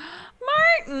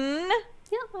 Martin.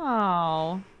 Yeah.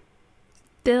 Oh.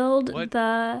 Build What?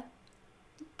 the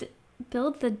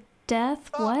Death.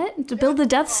 What? To build the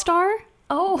Death Star?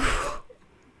 Oh.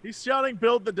 He's shouting,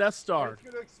 "Build the Death Star." It's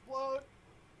gonna explode.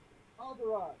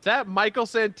 Alderaan. Is that Michael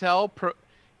Santel?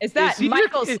 Is that he your-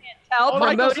 Michael is- Santel?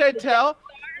 Michael promoting- Santel?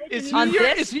 Is On he your,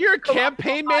 this is he your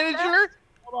campaign manager?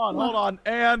 Hold on,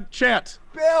 and chant.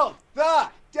 Build the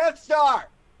Death Star.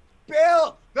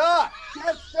 Build the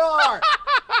Death Star.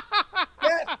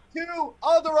 Get to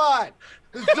Alderaan.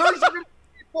 The Zergs are gonna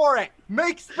pay for it.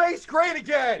 Make space great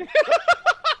again.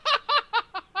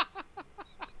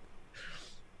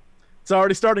 It's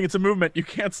already starting. It's a movement. You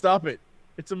can't stop it.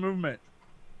 It's a movement.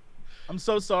 I'm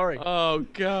so sorry. Oh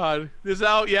God, this is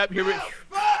out. Yep, here we. Build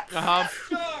the Uh-huh. Death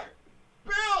Star.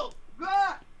 Build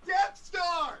the Death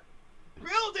Star.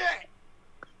 Build it.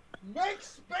 Make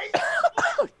space.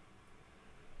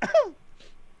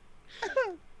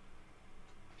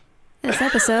 This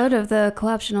episode of the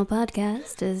Co-optional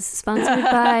Podcast is sponsored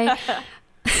by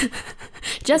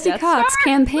Jesse Death Cox Star?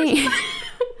 Campaign.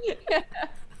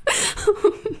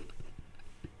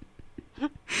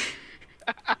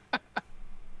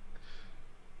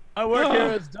 My work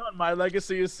here is done. My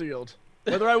legacy is sealed.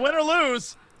 Whether I win or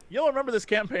lose, you'll remember this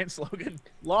campaign slogan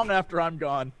long after I'm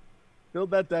gone.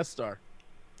 Build that Death Star.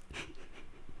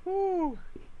 Woo.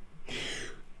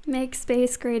 Make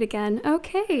space great again.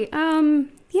 Okay.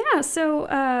 Yeah, so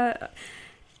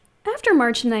after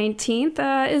March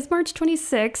 19th is March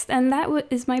 26th, and that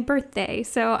is my birthday.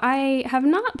 So I have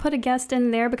not put a guest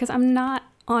in there because I'm not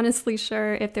honestly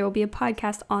sure if there will be a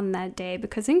podcast on that day,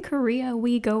 because in Korea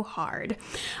we go hard.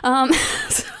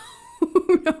 So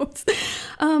who knows?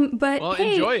 But Well,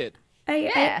 hey, enjoy it.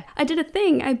 I did a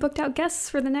thing. I booked out guests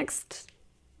for the next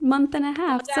month and a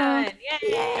half. So Done.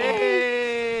 Yay.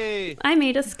 Hey, I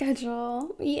made a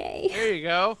schedule. Yay. there you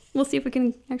go. We'll see if we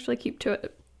can actually keep to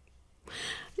it.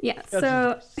 Yeah,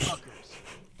 so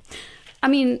I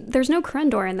mean, there's no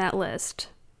Krendor in that list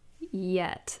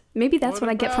yet. Maybe that's what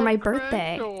I get for my about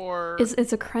birthday. Krendor?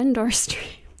 Is a Krendor stream.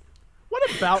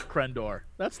 What about Krendor?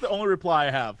 That's the only reply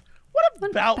I have. What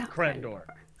about Krendor?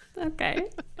 Okay.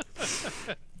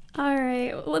 All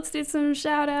right, let's do some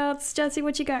shout outs. Jesse,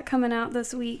 what you got coming out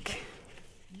this week?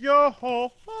 Yo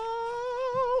ho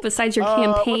ho! Besides your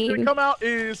What's campaign. gonna come out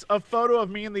is a photo of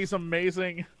me in these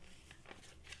amazing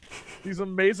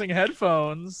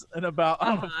headphones in about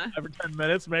I don't know, 5 or 10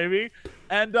 minutes maybe,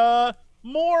 and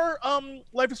more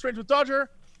Life is Strange with Dodger,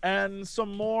 and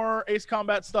some more Ace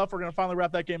Combat stuff. We're going to finally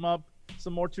wrap that game up.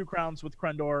 Some more Two Crowns with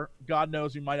Krendor. God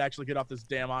knows we might actually get off this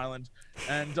damn island.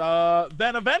 And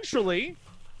then eventually,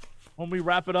 when we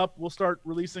wrap it up, we'll start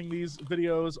releasing these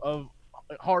videos of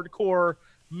hardcore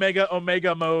Mega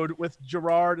Omega mode with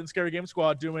Gerard and Scary Game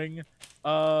Squad doing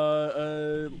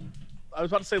I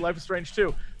was about to say Life is Strange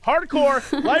 2.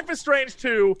 Hardcore Life is Strange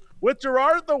 2 with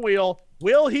Gerard at the wheel.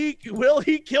 Will he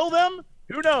kill them?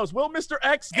 Who knows? Will Mr.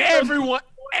 X get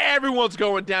Everyone's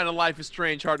going down in Life is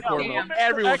Strange hardcore mode.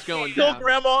 Everyone's going kill down.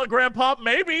 Grandma and Grandpa?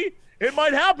 Maybe. It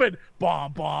might happen.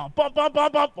 Bomb, bomb, bomb, bomb,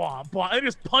 bomb, bomb, bomb, bomb. And he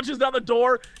just punches down the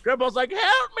door. Grandpa's like,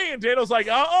 help me. And Dano's like,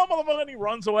 oh, motherfucker. And he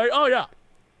runs away. Oh, yeah.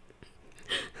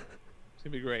 It's going to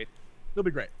be great. It'll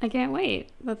be great. I can't wait.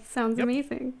 That sounds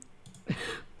amazing.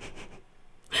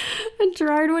 And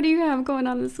Gerard, what do you have going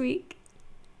on this week?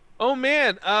 Oh,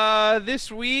 man. This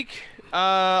week...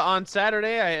 on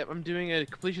Saturday, I'm doing a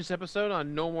Completionist episode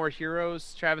on No More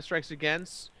Heroes, Travis Strikes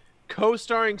Against,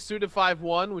 co-starring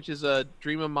Suda51, which is a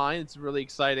dream of mine. It's really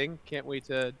exciting. Can't wait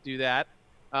to do that.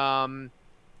 At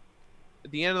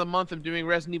the end of the month, I'm doing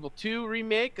Resident Evil 2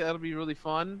 remake. That'll be really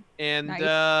fun. And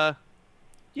Nice.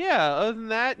 yeah, other than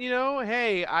that,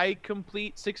 hey, I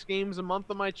complete 6 games a month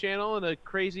on my channel in a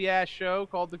crazy-ass show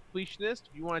called The Completionist.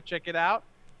 If you want to check it out,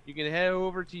 you can head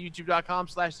over to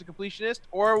youtube.com/thecompletionist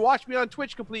or watch me on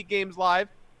Twitch Complete Games Live,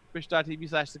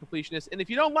 twitch.tv/thecompletionist. And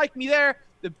if you don't like me there,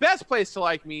 the best place to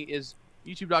like me is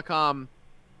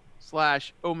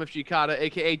youtube.com/omfgkata,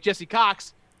 aka Jesse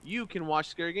Cox. You can watch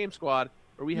Scary Game Squad,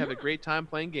 where we have a great time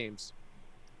playing games.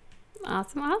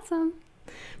 Awesome.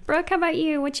 Brooke, how about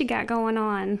you? What you got going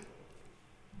on?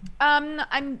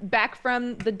 I'm back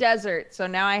from the desert, so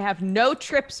now I have no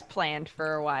trips planned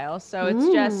for a while. So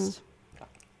it's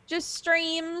just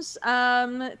streams,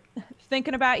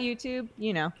 thinking about YouTube,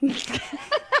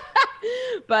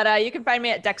 But you can find me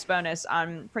at Dex Bonus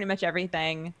on pretty much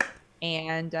everything.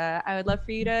 And I would love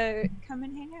for you to come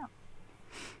and hang out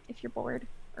if you're bored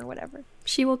or whatever.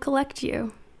 She will collect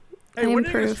you. Hey, when are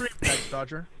you going to stream next,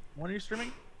 Dodger? When are you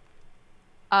streaming?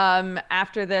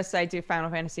 After this, I do Final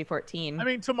Fantasy 14. I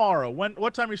mean, tomorrow.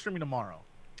 What time are you streaming tomorrow?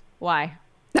 Why?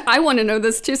 I want to know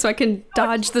this too, so I can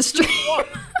dodge the stream.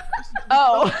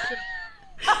 Oh.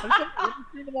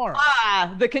 Tomorrow.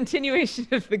 The continuation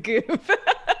of the goof.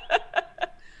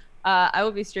 I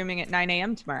will be streaming at 9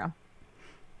 a.m. tomorrow.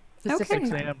 Okay.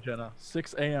 6 a.m., Jenna.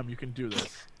 6 a.m. You can do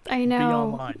this. I know. Be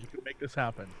online. You can make this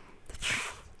happen.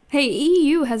 Hey,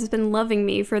 EU has been loving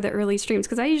me for the early streams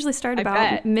because I usually start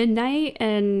about midnight,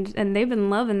 and they've been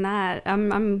loving that.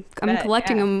 I'm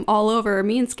collecting them all over.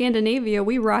 Me and Scandinavia,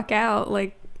 we rock out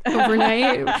like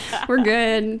overnight. We're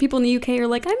good. People in the UK are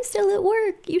like, I'm still at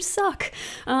work. You suck.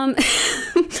 But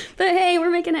hey,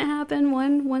 we're making it happen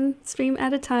one stream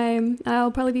at a time.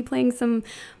 I'll probably be playing some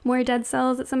more Dead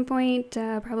Cells at some point.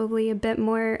 Probably a bit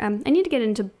more. I need to get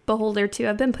into Beholder too.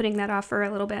 I've been putting that off for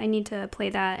a little bit. I need to play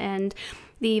that, and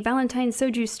the Valentine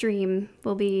Soju stream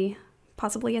will be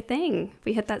possibly a thing if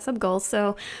we hit that sub goal.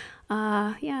 So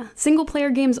yeah, single player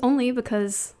games only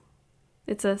because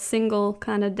it's a single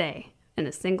kind of day and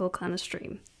a single kind of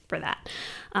stream for that.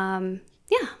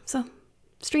 Yeah, so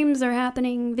streams are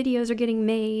happening, videos are getting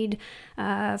made.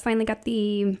 Finally got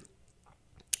the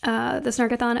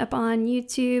Snarkathon up on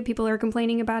YouTube. People are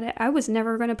complaining about it. I was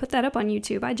never going to put that up on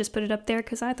YouTube. I just put it up there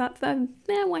because I thought,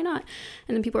 why not?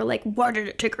 And then people are like, why did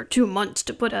it take her 2 months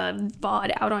to put a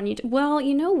VOD out on YouTube? Well,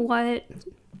 you know what?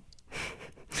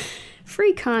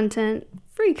 Free content.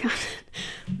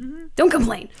 Don't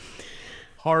complain.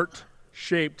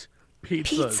 Heart-shaped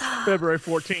pizzas. February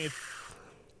 14th.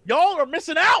 Y'all are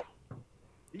missing out.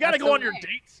 You got to go on your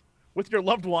dates with your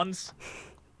loved ones.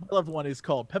 My loved one is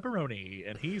called Pepperoni,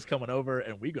 and he's coming over,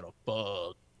 and we're gonna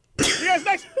fuck. See you guys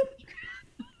next.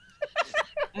 I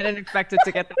didn't expect it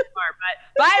to get that far, but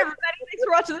bye everybody. Thanks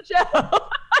for watching the show.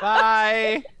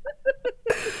 Bye.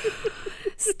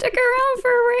 Stick around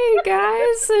for a raid,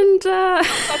 guys, and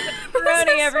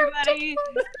Pepperoni, everybody.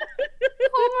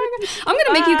 Oh my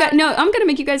god! I'm gonna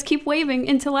make you guys keep waving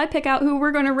until I pick out who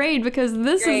we're gonna raid because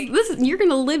this is you're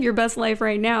gonna live your best life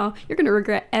right now. You're gonna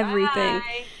regret everything.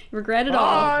 Bye. Regret it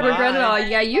all. Regret it all.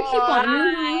 Yeah, you keep on.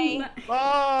 Bye.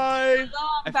 Bye.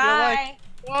 Bye.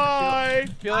 I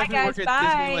feel like we work at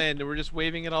Disneyland and we're just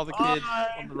waving at all the kids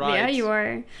on the rides. Yeah, you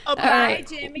are. All Bye, right,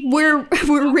 Jimmy. we're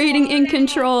raiding In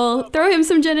Control. Throw him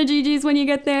some Jenna GGs when you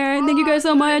get there. Thank you guys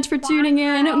so much for tuning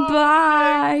in.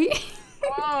 Bye.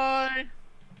 Bye.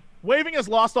 Waving has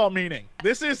lost all meaning.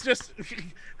 This is just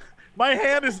my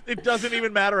hand is. It doesn't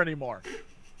even matter anymore.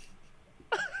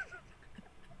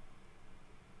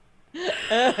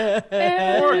 And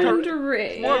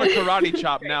raid. More of a karate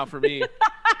chop now for me.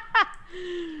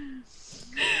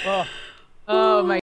 Oh. Oh my